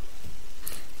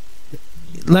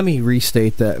 Let me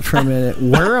restate that for a minute.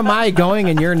 Where am I going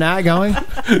and you're not going?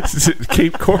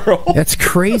 Cape Coral. That's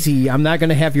crazy. I'm not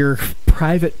going to have your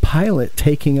private pilot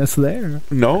taking us there.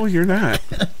 No, you're not.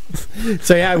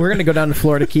 So, yeah, we're going to go down to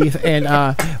Florida, Keith, and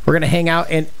we're going to hang out.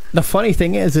 And the funny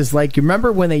thing is like, you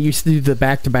remember when they used to do the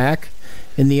back-to-back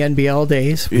in the NBL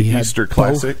days? We had Easter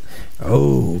Classic.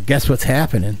 Oh, guess what's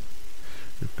happening?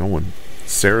 You're going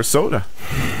Sarasota.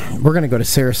 We're going to go to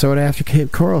Sarasota after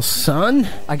Cape Coral, son.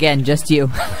 Again, just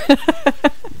you.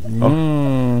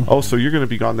 Oh, so you're going to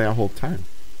be gone that whole time.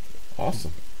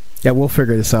 Awesome. Yeah, we'll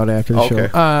figure this out after the Okay.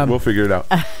 show. We'll figure it out.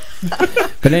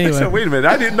 But anyway. So, wait a minute.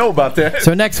 I didn't know about that.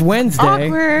 So next Wednesday,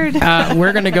 Awkward.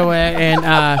 We're going to go and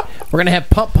we're going to have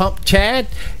Pump Chad.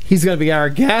 He's going to be our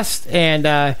guest, and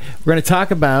we're going to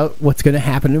talk about what's going to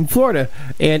happen in Florida.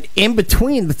 And in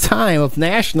between the time of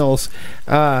Nationals,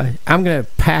 I'm going to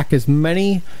pack as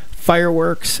many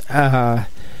fireworks, I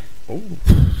don't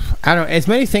know, as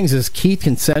many things as Keith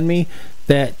can send me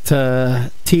that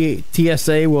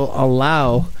TSA will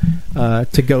allow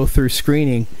to go through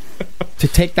screening to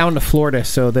take down to Florida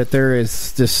so that there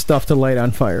is just stuff to light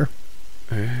on fire.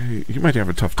 You might have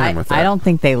a tough time with that. I don't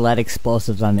think they let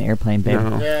explosives on the airplane, babe.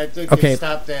 No. Yeah, I think Okay. they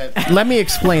stopped that. Let me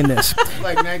explain this.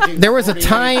 Like 1948. There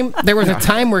was a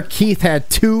time where Keith had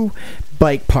 2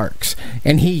 bike parks,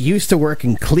 and he used to work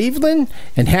in Cleveland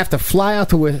and have to fly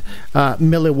out to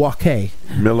Milwaukee.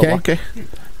 Milwaukee.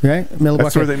 Right, Milwaukee.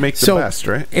 That's where they make the best,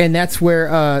 right? And that's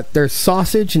where there's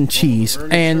sausage and cheese,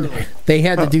 and they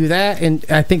had to do that. And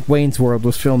I think Wayne's World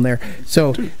was filmed there.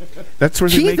 So that's where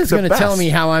they Keith make is the going to best. tell me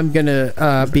how I'm going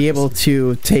to be able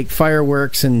to take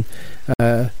fireworks and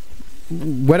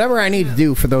whatever I need to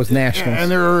do for those nationals. And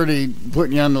they're already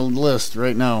putting you on the list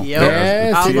right now. Yep.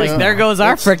 Yes, I was like, yeah. there goes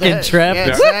our freaking trip. Yeah,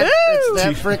 it's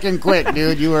that freaking quick,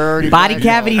 dude. You were already Body back.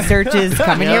 cavity searches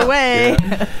coming your way.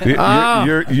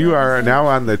 You are now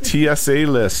on the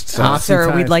TSA list. So. Awesome Sir,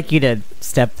 times. we'd like you to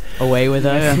step away with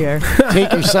us here.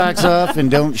 Take your socks off and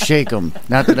don't shake them.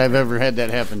 Not that I've ever had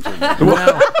that happen to me.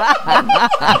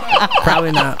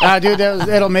 Probably not. Dude,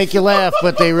 that'll make you laugh,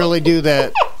 but they really do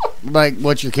that. Like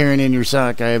what you're carrying in your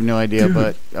sock, I have no idea,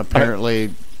 but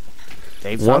apparently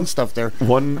they found stuff there.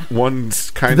 One's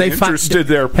kind of interested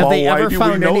there, Paul. Have they Why ever do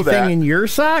found we know anything that? in your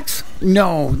socks?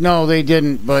 No, they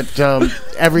didn't. But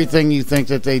everything you think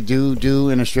that they do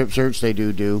in a strip search, they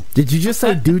do. Did you just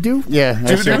say doo-doo? Yeah,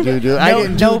 I said do. I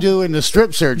didn't do in the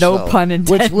strip search. No though, pun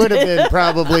intended. Which would have been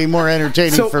probably more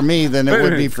entertaining for me than it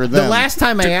would be for them. The last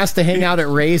time I asked to hang out at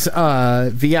Ray's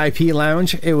VIP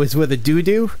lounge, it was with a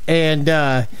doo-doo, and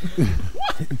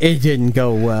it didn't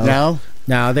go well.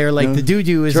 No, they're like, the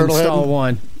doo-doo is Turtle install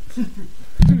head?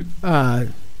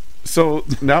 one. So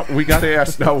now we got to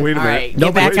ask. Now wait a All minute. right,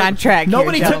 get back on track.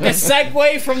 Nobody here, took a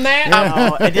segue from that.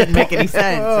 No, it didn't make any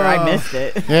sense, or I missed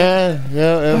it.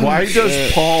 Yeah. Why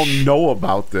does Paul know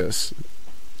about this?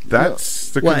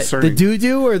 That's the What, concern. the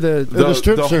doo-doo or the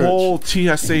strip the search? whole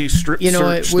TSA strip You know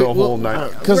what, search, we- the whole we'll-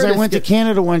 night. Because I went to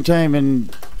Canada one time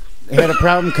and had a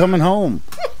problem coming home.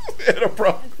 Had a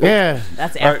problem. Yeah.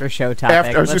 That's after show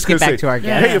topic. I was Let's just get gonna back say, to our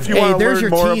guest. hey, if you want to there's learn your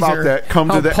more teaser, about that, come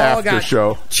how to the Paul after got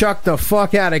show. chucked the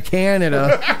fuck out of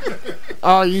Canada.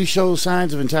 Oh, you show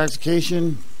signs of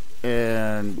intoxication,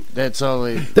 and that's all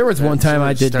they... There was one time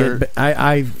I did get...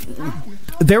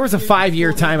 There was a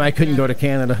 5-year time I couldn't go to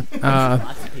Canada, and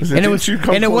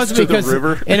it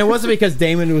wasn't because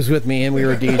Damon was with me and we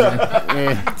were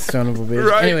DJing. Son of a bitch.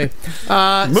 Right. Anyway,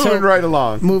 Moving right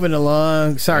along. Moving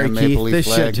along. Sorry, Yeah, Keith. Maple Leaf This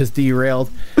flag. shit just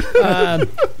derailed. All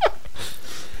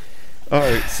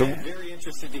right, so I'm very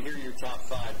interested to hear your top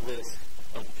 5 list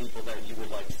of people that you would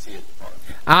like to see at the park.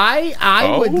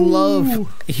 I would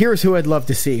love. Here's who I'd love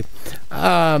to see.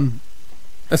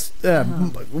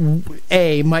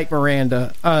 Mike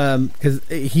Miranda, because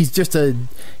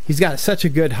he's got such a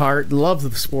good heart, loves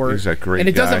the sport. He's a great and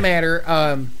it guy. doesn't matter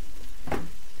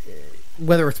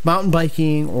whether it's mountain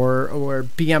biking or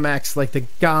BMX. Like, the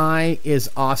guy is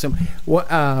awesome.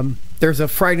 There's a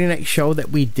Friday night show that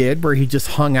we did where he just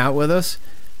hung out with us,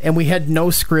 and we had no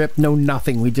script, no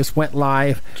nothing. We just went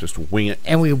live. just wing it.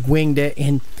 And we winged it,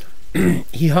 and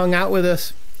he hung out with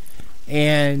us,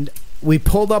 and we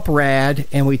pulled up Rad,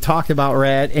 and we talked about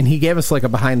Rad, and he gave us like a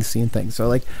behind the scene thing. So,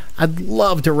 like, I'd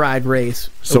love to ride race.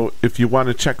 So if you want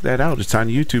to check that out, it's on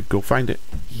YouTube. Go find it.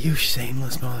 You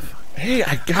shameless motherfucker. Hey,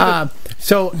 I got it.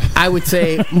 So I would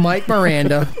say Mike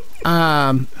Miranda.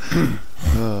 Oh,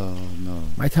 no.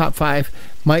 My top 5: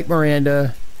 Mike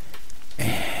Miranda.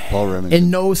 Paul Remington. In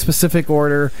no specific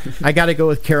order, I got to go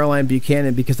with Caroline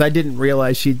Buchanan because I didn't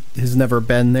realize she has never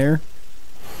been there.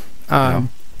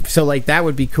 So, like, that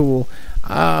would be cool.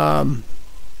 I've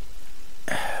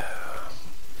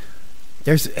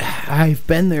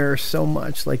been there so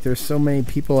much. Like, there's so many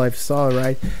people I've saw,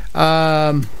 right?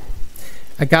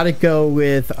 I got to go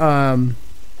with,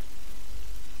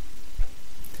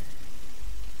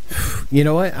 you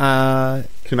know what?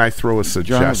 Can I throw a John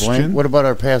suggestion? Blank. What about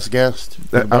our past guest?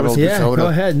 That- What about I was- old Yeah, Dakota? go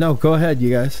ahead. No, go ahead, you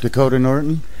guys. Dakota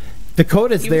Norton?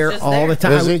 Dakota's He was there just all there. the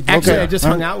time. Is he? Actually, Okay. I just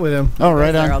hung out with him. Oh,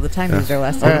 right There all on. the time. He was there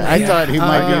last time. I thought he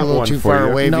might be a little one too for far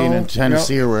you. away being No, in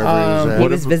Tennessee or wherever he was He at.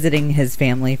 was visiting his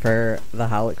family for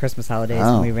the Christmas holidays,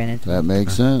 and we ran into him. That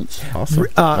makes sense. Awesome.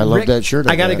 I love Rick, that shirt.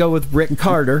 I got to go with Rick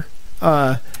Carter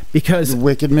because The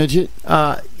Wicked Midget.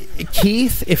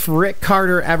 Keith, if Rick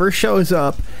Carter ever shows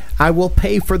up, I will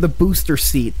pay for the booster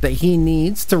seat that he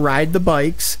needs to ride the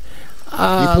bikes. He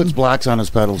puts blocks on his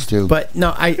pedals, too. But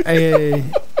no,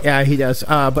 yeah, he does.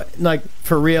 But, like,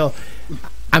 for real,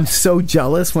 I'm so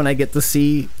jealous when I get to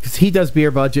see, because he does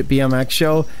Beer Budget BMX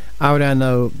show out on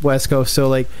the West Coast. So,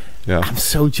 like, I'm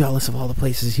so jealous of all the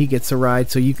places he gets to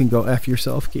ride. So you can go F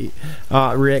yourself, Keith,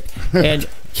 Rick. And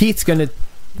Keith's going to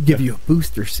give you a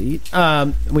booster seat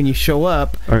when you show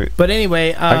up. All right. But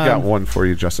anyway, I got one for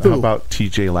you, Justin. How about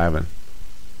TJ Lavin?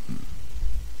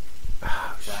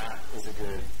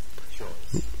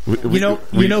 You know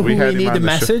who we had him need on to the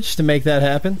show. message to make that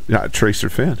happen? Yeah, Tracer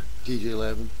Finn. TJ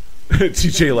Levin.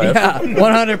 TJ Lavin. Yeah,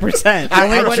 100%.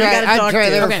 I'd try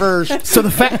there first. So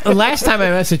the last time I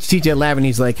messaged TJ Lavin,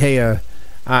 he's like, "Hey,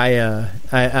 I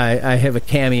I have a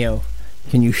Cameo.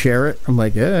 Can you share it? I'm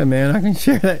like, yeah, man, I can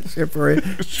share that shit for you.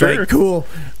 Sure. Like, cool.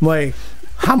 I'm like,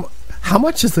 how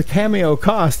much does the Cameo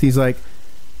cost? He's like,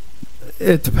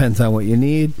 it depends on what you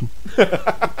need. So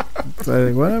I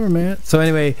think, whatever, man. So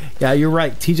anyway, yeah, you're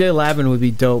right. TJ Lavin would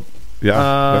be dope.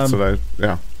 Yeah, that's what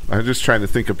I'm just trying to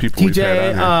think of people we've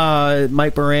had on here.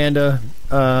 Mike Miranda,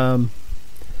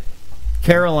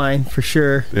 Caroline for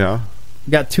sure. Yeah.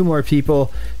 Got 2 more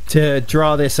people to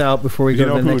draw this out before we go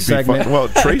to the next segment. Well,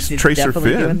 Tracer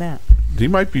Finn. He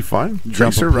might be fun.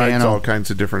 Tracer rides all kinds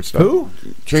of different stuff. Who?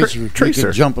 Tracer.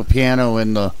 Could jump a piano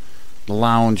in the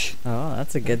lounge. Oh,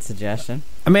 that's a good suggestion.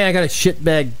 I mean, I got a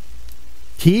shitbag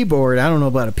keyboard. I don't know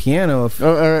about a piano.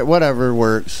 Whatever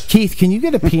works. Keith, can you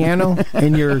get a piano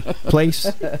in your place?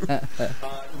 No,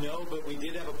 but we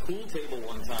did have a pool table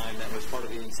one time that was part of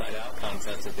the Inside Out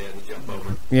contest that they had to jump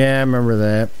over. Yeah, I remember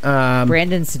that.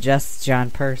 Brandon suggests John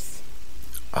Purse.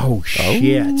 Oh,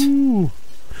 shit. John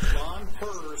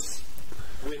Purse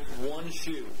with one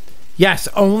shoe. Yes,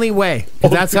 only way.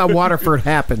 'Cause that's how Waterford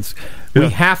happens. We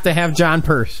have to have John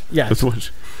Purse. Yes.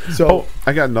 So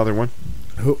I got another one.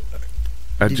 Who?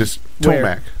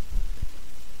 Tomac.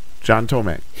 John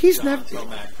Tomac. He's never.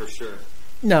 Tomac for sure.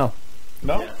 No.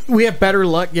 No? We have better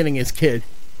luck getting his kid.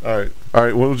 All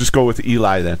right. We'll just go with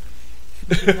Eli then.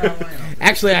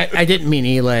 Actually, I didn't mean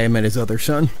Eli. I meant his other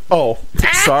son. Oh,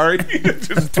 sorry. It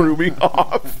just threw me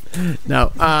off.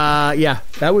 No. Yeah,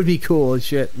 that would be cool as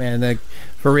shit, man. Like,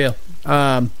 for real.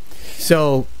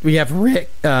 So we have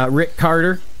Rick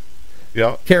Carter.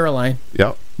 Yeah. Caroline.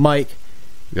 Yeah. Mike.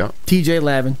 Yeah. TJ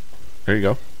Lavin. There you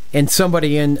go. And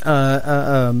somebody in It's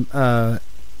Todd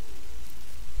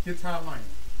Lyons.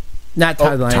 not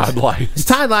Todd Lyons. Todd Lyons. Has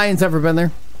Todd Lyons ever been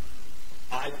there?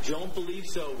 I don't believe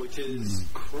so, which is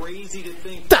crazy to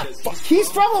think.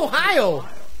 He's from Ohio.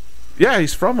 Yeah,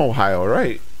 he's from Ohio,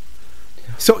 right?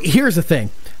 So here's the thing.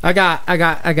 I got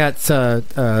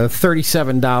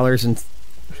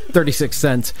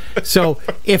 $37.36. So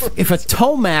if a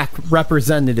Tomac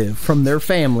representative from their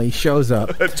family shows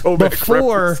up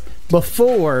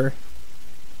before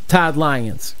Todd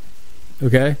Lyons,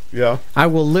 okay? Yeah. I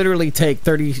will literally take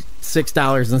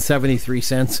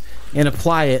 $36.73 and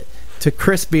apply it to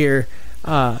Chris Beer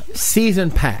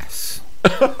season pass.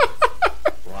 Wow.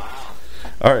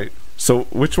 All right. So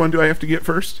which one do I have to get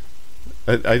first?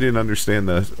 I didn't understand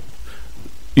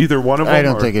either one of them. I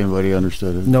don't think anybody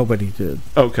understood it. Nobody did.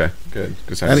 Okay, good.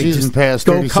 Season pass.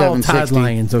 Go call Todd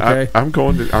Lyons, okay? I'm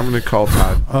going to call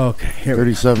Todd. Okay.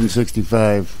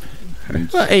 3765.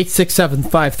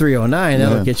 867-5309.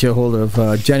 That'll get you a hold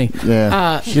of Jenny.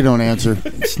 Yeah. She don't answer.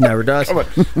 She never does. All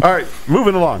right,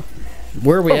 moving along.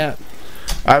 Where are we at?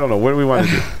 I don't know. What do we want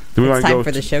to do? Do we want to go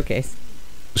for the showcase?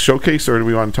 Showcase, or do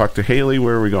we want to talk to Haley?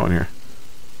 Where are we going here?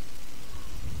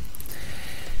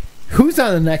 Who's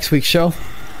on the next week's show?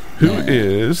 Who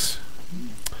is?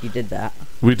 You did that.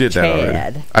 We did that Chad.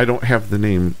 already. I don't have the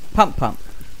name. Pump.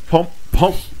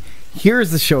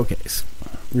 Here's the showcase.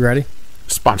 You ready?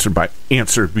 Sponsored by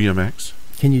Answer BMX.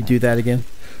 Can you do that again?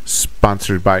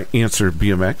 Sponsored by Answer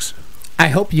BMX. I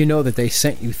hope you know that they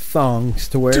sent you thongs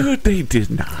to wear. Dude, they did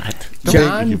not.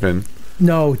 John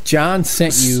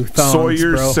sent you thongs,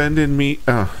 Sawyer's bro. sending me.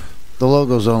 The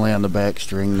logo's only on the back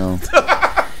string, though.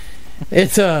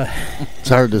 It's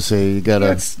hard to say. You gotta.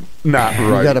 That's not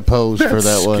right. You gotta pose for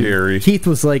that one. Scary. Keith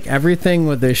was like, everything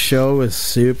with this show is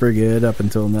super good up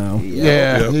until now.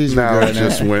 Yeah, he's now it regretting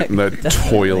just went in the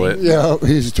toilet. Yeah,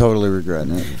 he's totally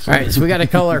regretting it. All right, so we got to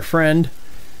call our friend.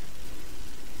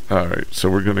 All right, so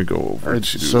we're gonna go over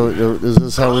to. So is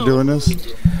this how we're doing this?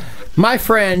 My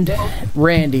friend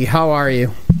Randy, how are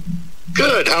you?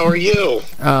 Good. How are you?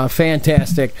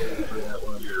 Fantastic.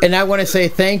 And I want to say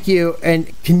thank you.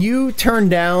 And can you turn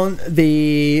down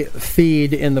the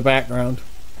feed in the background?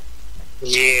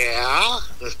 Yeah.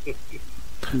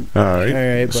 All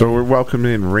right. So we're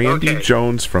welcoming Randy Okay.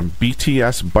 Jones from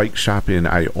BTS Bike Shop in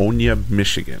Ionia,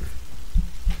 Michigan.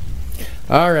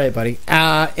 All right, buddy.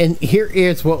 And here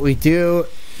is what we do.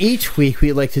 Each week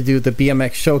we like to do the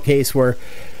BMX showcase where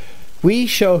we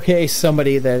showcase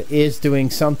somebody that is doing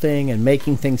something and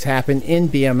making things happen in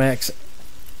BMX.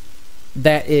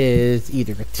 That is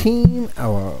either a team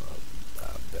or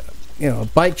a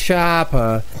bike shop,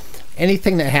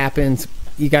 anything that happens.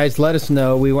 You guys let us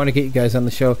know. We want to get you guys on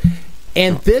the show.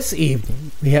 And this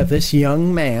evening, we have this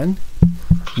young man,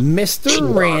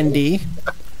 Mr. Randy,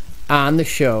 on the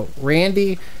show.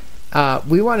 Randy,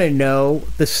 we want to know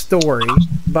the story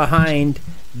behind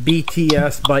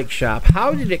BTS Bike Shop.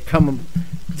 How did it come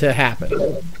to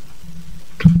happen?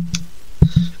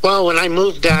 Well, when I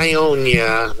moved to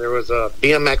Ionia, there was a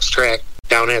BMX track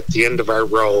down at the end of our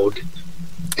road,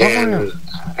 And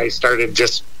I started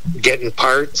just getting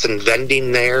parts and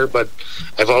vending there, but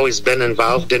I've always been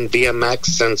involved in BMX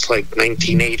since like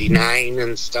 1989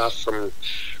 and stuff, from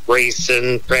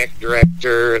racing, track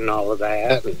director, and all of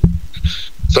that. And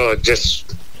so it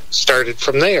just started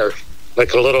from there,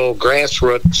 like a little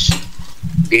grassroots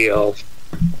deal.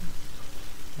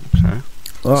 Okay.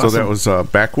 Awesome. So that was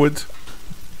Backwoods?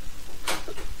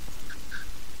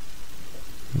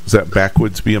 Is that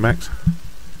Backwoods BMX?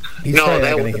 No,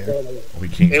 that was We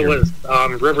can't it hear was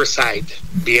Riverside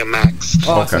BMX.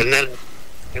 Awesome.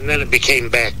 And then it became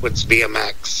Backwoods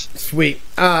BMX. Sweet.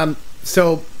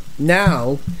 So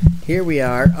now here we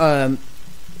are.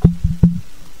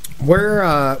 Where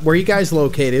are you guys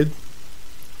located?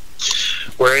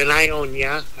 We're in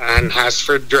Ionia on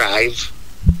Hosford Drive.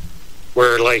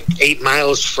 We're like 8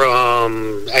 miles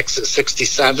from exit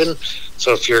 67.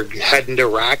 So if you're heading to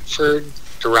Rockford,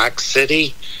 to Rock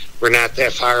City, we're not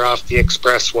that far off the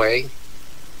expressway.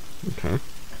 Okay. All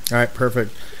right,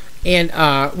 perfect. And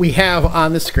we have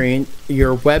on the screen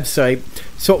your website.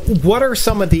 So what are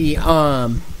some of the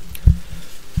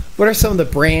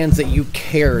brands that you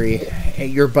carry at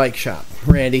your bike shop,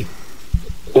 Randy?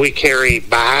 We carry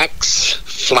Box,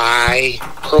 Fly,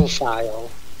 Profile,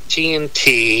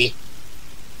 TNT,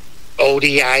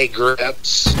 ODI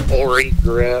grips, Ori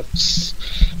grips,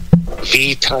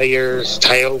 V tires,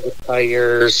 Tioga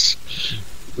tires.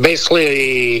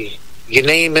 Basically, you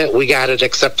name it, we got it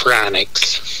except for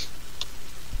Onyx.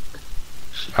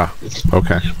 Ah,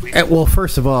 okay. Well,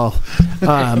 first of all,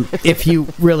 if you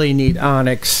really need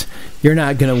Onyx, you're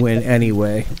not going to win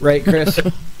anyway. Right, Chris?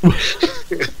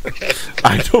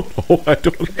 I don't know.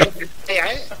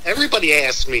 Hey, everybody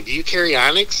asks me, do you carry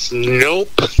Onyx?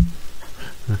 Nope.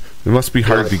 It must be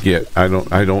hard to get. I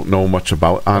don't know much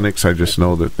about Onyx. I just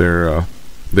know that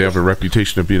they have a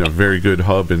reputation of being a very good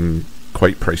hub and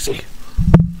quite pricey.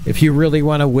 If you really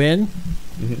want to win,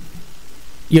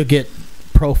 you'll get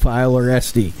Profile or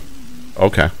SD.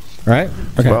 Okay. Right?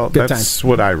 Okay. Well, good that's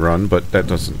what I run, but that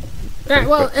doesn't. Yeah,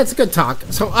 well, it's a good talk.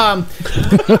 So,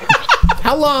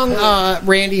 how long,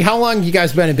 Randy? How long you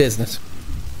guys been in business?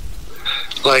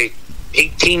 Like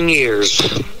 18 years.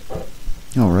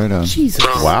 Oh, right on. Jesus.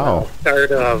 Wow.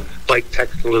 Start of Bike Tech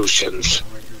Solutions.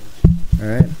 All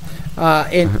right.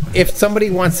 And if somebody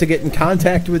wants to get in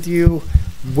contact with you,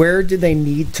 where do they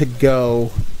need to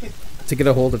go to get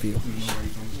a hold of you?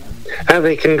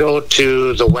 They can go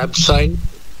to the website.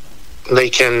 They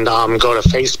can go to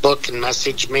Facebook and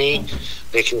message me.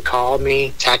 They can call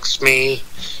me, text me,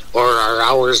 or our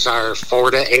hours are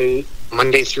 4 to 8,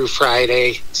 Monday through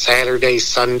Friday, Saturday,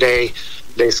 Sunday,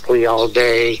 basically all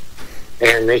day.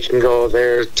 And they can go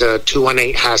there to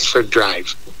 218 Hosford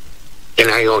Drive in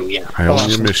Ionia.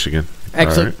 Ionia, Michigan.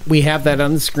 Excellent. Right. We have that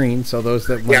on the screen, so those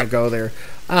that want to go there.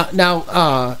 Now,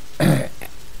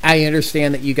 I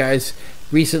understand that you guys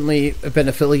recently have been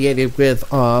affiliated with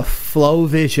Flow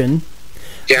Vision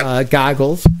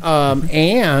goggles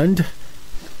and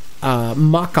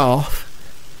Muck Off.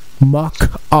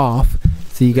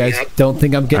 So you guys don't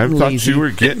think I'm getting lazy. I thought you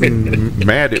were getting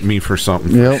mad at me for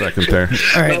something for a second there.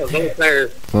 All right. No,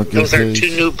 those are two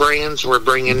new brands we're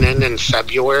bringing in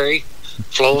February.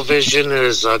 Flow Vision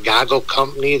is a goggle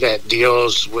company that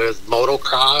deals with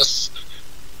motocross,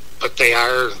 but they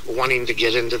are wanting to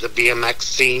get into the BMX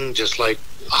scene, just like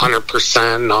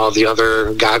 100% and all the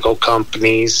other goggle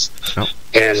companies. Oh.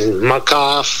 And Muck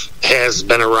Off has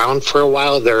been around for a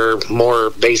while. They're more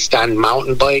based on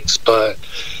mountain bikes, but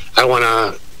I want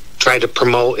to try to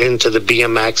promote into the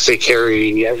BMX. They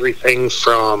carry everything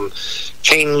from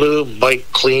chain lube, bike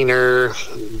cleaner,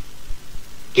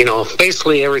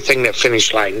 basically everything that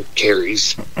Finish Line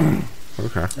carries.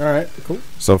 Okay. All right, cool.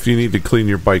 So if you need to clean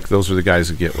your bike, those are the guys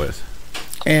to get with.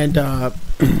 And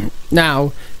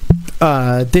now,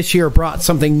 this year brought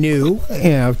something new.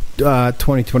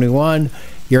 2021.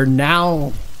 You're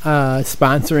now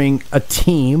sponsoring a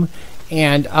team,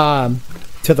 and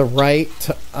to the right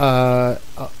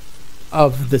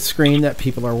of the screen that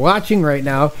people are watching right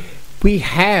now, we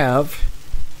have.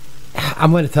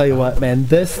 I'm going to tell you what, man.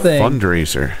 This thing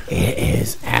fundraiser. It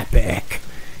is epic.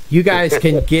 You guys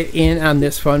can get in on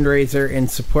this fundraiser and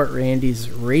support Randy's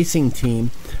racing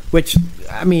team, which,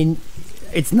 I mean,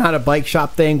 it's not a bike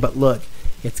shop thing, but look,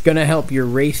 it's going to help your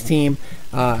race team.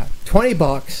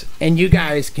 $20, and you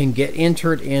guys can get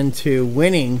entered into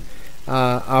winning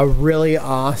a really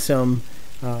awesome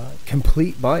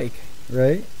complete bike,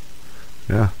 right?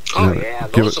 Yeah. Oh, yeah.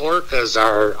 Those Orcas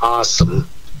are awesome.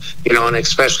 And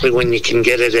especially when you can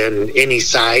get it in any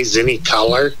size, any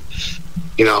color.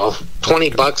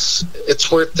 $20,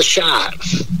 it's worth the shot.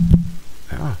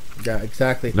 Yeah. Yeah,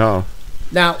 exactly. No.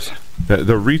 Now,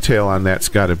 The retail on that's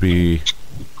got to be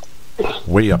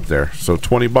way up there. So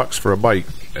 $20 for a bike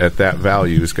at that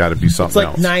value has got to be something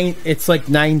else. It's like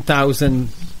 $9,000.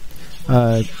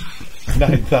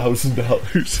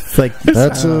 $9,000. It's like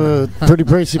That's a pretty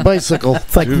pricey bicycle.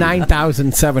 it's like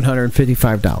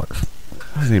 $9,755.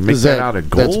 They make that out of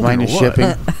gold. That's minus or what?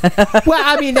 shipping. Well,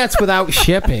 I mean that's without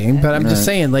shipping, but I'm just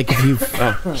saying, like if you,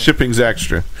 Shipping's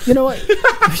extra. you know what,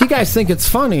 if you guys think it's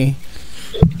funny,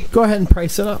 go ahead and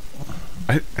price it up.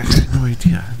 I have no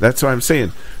idea. That's what I'm saying.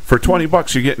 For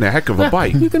 $20, you're getting a heck of a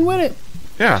bike. You can win it.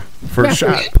 Yeah, for a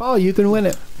shot. Paul, you can win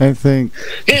it. I think.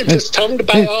 Yeah, just tell them to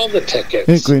buy all the tickets.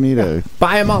 I think we need a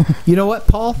Buy them all. You know what,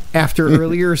 Paul? After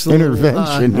earlier's little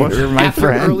intervention here, my after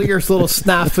friend. earlier's little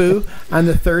snafu on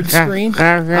the third screen,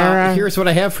 here's what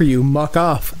I have for you. Muck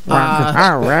off.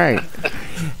 All right.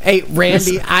 Hey,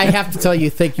 Randy, I have to tell you,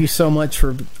 thank you so much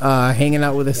for hanging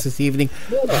out with us this evening.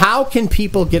 How can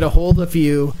people get a hold of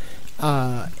you?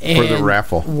 And For the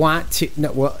raffle. Want to?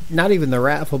 No, well, not even the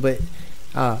raffle, but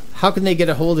how can they get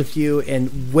a hold of you,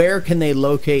 and where can they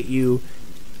locate you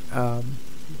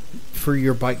for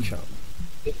your bike shop?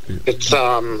 It's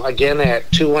again at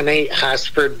 218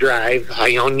 Hosford Drive,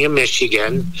 Ionia,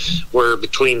 Michigan. We're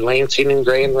between Lansing and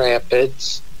Grand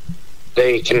Rapids.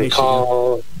 They can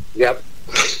call. Yep.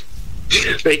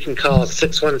 They can call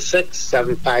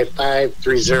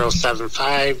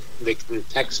 616-755-3075. They can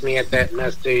text me at that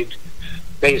message.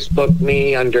 Facebook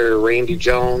me under Randy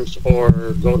Jones, or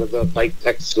go to the Bike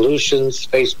Tech Solutions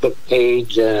Facebook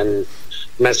page and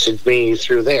message me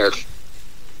through there.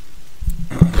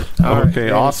 Okay,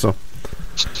 awesome.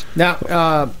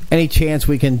 Now, any chance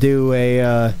we can do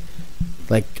a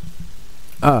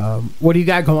what do you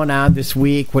got going on this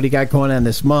week? What do you got going on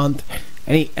this month?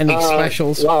 Any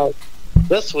specials? Well,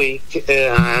 this week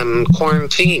I'm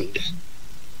quarantined.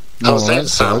 How's that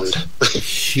sound?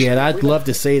 Shit, I'd love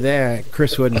to say that.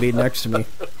 Chris wouldn't be next to me.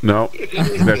 No,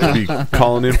 that'd be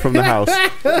calling in from the house.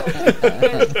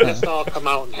 Just all come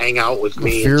out and hang out with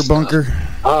me. Fear bunker.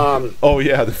 Oh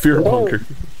yeah, the fear bunker.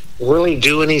 Really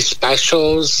do any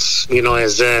specials? You know,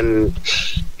 as in,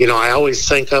 you know, I always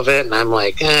think of it and I'm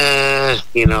like,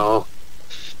 you know,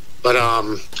 but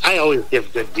I always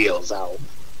give good deals out.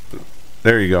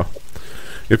 There you go.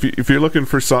 If you're looking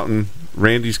for something,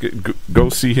 Randy's go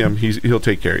see him. He'll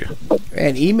take care of you.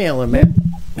 And email him, man.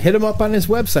 Hit him up on his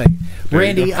website. There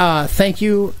Randy, thank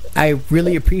you. I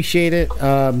really appreciate it.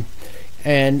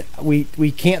 And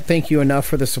we can't thank you enough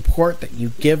for the support that you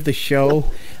give the show.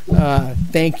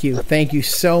 Thank you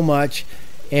so much.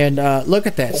 And look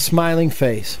at that smiling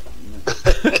face.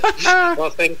 Well,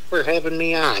 thanks for having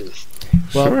me on.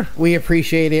 Well, Sure. we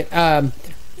appreciate it. Have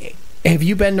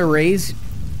you been to Ray's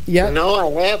yet? No, I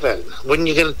haven't. When are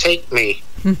you going to take me?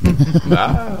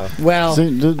 Well,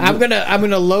 I'm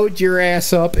gonna load your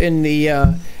ass up in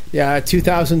the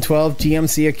 2012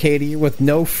 GMC Acadia with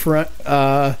no front.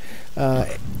 What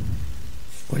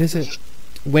is it?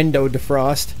 Window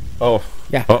defrost. Oh.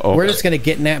 Yeah. Uh-oh. We're just gonna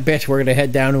get in that bitch. We're gonna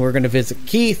head down and we're gonna visit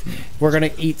Keith. We're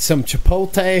gonna eat some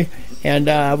Chipotle, and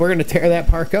we're gonna tear that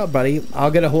park up, buddy.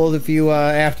 I'll get a hold of you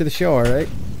after the show. All right.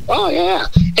 Oh, yeah.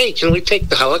 Hey, can we take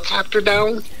the helicopter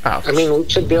down? Ouch. I mean, we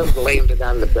should be able to land it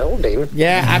on the building.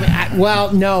 Yeah.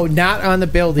 Well, no, not on the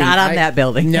building. Not on that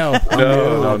building. No.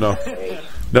 No.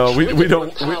 No, we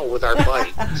don't. With our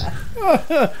bikes.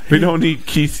 We don't need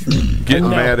Keith getting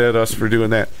mad at us for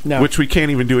doing that. No. Which we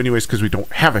can't even do anyways because we don't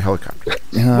have a helicopter.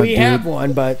 We have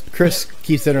one, but Chris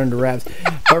keeps it under wraps.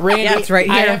 But Randy, Yeah, it's right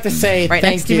I here. have to say, Right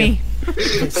thank next to you. me.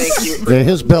 Thank you.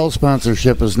 His bell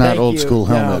sponsorship is not Thank old you. school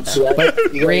No. helmets. But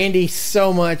Randy,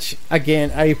 so much.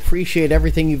 Again, I appreciate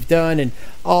everything you've done and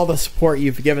all the support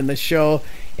you've given the show.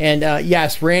 And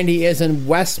yes, Randy is in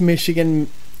West Michigan,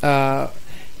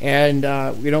 and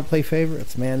we don't play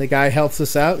favorites, man. The guy helps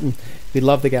us out, and we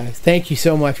love the guy. Thank you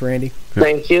so much, Randy.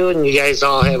 Thank you, and you guys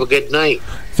all have a good night.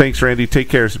 Thanks, Randy. Take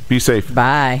care. Be safe.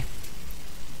 Bye.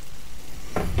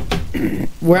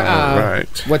 Where? All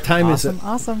right. What time is it?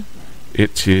 Awesome.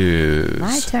 It is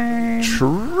My turn.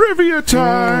 trivia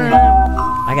time.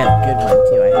 I got a good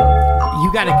one too. I think.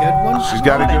 You got a good one? She's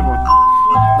got a good one.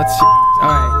 Let's see.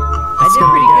 All right. I did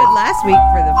pretty good last week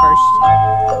for the first.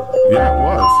 Yeah, it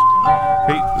was.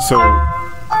 Hey, so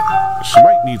she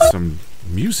might need some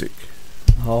music.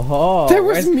 Oh, There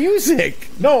was music.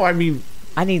 No, I mean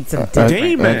I need some.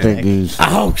 Damon. I think he's.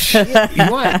 Oh shit! You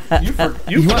want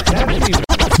you want that?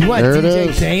 you want There it DJ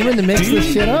is. Damon to mix this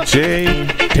shit up?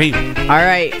 DJ Damon. All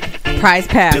right, prize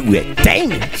pack. Do it,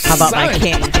 Damon. How about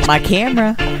my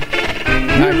camera?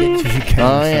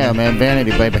 Oh, yeah, man.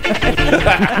 Vanity, baby. I'm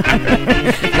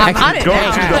on it Go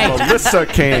now. to the Melissa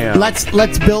cam.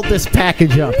 Let's build this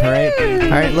package up, all right? All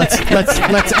right, let's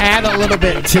add a little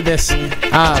bit to this.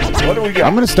 What do we got?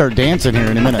 I'm going to start dancing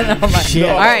here in a minute. Shit.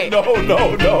 All right. No.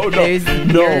 There's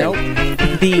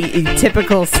the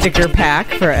typical sticker pack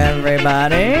for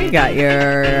everybody. Got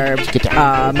your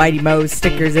Mighty Mo's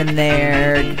stickers in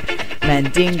there,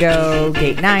 Mandingo,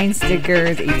 Gate 9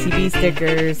 stickers, ATV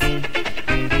stickers.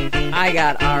 I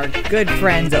got our good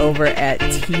friends over at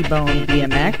T-Bone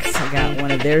BMX. I got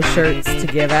one of their shirts to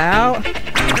give out.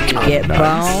 Get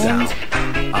boned.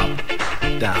 Up,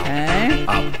 down, Okay.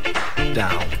 up,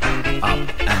 down, up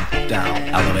and down.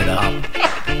 Elevator up,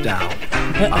 down,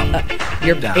 up.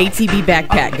 Your down, ATV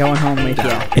backpack going home with you.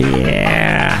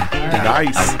 Yeah.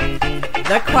 Nice.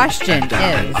 The question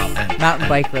is mountain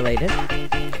bike related.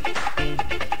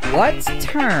 What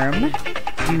term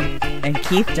and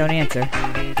Keith, don't answer.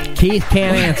 Keith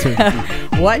can't answer.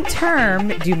 What term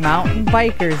do mountain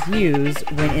bikers use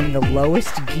when in the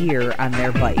lowest gear on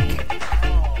their bike?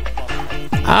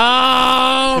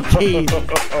 Oh, Keith.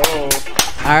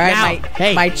 All right,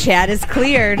 Now, my chat is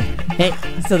cleared. Hey.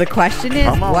 So the question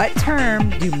is, what term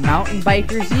do mountain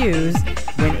bikers use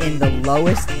when in the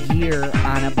lowest gear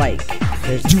on a bike?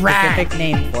 There's a specific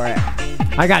name for it.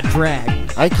 I got drag.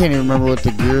 I can't even remember what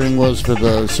the gearing was for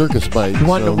the circus bike.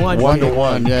 1-to-1.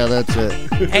 1-to-1. Yeah, that's it.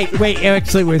 Hey, wait, it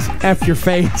actually was F your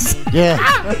face. Yeah.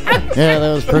 Yeah,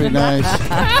 that was pretty nice.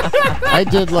 I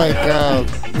did like,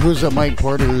 who's that Mike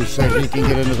Porter who said he can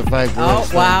get into the 5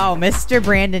 girls Oh, wow. Mr.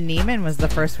 Brandon Neiman was the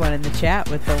first one in the chat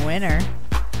with the winner.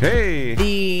 Hey.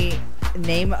 The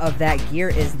name of that gear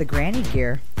is the granny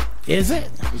gear. Is it?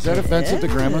 Is that offensive to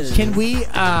grandmas? Can we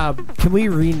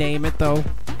rename it though?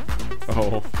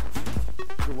 Oh.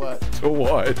 To what? To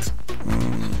what?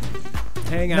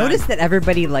 Hang on. Notice that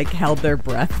everybody held their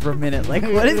breath for a minute.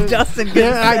 What is Justin gonna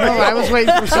Yeah, I say? know. I was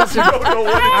waiting for something.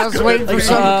 I was waiting for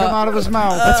something to come out of his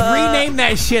mouth. Let's rename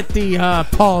that shit the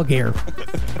Paul gear.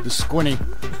 The squinty.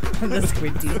 The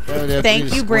squinty. That'd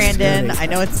Thank be you, the Brandon. squinty. I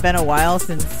know it's been a while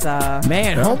since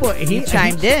Man, homeboy, he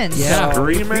chimed in. Yeah. So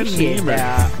Dreamin' appreciate Neiman.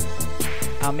 that.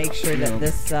 I'll make sure that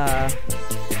this.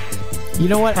 You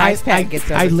know what? Prize pack gets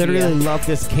over I to literally you. love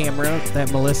this camera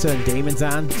that Melissa and Damon's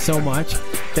on so much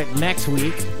that next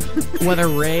week, whether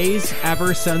Ray's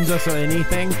ever sends us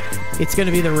anything, it's going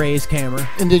to be the Ray's camera.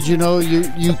 And did you know you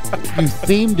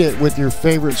themed it with your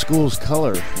favorite school's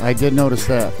color? I did notice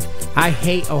that. I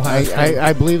hate Ohio State.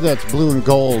 I believe that's blue and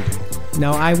gold.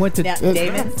 No, I went to. Now,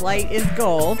 Damon's light is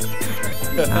gold,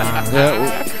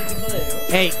 Yeah,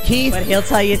 Hey, Keith. but he'll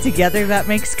tell you together that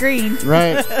makes green.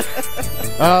 right.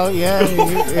 Oh, yeah.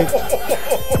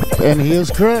 And he is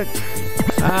correct.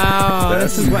 Oh,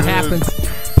 this is what happens.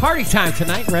 Party time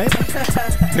tonight, right?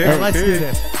 Hey, Let's do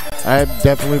this. I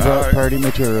definitely brought right. party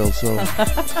material, so.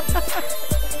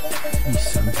 You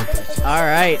sons of bitches. All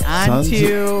right, on Sons of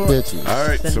to bitches. All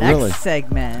right. the So next really.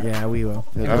 segment. Yeah, we will.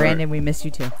 And All Brandon, we miss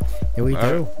you too. Yeah, we All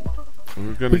do.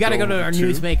 right. We got to go to our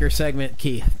Newsmaker segment,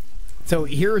 Keith. So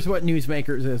here's what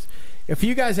Newsmakers is. If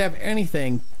you guys have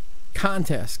anything,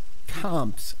 contests,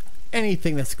 comps,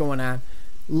 anything that's going on,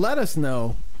 let us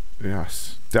know.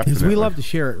 Yes, Because definitely. we love to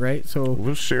share it, right? So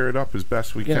We'll share it up as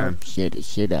best we You know. can. Share the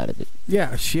shit out of it.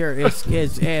 yeah, share it. You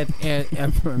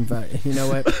know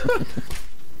what?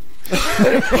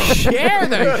 Share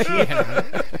the shit.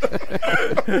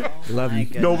 Love you.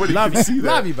 Nobody Love can see that.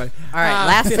 Love you, buddy. All right,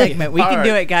 last segment. We All can right.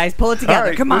 do it, guys. Pull it together. All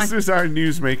right, Come on. This is our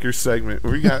Newsmaker segment.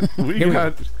 We got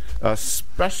a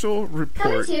special Coming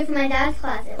report. to you from my dad's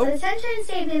closet with a Sunshine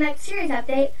State BMX series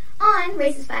update on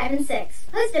races 5 and 6,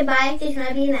 hosted by Daytona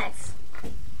BMX.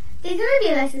 Daytona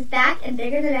BMX is back and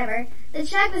bigger than ever. The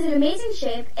track was in amazing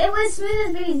shape, it was smooth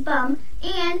as Booty's bum,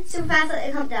 and super fast like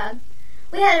a hump dog.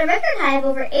 We had a record high of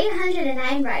over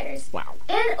 809 riders. Wow.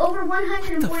 And over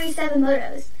 147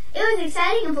 motos. It was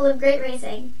exciting and full of great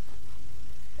racing.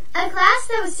 A class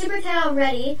that was super tight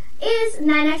already is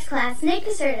 9X class, Nate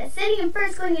Caserta, sitting in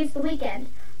first going into the weekend,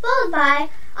 followed by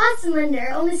Austin Linder,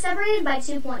 only separated by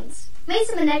 2 points.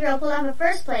 Mason Monegro pulled off in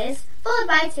first place, followed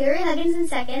by Terry Huggins in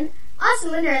second,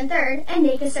 Austin Linder in third, and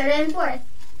Nate Caserta in fourth.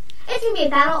 It's going to be a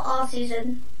battle all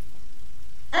season.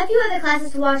 A few other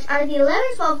classes to watch are the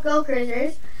 11-12 Girl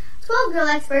Cruisers, 12 Girl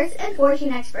Experts, and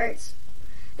 14 Experts.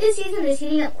 This season is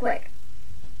heating up quick.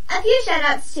 A few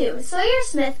shout-outs to Sawyer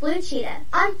Smith, Blue Cheetah,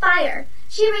 on fire.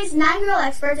 She raced 9 Girl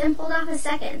Experts and pulled off a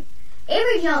second.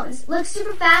 Avery Jones looks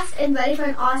super fast and ready for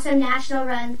an awesome national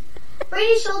run.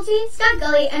 Brady Schulte, Scott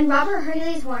Gully, and Robert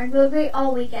Hercules Horn were great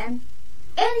all weekend.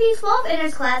 In the 12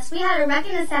 Inners class, we had a wreck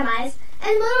in the semis,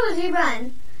 and the moto was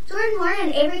rerun. Jordan Horn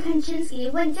and Avery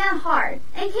Konczynski went down hard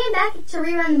and came back to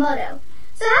rerun the moto.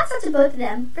 So hats off to both of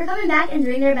them for coming back and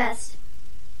doing their best.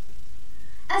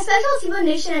 A special T-Bone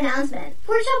Nation announcement.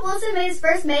 Porkchop Wilson made his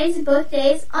first mains both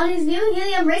days on his new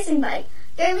Helium racing bike.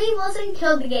 Darlene Wilson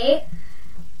killed the gate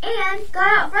and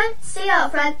got out front, stayed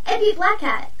out front, and beat Black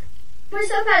Cat. We're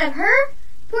so proud of her,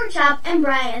 Porkchop, and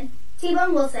Brian,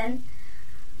 T-Bone Wilson,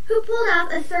 who pulled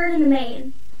off a third in the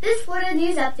main. This Florida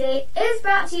news update is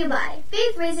brought to you by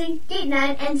Faith Racing, Gate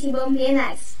 9, and T-Bone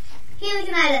BMX. Haley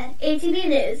Kaneda, ATV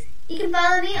News. You can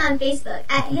follow me on Facebook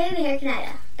at Haley the Hair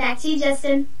Kaneda. Back to you,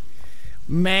 Justin.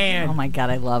 Man. Oh my God,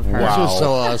 I love her. Wow. She's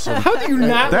so awesome. How do you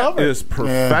not love her? That is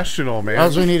professional, man. All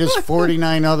we need is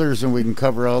 49 others, and we can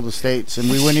cover all the states. And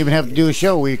we wouldn't even have to do a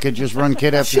show. We could just run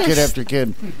kid after kid after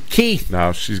kid. Keith.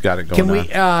 No, she's got it going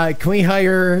on. Can we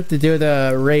hire her to do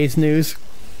the Rays news?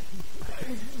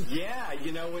 Yeah,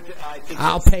 you know what? I think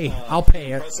I'll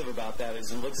pay it. Impressive about that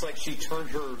is it looks like she turned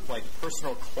her like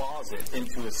personal closet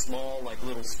into a small like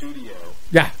little studio.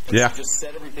 Yeah, and she just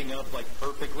set everything up like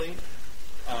perfectly.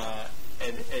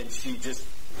 And she just,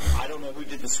 I don't know who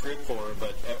did the script for her,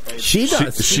 but she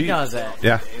does. She does it.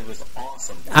 Yeah, it was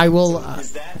awesome. I will. So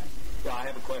is that? I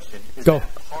have a question. Is Go.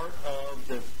 that part of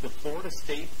the Florida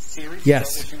State series? Yes.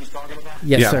 Is that what she was talking about?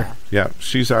 Yes, sir. Yeah,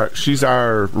 she's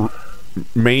our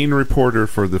main reporter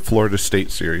for the Florida State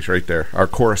series, right there. Our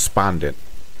correspondent.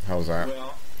 How's that?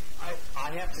 Well, I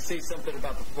have to say something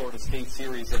about the Florida State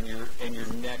series and your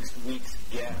next week's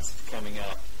guest coming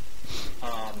up.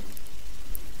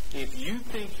 If you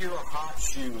think you're a hot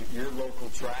shoe at your local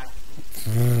track,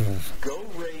 go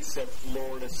race a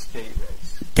Florida State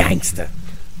race. Gangsta.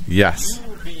 Yes. You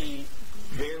will be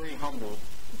very humbled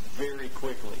very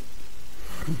quickly.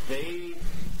 They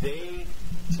take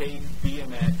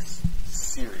BMX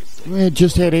seriously. We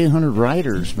just had 800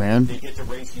 riders, man. They get to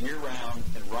race year round,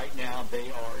 and right now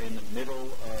they are in the middle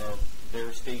of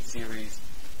their state series.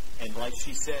 And like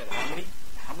she said,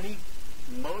 how many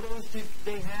motos did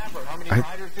they have, or how many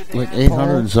riders did they like have?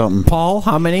 800 and something. Paul,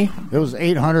 how many? It was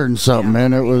 800 and something,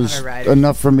 man. It was riders.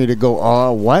 enough for me to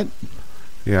go, what?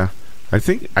 Yeah. I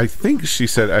think she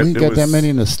said We got that many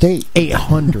in the state.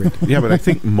 800. Yeah, but I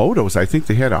think motos, I think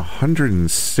they had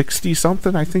 160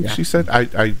 something, I think she said.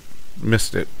 I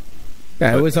missed it.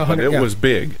 Yeah, it was 100. It was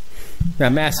big. Yeah,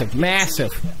 massive.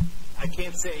 I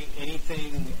can't say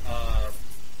anything,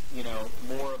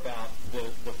 more about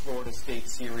the Florida State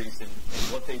series and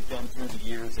what they've done through the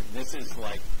years. And this is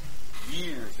like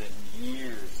years and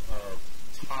years of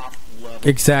top level.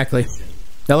 Exactly. racing.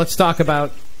 Now let's talk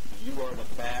about. You are the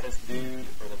baddest dude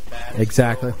or the baddest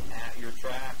Exactly. girl at your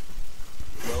track.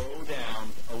 Go down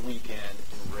a weekend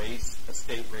and race a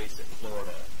state race in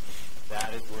Florida.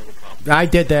 That is where the competition.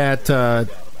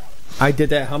 I did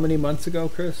that how many months ago,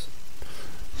 Chris?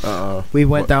 We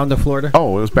went down to Florida.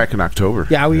 Oh, it was back in October.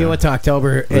 Yeah, we went to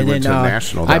October, We and went then to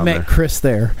National I down met there. Chris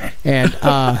there, and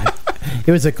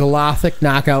it was a Gothic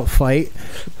knockout fight,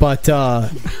 but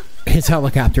his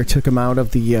helicopter took him out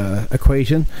of the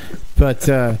equation. But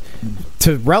to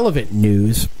relevant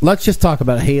news, let's just talk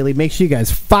about Haley. Make sure you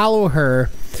guys follow her.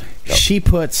 Yep. She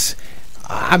puts.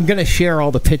 I'm going to share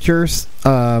all the pictures.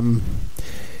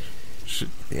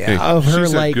 Of her,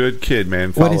 she's like a good kid,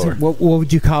 man. Follow what is it? her. What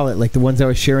would you call it? Like the ones I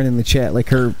was sharing in the chat, like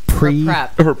her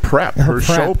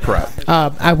show prep.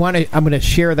 I'm going to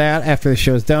share that after the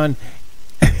show's done.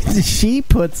 She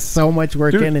puts so much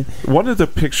work in it. One of the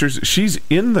pictures, she's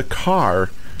in the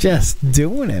car, just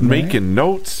doing it, making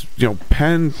notes.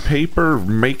 Pen, paper,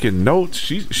 making notes.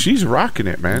 She's rocking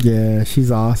it, man. Yeah,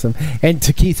 she's awesome. And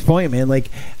to Keith's point, man, like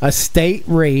a state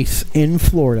race in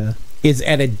Florida is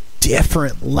at a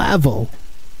different level.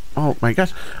 Oh my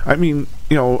gosh! I mean,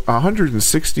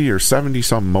 160 or 70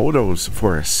 some motos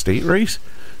for a state race.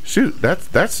 Shoot,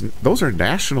 those are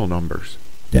national numbers.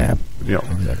 Yeah.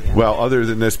 Well, other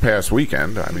than this past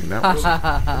weekend, I mean that was.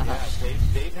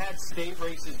 They've had state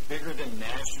races bigger than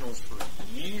nationals for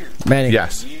years. Many.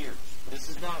 Yes. Years. This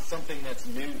is not something that's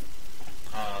new.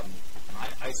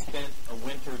 I spent a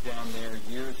winter down there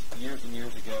years and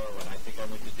years ago, and I think I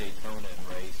went to Daytona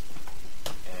and raced.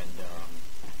 And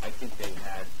I think they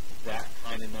had that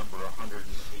kind of number,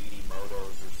 180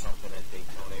 motos or something at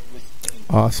Daytona. It was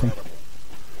incredible. Awesome.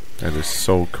 That is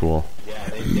so cool. Yeah,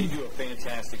 they do a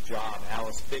fantastic job.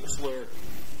 Alice Fixler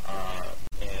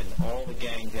and all the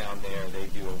gang down there, they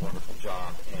do a wonderful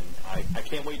job. And I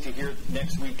can't wait to hear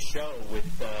next week's show with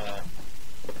the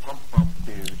Pump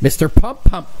dude. Mr.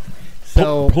 Pump.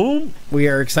 So we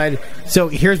are excited. So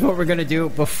here's what we're going to do.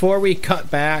 Before we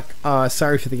cut back,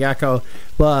 sorry for the echo,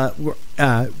 but we're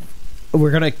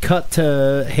going to cut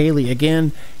to Haley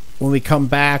again. when we come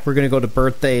back, we're going to go to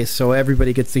birthdays, so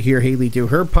everybody gets to hear Haley do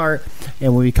her part.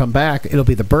 And when we come back, it'll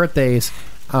be the birthdays.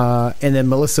 And then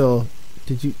Melissa,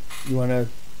 you want to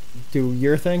do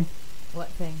your thing? What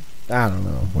thing? I don't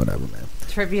know. Whatever, man.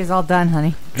 Trivia's all done,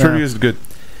 honey. Trivia's good.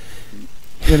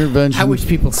 Intervention. I wish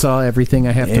people saw everything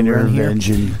I have to run here.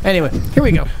 Intervention. Anyway, here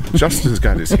we go. Justin's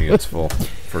got his hands full,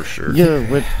 for sure.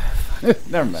 Yeah,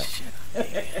 never mind.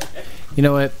 You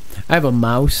know what? I have a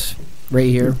mouse right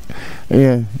here.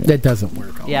 Yeah. That doesn't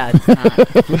work. Yeah, it's not.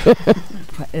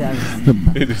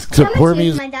 It is Coming to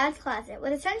you in my dad's closet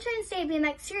with a Sunshine State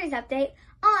BMX series update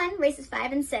on races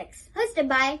 5 and 6, hosted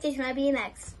by Daytona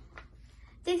BMX.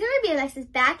 Daytona BMX is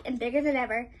back and bigger than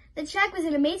ever. The track was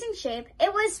in amazing shape,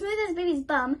 it was smooth as baby's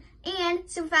bum, and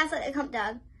super fast like a hump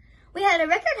dog. We had a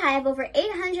record high of over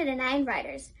 809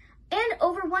 riders, and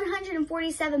over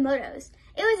 147 motos.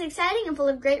 It was exciting and full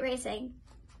of great racing.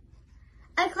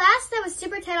 A class that was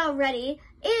super tight already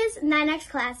is 9X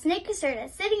class, Nate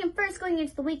Caserta, sitting in first going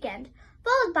into the weekend,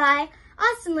 followed by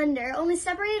Austin Linder, only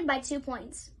separated by 2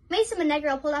 points. Mason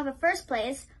Monegro pulled off a first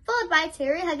place, followed by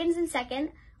Terry Huggins in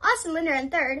second, Austin Linder in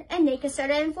third, and Nate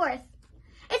Caserta in fourth.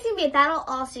 It's going to be a battle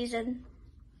all season.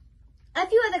 A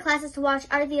few other classes to watch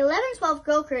are the 11-12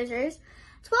 girl cruisers,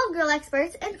 12 girl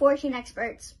experts, and 14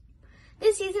 experts.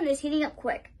 This season is heating up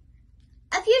quick.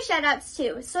 A few shout-outs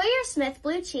too. Sawyer Smith,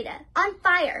 Blue Cheetah, on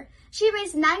fire. She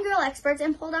raced 9 girl experts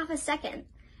and pulled off a second.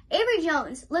 Avery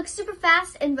Jones looks super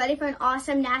fast and ready for an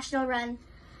awesome national run.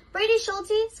 Brady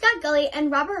Schulte, Scott Gully,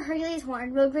 and Robert Hercules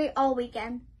Horn rode great all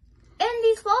weekend. In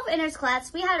the 12 inners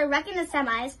class, we had a wreck in the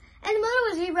semis, and the moto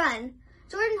was rerun.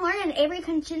 Jordan Horn and Avery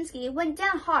Konchinsky went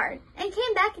down hard and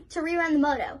came back to rerun the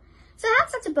moto. So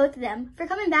hats off to both of them for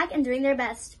coming back and doing their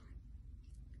best.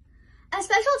 A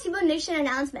special T-Bone Nation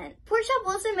announcement. Porkchop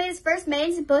Wilson made his first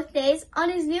mains both days on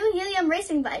his new Helium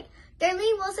racing bike.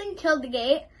 Darlene Wilson killed the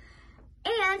gate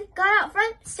and got out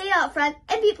front, stayed out front,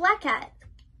 and beat Black Cat.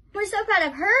 We're so proud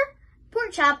of her,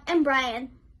 Porkchop, and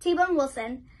Brian, T-Bone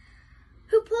Wilson,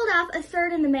 who pulled off a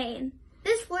third in the main.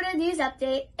 This Florida News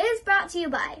Update is brought to you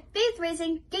by Faith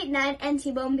Racing, Gate 9, and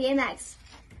T-Bone BMX.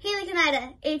 Haley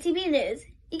Kaneda, ATB News.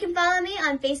 You can follow me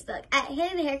on Facebook at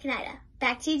Haley the Hair Kaneda.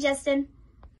 Back to you, Justin.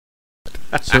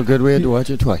 So good we had to watch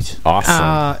it twice.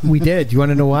 Awesome. We did. You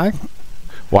want to know why?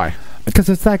 Why? Because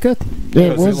it's that good.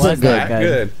 It was that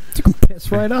good. You can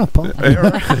piss right up, huh?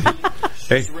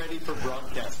 Hey. She's ready for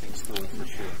broadcasting school for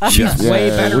sure. She's way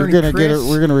better we're than gonna Chris.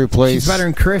 We're gonna replace. She's better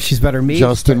than Chris. She's better than me.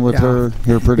 Justin with her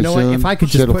here pretty You know soon. what? If I could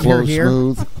just Shit'll put her flow here,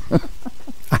 smooth.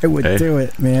 I would do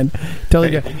it, man. Tell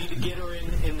you, We need to get her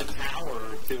in the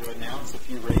tower to announce a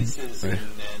few races and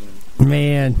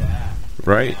man,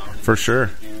 Right, for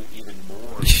sure. do even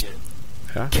more.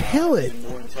 Yeah. kill it.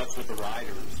 More in touch with the riders.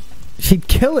 She'd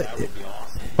kill it. That would be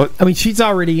awesome. I mean, she's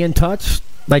already in touch,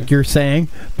 like you're saying,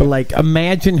 but like,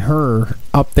 imagine her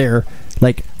up there.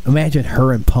 Like, imagine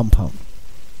her and Pum Pum.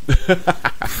 You'd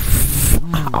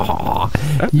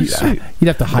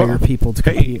have to hire people to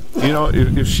compete. You know,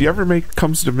 if she ever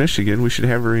comes to Michigan, we should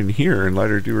have her in here and let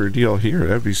her do her deal here.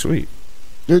 That'd be sweet.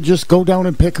 Just go down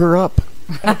and pick her up.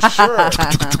 Sure.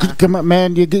 Come on,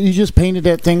 man. You just painted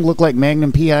that thing look like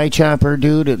Magnum PI chopper,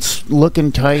 dude. It's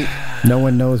looking tight. No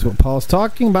one knows what Paul's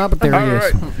talking about, but there he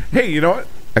is. Right. Hey, you know what?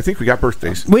 I think we got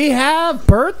birthdays. We have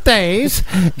birthdays,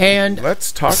 and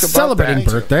let's talk about celebrating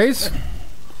that. birthdays.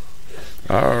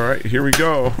 All right, here we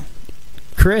go.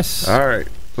 Chris. All right,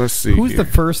 let's see. Who's here. the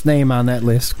first name on that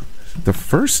list? The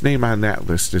first name on that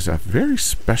list is a very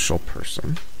special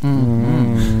person.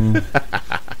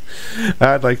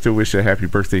 I'd like to wish a happy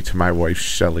birthday to my wife,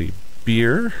 Shelley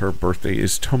Beer. Her birthday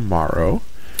is tomorrow.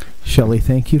 Shelley,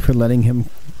 thank you for letting him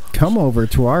come over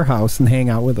to our house and hang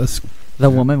out with us. The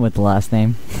woman with the last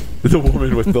name. The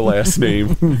woman with the last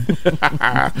name.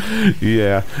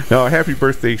 Yeah. No, happy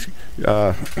birthday.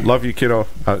 Love you, kiddo.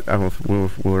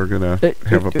 We're going to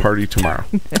have a party tomorrow.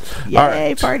 Yay, all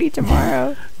right. party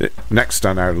tomorrow. Next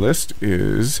on our list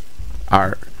is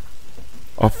our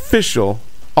official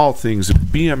All Things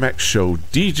BMX show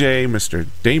DJ, Mr.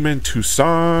 Damon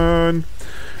Tucson,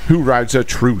 who rides a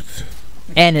Truth.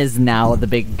 And is now the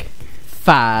big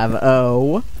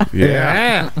 5-0.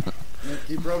 Yeah.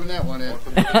 Keep rubbing that one in.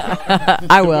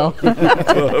 I will.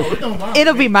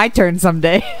 It'll be my turn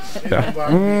someday.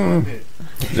 Yeah.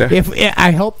 If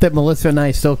I hope that Melissa and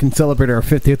I still can celebrate our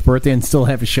 50th birthday and still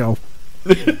have a show.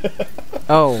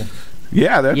 Oh.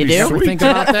 Yeah, that'd You be do? sweet. Think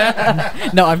about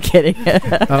that? No, I'm kidding.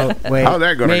 Oh, wait. How's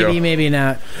that gonna maybe, go? maybe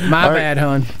not. My All right. bad,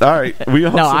 hon. All right. We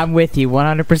also, No, I'm with you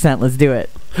 100%. Let's do it.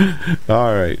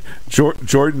 all right.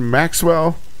 Jordan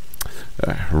Maxwell,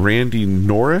 Randy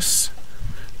Norris,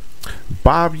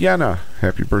 Bob Yenna.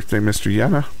 Happy birthday, Mr.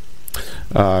 Yenna.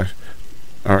 All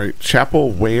right,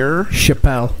 Chapel Ware.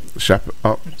 Chappelle.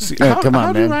 See, come on,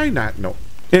 how man. do I not know?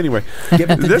 Anyway,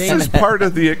 Give it to this Damon. is part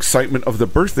of the excitement of the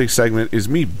birthday segment is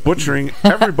me butchering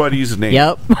everybody's name.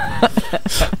 Yep.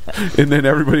 And then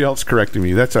everybody else correcting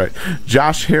me. That's all right.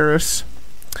 Josh Harris,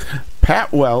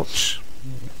 Pat Welch.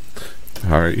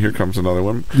 All right, here comes another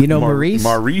one. You know Maurice?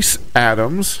 Maurice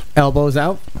Adams. Elbows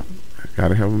out.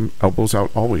 Gotta have them elbows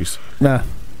out always. Nah.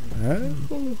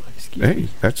 Hey,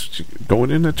 that's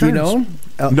going in the turns. You know?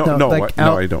 No, like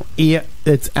I don't. Yeah,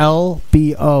 it's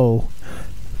LBO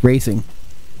Racing.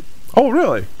 Oh,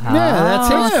 really? Yeah,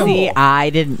 that's him. See, I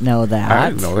didn't know that. I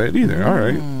didn't know that either. All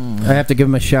right. I have to give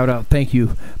him a shout out. Thank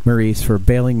you, Maurice, for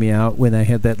bailing me out when I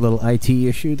had that little IT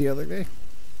issue the other day.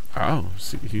 Oh,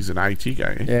 see, he's an IT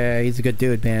guy. Yeah, he's a good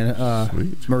dude, man.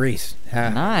 Sweet. Maurice.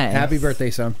 Nice. Happy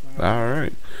birthday, son. All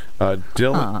right.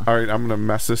 Dylan. All right, I'm going to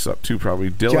mess this up too,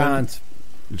 probably. Dylan.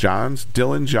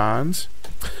 Dylan Johns.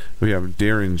 We have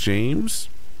Darren James.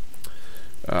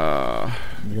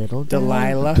 Little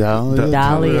Delilah.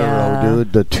 Dahlia.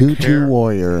 Dude, the Tutu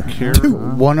Warrior.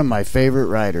 Karen. One of my favorite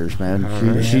riders,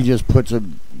 man. She just puts a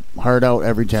heart out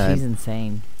every time. She's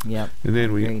insane. Yep. And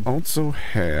then we Agreed. also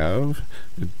have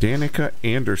Danica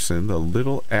Anderson, the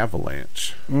Little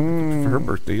Avalanche. Her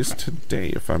birthday is today,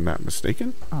 if I'm not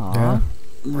mistaken. Aw. Yeah.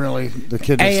 Really? The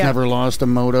kid that's never lost a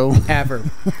moto? Ever.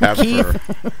 Ever.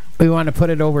 Keith, we want to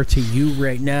put it over to you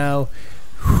right now.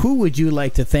 Who would you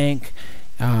like to thank?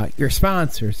 Your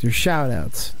sponsors, your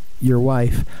shout-outs, your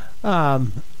wife.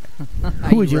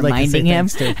 Who would you like to say reminding him?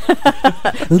 thanks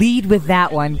to? Lead with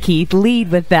that one, Keith. Lead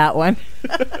with that one.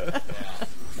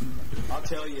 I'll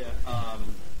tell you,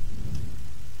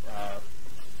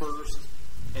 first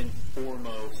and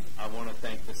foremost, I want to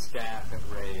thank the staff at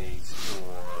Ray's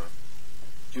for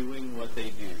doing what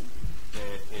they do.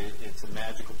 It's a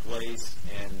magical place,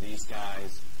 and these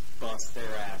guys bust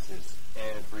their asses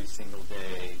every single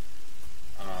day.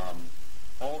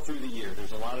 All through the year,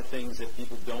 there's a lot of things that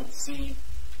people don't see,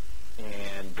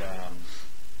 and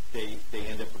they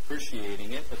end up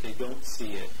appreciating it, but they don't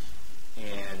see it.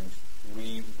 And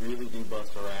we really do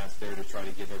bust our ass there to try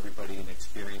to give everybody an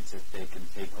experience that they can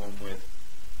take home with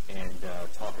and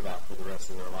talk about for the rest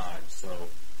of their lives. So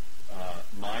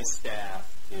my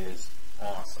staff is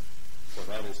awesome. So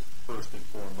that is first and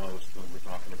foremost when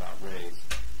we're talking about Ray's.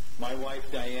 My wife,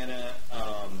 Diana,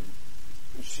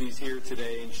 she's here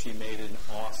today, and she made an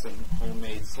awesome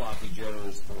homemade sloppy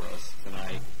joes for us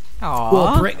tonight. Aww.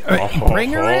 Well,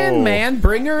 bring her in, man.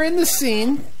 Bring her in the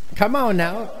scene. Come on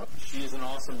now. She is an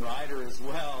awesome rider as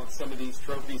well. Some of these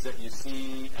trophies that you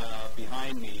see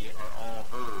behind me are all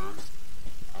hers.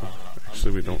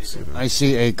 Actually, we don't see them. I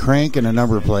see a crank and a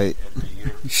number plate.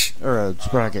 Or a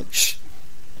sprocket.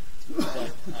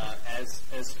 But as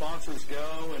sponsors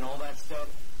go and all that stuff,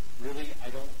 really, I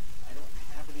don't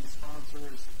have any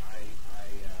sponsors.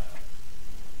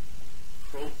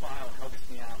 Profile helps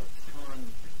me out a ton.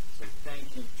 So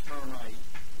thank you, Termite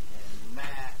and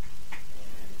Matt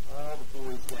and all the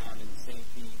boys down in St.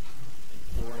 Pete and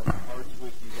Florida. My heart's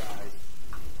with you guys.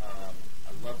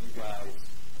 I love you guys.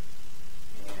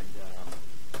 And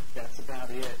that's about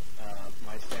it.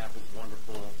 My staff is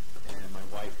wonderful, and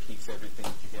my wife keeps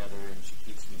everything together, and she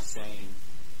keeps me sane.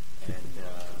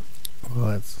 And Well,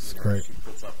 that's great. she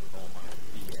puts up with all my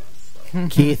BS.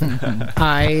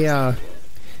 So.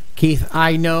 Keith,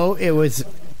 I know it was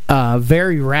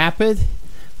very rapid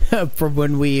from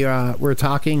when we were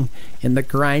talking in the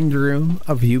grind room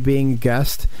of you being a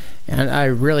guest, and I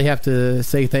really have to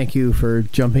say thank you for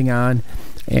jumping on,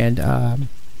 and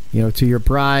to your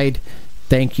bride,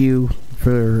 thank you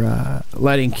for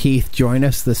letting Keith join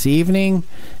us this evening.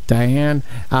 Diane,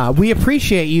 we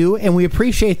appreciate you, and we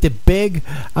appreciate the big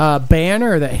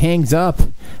banner that hangs up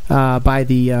by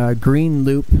the green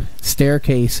loop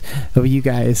staircase of you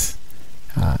guys.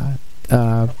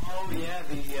 Oh, yeah,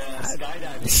 the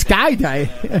skydiving.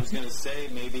 Skydiving. I was going to say,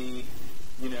 maybe,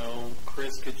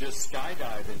 Chris could just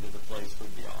skydive into the place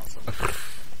would be awesome.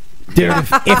 Dude,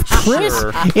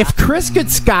 if Chris could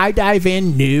skydive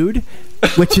in nude,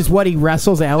 which is what he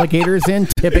wrestles alligators in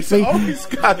typically. It's always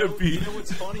got to be.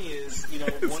 What's funny is,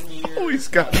 one year, always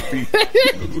got to be.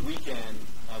 Women's Weekend,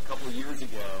 a couple of years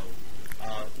ago,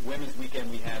 Women's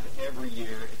Weekend we have every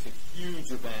year. It's a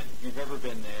huge event. If you've ever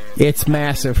been there, It's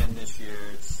massive. And this year,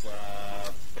 it's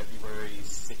February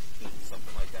 16th,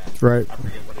 something like that. Right. I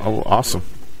forget what it Oh, is. awesome.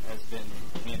 Has been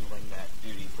handling that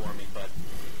duty for me, but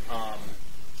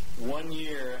 1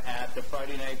 year at the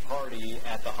Friday night party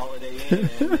at the Holiday Inn,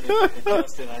 and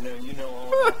Justin, I know you know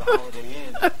all about the Holiday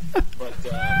Inn, but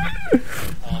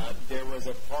there was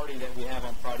a party that we have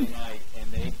on Friday night,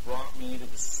 and they brought me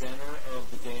to the center of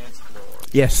the dance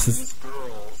Yes. These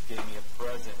girls gave me a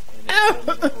present, and they told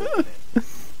me to open it.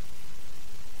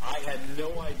 I had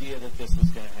no idea that this was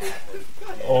going to happen.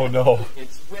 And Oh, no.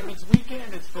 It's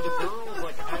weekend. It's for the girls.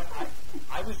 Like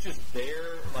I was just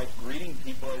there, like greeting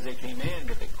people as they came in,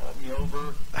 but they called me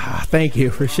over. Thank you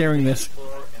for sharing this.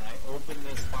 And I opened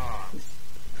this box,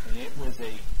 and it was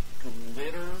a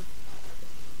glitter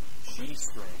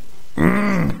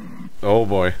G-string. Oh,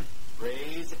 boy.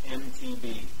 Ray's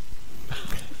MTB.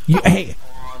 Hey.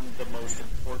 On the most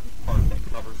important part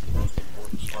that covers the most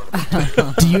important part of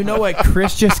it. Do you know what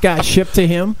Chris just got shipped to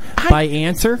him by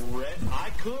Answer? I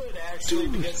could actually,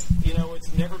 because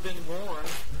it's never been worn.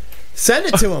 Send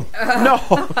it to him. No.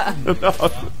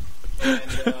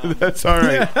 That's all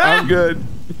right. I'm good.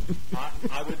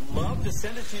 I would love to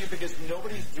send it to you because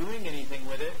nobody's doing anything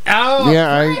with it. Oh,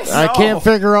 yeah, I can't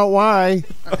figure out why.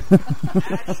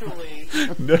 Actually,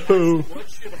 no. What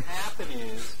should happen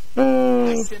is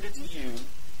I send it to you.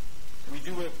 We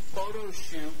do a photo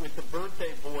shoot with the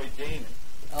birthday boy, Damon.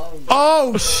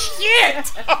 Oh,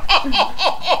 shit!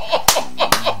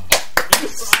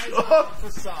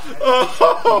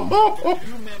 A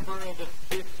new member of the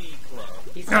 50 club.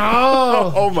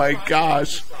 Oh my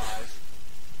gosh.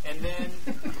 And then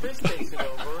Chris takes it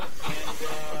over.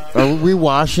 And, Are we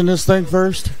washing this thing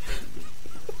first?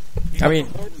 I mean,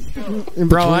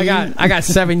 bro, I got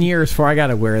 7 years before I got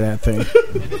to wear that thing. and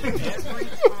then every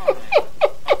time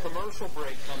a commercial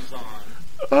break comes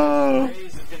on,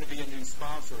 Ray's is going to be a new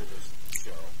sponsor of this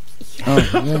show. Oh,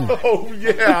 yeah. Oh,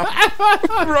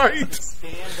 yeah. Right.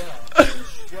 Stand up and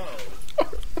show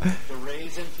the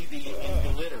Ray's MTV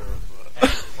in glitter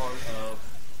as part of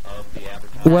the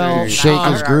advertising. Well, Shake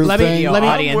his groove let thing.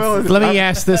 me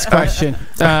ask this question: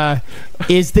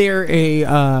 Is there a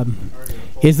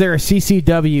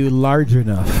CCW large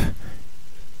enough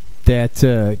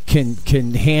that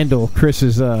can handle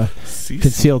Chris's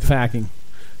concealed packing?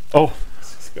 Oh,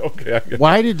 okay.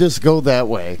 Why did this go that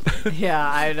way? Yeah,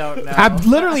 I don't know. I've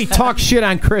literally talked shit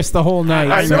on Chris the whole night.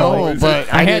 I know,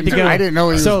 but I had to go. I didn't know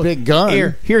he was a big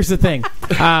gun. Here's the thing.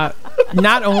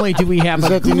 Not only do we have Is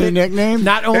that the new nickname?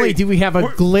 Not only do we have a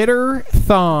glitter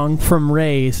thong from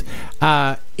Ray's,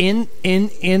 in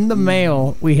the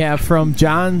mail we have from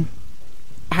John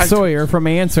Sawyer from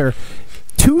Answer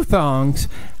 2 thongs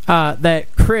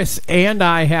that Chris and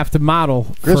I have to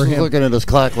model Chris for is him. looking at his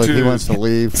clock like he wants to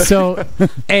leave. So,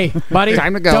 hey, buddy,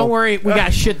 Time to go. don't worry. We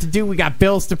got shit to do. We got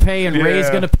bills to pay, and Ray's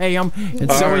going to pay them, and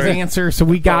so is Answer. So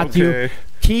we got you.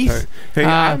 Keith, Hey,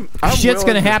 I'm shit's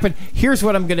going to willing happen. Here's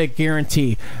what I'm going to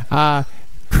guarantee.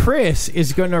 Chris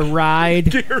is going to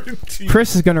ride.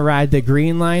 Chris is going to ride the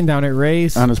green line down at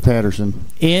Ray's On his Patterson.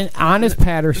 on his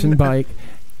Patterson bike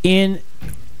in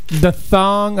the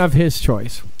thong of his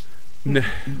choice. You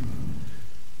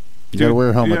gotta wear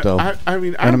a helmet though. I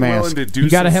mean, and a I'm mask. willing to do You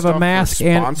got to some have a stuff mask for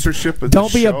and sponsorship of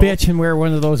don't the be a show. bitch and wear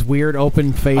one of those weird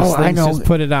open face Oh, things. I know. Just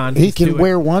put it on. He Just do can it.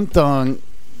 wear one thong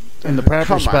in the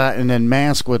proper spot and then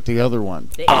mask with the other one.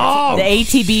 The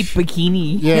ATB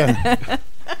bikini. Yeah.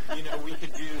 We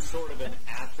could do sort of an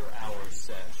after-hours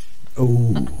sesh.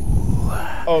 Ooh.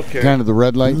 Okay. Kind of the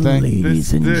red light thing.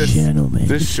 Ladies and gentlemen.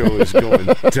 This show is going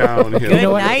downhill. Good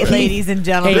night, ladies and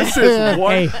gentlemen. This is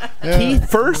one. Keith,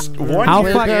 First one I'll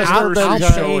year fucking- anniversary I'll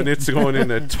show, pay. and it's going in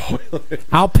the toilet.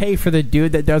 I'll pay for the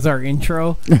dude that does our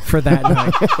intro for that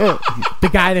night. The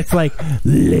guy that's like,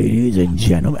 ladies and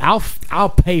gentlemen. I'll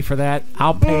pay for that.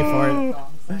 I'll pay for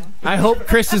it. I hope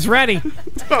Chris is ready.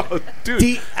 Oh,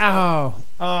 dude.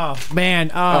 Oh man!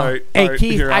 right, Hey all right,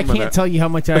 Keith, here, I I'm gonna- can't tell you how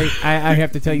much I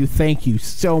have to tell you. Thank you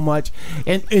so much.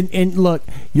 And look,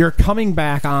 you're coming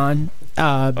back on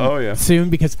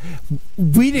soon because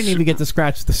we didn't even get to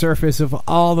scratch the surface of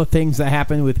all the things that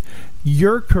happened with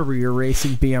your career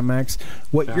racing BMX,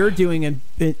 what you're doing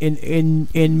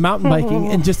in mountain biking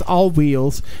and just all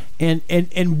wheels, and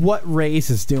what Ray's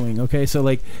is doing. Okay, so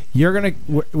like we're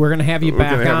gonna have you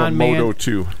back We're gonna have on, a man. Moto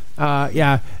 2.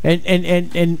 Yeah,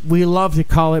 and we love to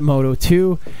call it Moto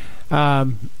 2.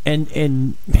 And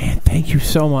man, thank you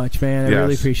so much, man. I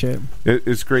really appreciate it.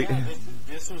 It's great. Yeah,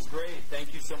 this was great.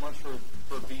 Thank you so much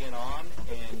for being on.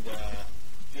 And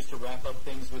just to wrap up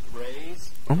things with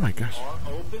Ray's. Oh my gosh. We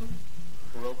are open.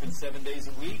 We're open 7 days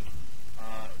a week.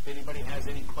 If anybody has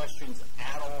any questions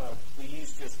at all,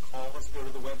 please just call us. Go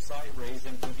to the website,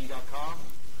 raysmtv.com.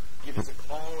 Give us a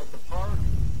call at the park.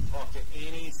 Talk to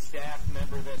any staff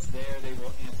member that's there. They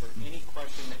will answer any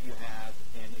question that you have.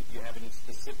 And if you have any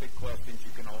specific questions,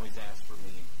 you can always ask for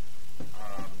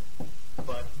me.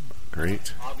 But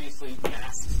Great. obviously,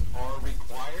 masks are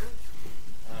required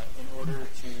in order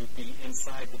to be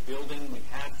inside the building. We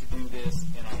have to do this,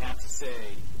 and I have to say,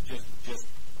 just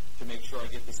to make sure I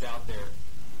get this out there.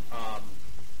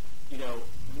 You know,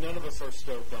 none of us are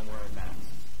stoked on wearing masks,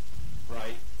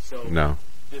 right? So No.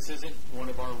 this isn't one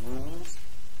of our rules.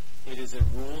 It is a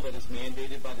rule that is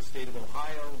mandated by the state of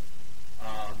Ohio.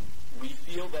 We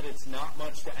feel that it's not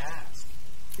much to ask.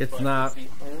 It's but not. It's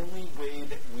the only way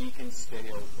that we can stay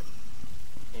open.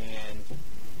 And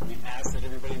we ask that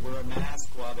everybody wear a mask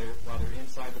while they're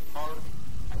inside the park.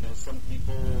 I know some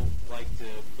people like to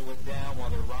pull it down while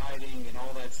they're riding and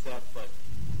all that stuff, but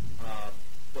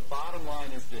the bottom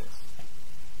line is this.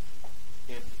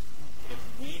 If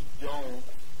we don't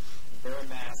wear a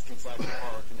mask inside the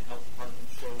park and the health department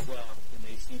shows up and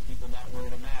they see people not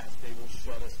wearing a mask, they will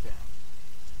shut us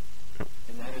down.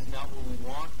 And that is not what we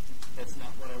want. That's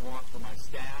not what I want for my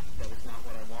staff. That is not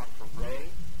what I want for Ray.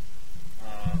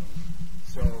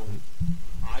 So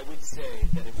I would say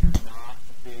that if you're not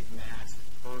a big mask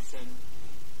person,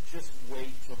 just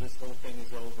wait till this whole thing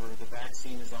is over. The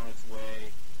vaccine is on its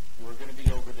way. We're going to be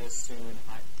over this soon.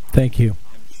 Thank you.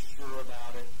 I'm sure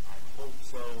about it. I hope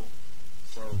so.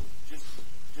 So just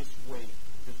wait.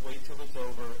 Just wait till it's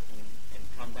over and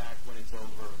come back when it's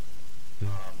over.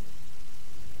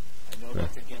 I know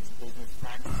that's against business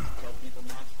practice to tell people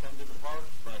not to come to the park,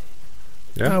 but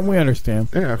Yeah. We understand.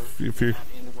 Yeah, if you not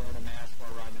into wearing a mask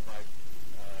while riding a bike,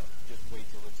 just wait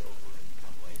till it's over and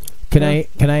come later.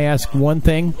 Can I ask one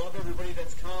thing? Love everybody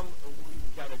that's come.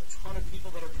 We've got a ton of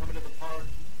people that are coming to the park.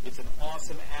 It's an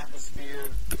awesome atmosphere.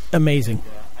 Amazing.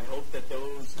 And, I hope that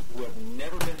those who have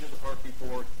never been to the park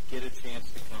before get a chance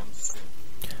to come soon.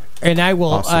 And I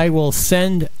will Awesome. I will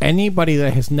send anybody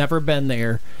that has never been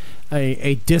there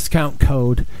a discount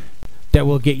code that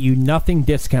will get you nothing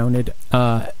discounted,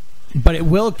 but it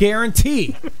will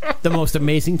guarantee the most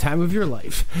amazing time of your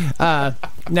life.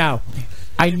 Now,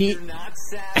 I If need you're not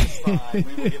satisfied, we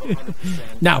will give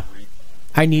 100%. now.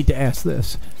 I need to ask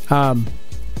this: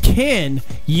 can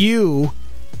you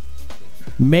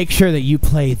make sure that you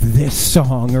play this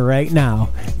song right now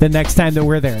the next time that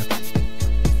we're there?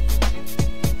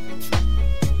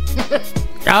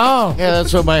 Oh, Yeah,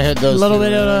 that's what my head does. a little too.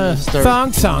 bit of a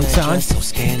song.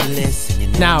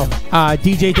 Now,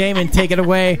 DJ Damon, take it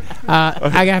away.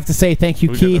 I have to say thank you,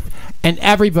 We did Keith, and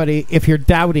everybody. If you're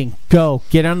doubting, go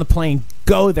get on the plane.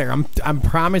 Go there. I'm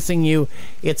promising you,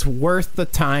 it's worth the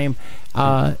time.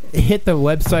 Hit the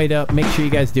website up. Make sure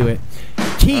you guys do it.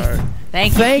 Keith, All right.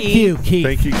 Thank you, Keith.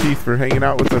 Thank you, Keith, for hanging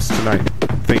out with us tonight.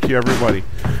 Thank you, everybody.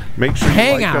 Make sure you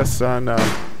Hang like out. us on.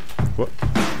 What?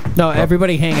 No,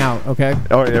 everybody hang out, okay?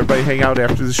 All right, everybody hang out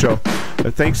after the show.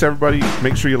 Thanks, everybody.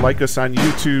 Make sure you like us on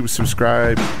YouTube,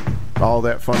 subscribe, all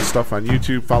that fun stuff on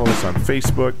YouTube. Follow us on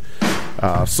Facebook,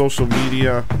 social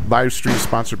media, live stream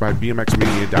sponsored by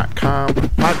BMXmania.com,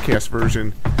 podcast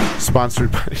version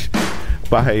sponsored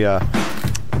by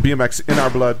BMX In Our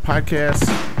Blood podcast.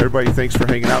 Everybody, thanks for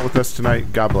hanging out with us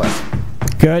tonight. God bless.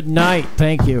 Good night.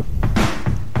 Thank you.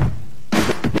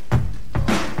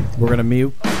 We're going to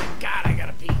mute.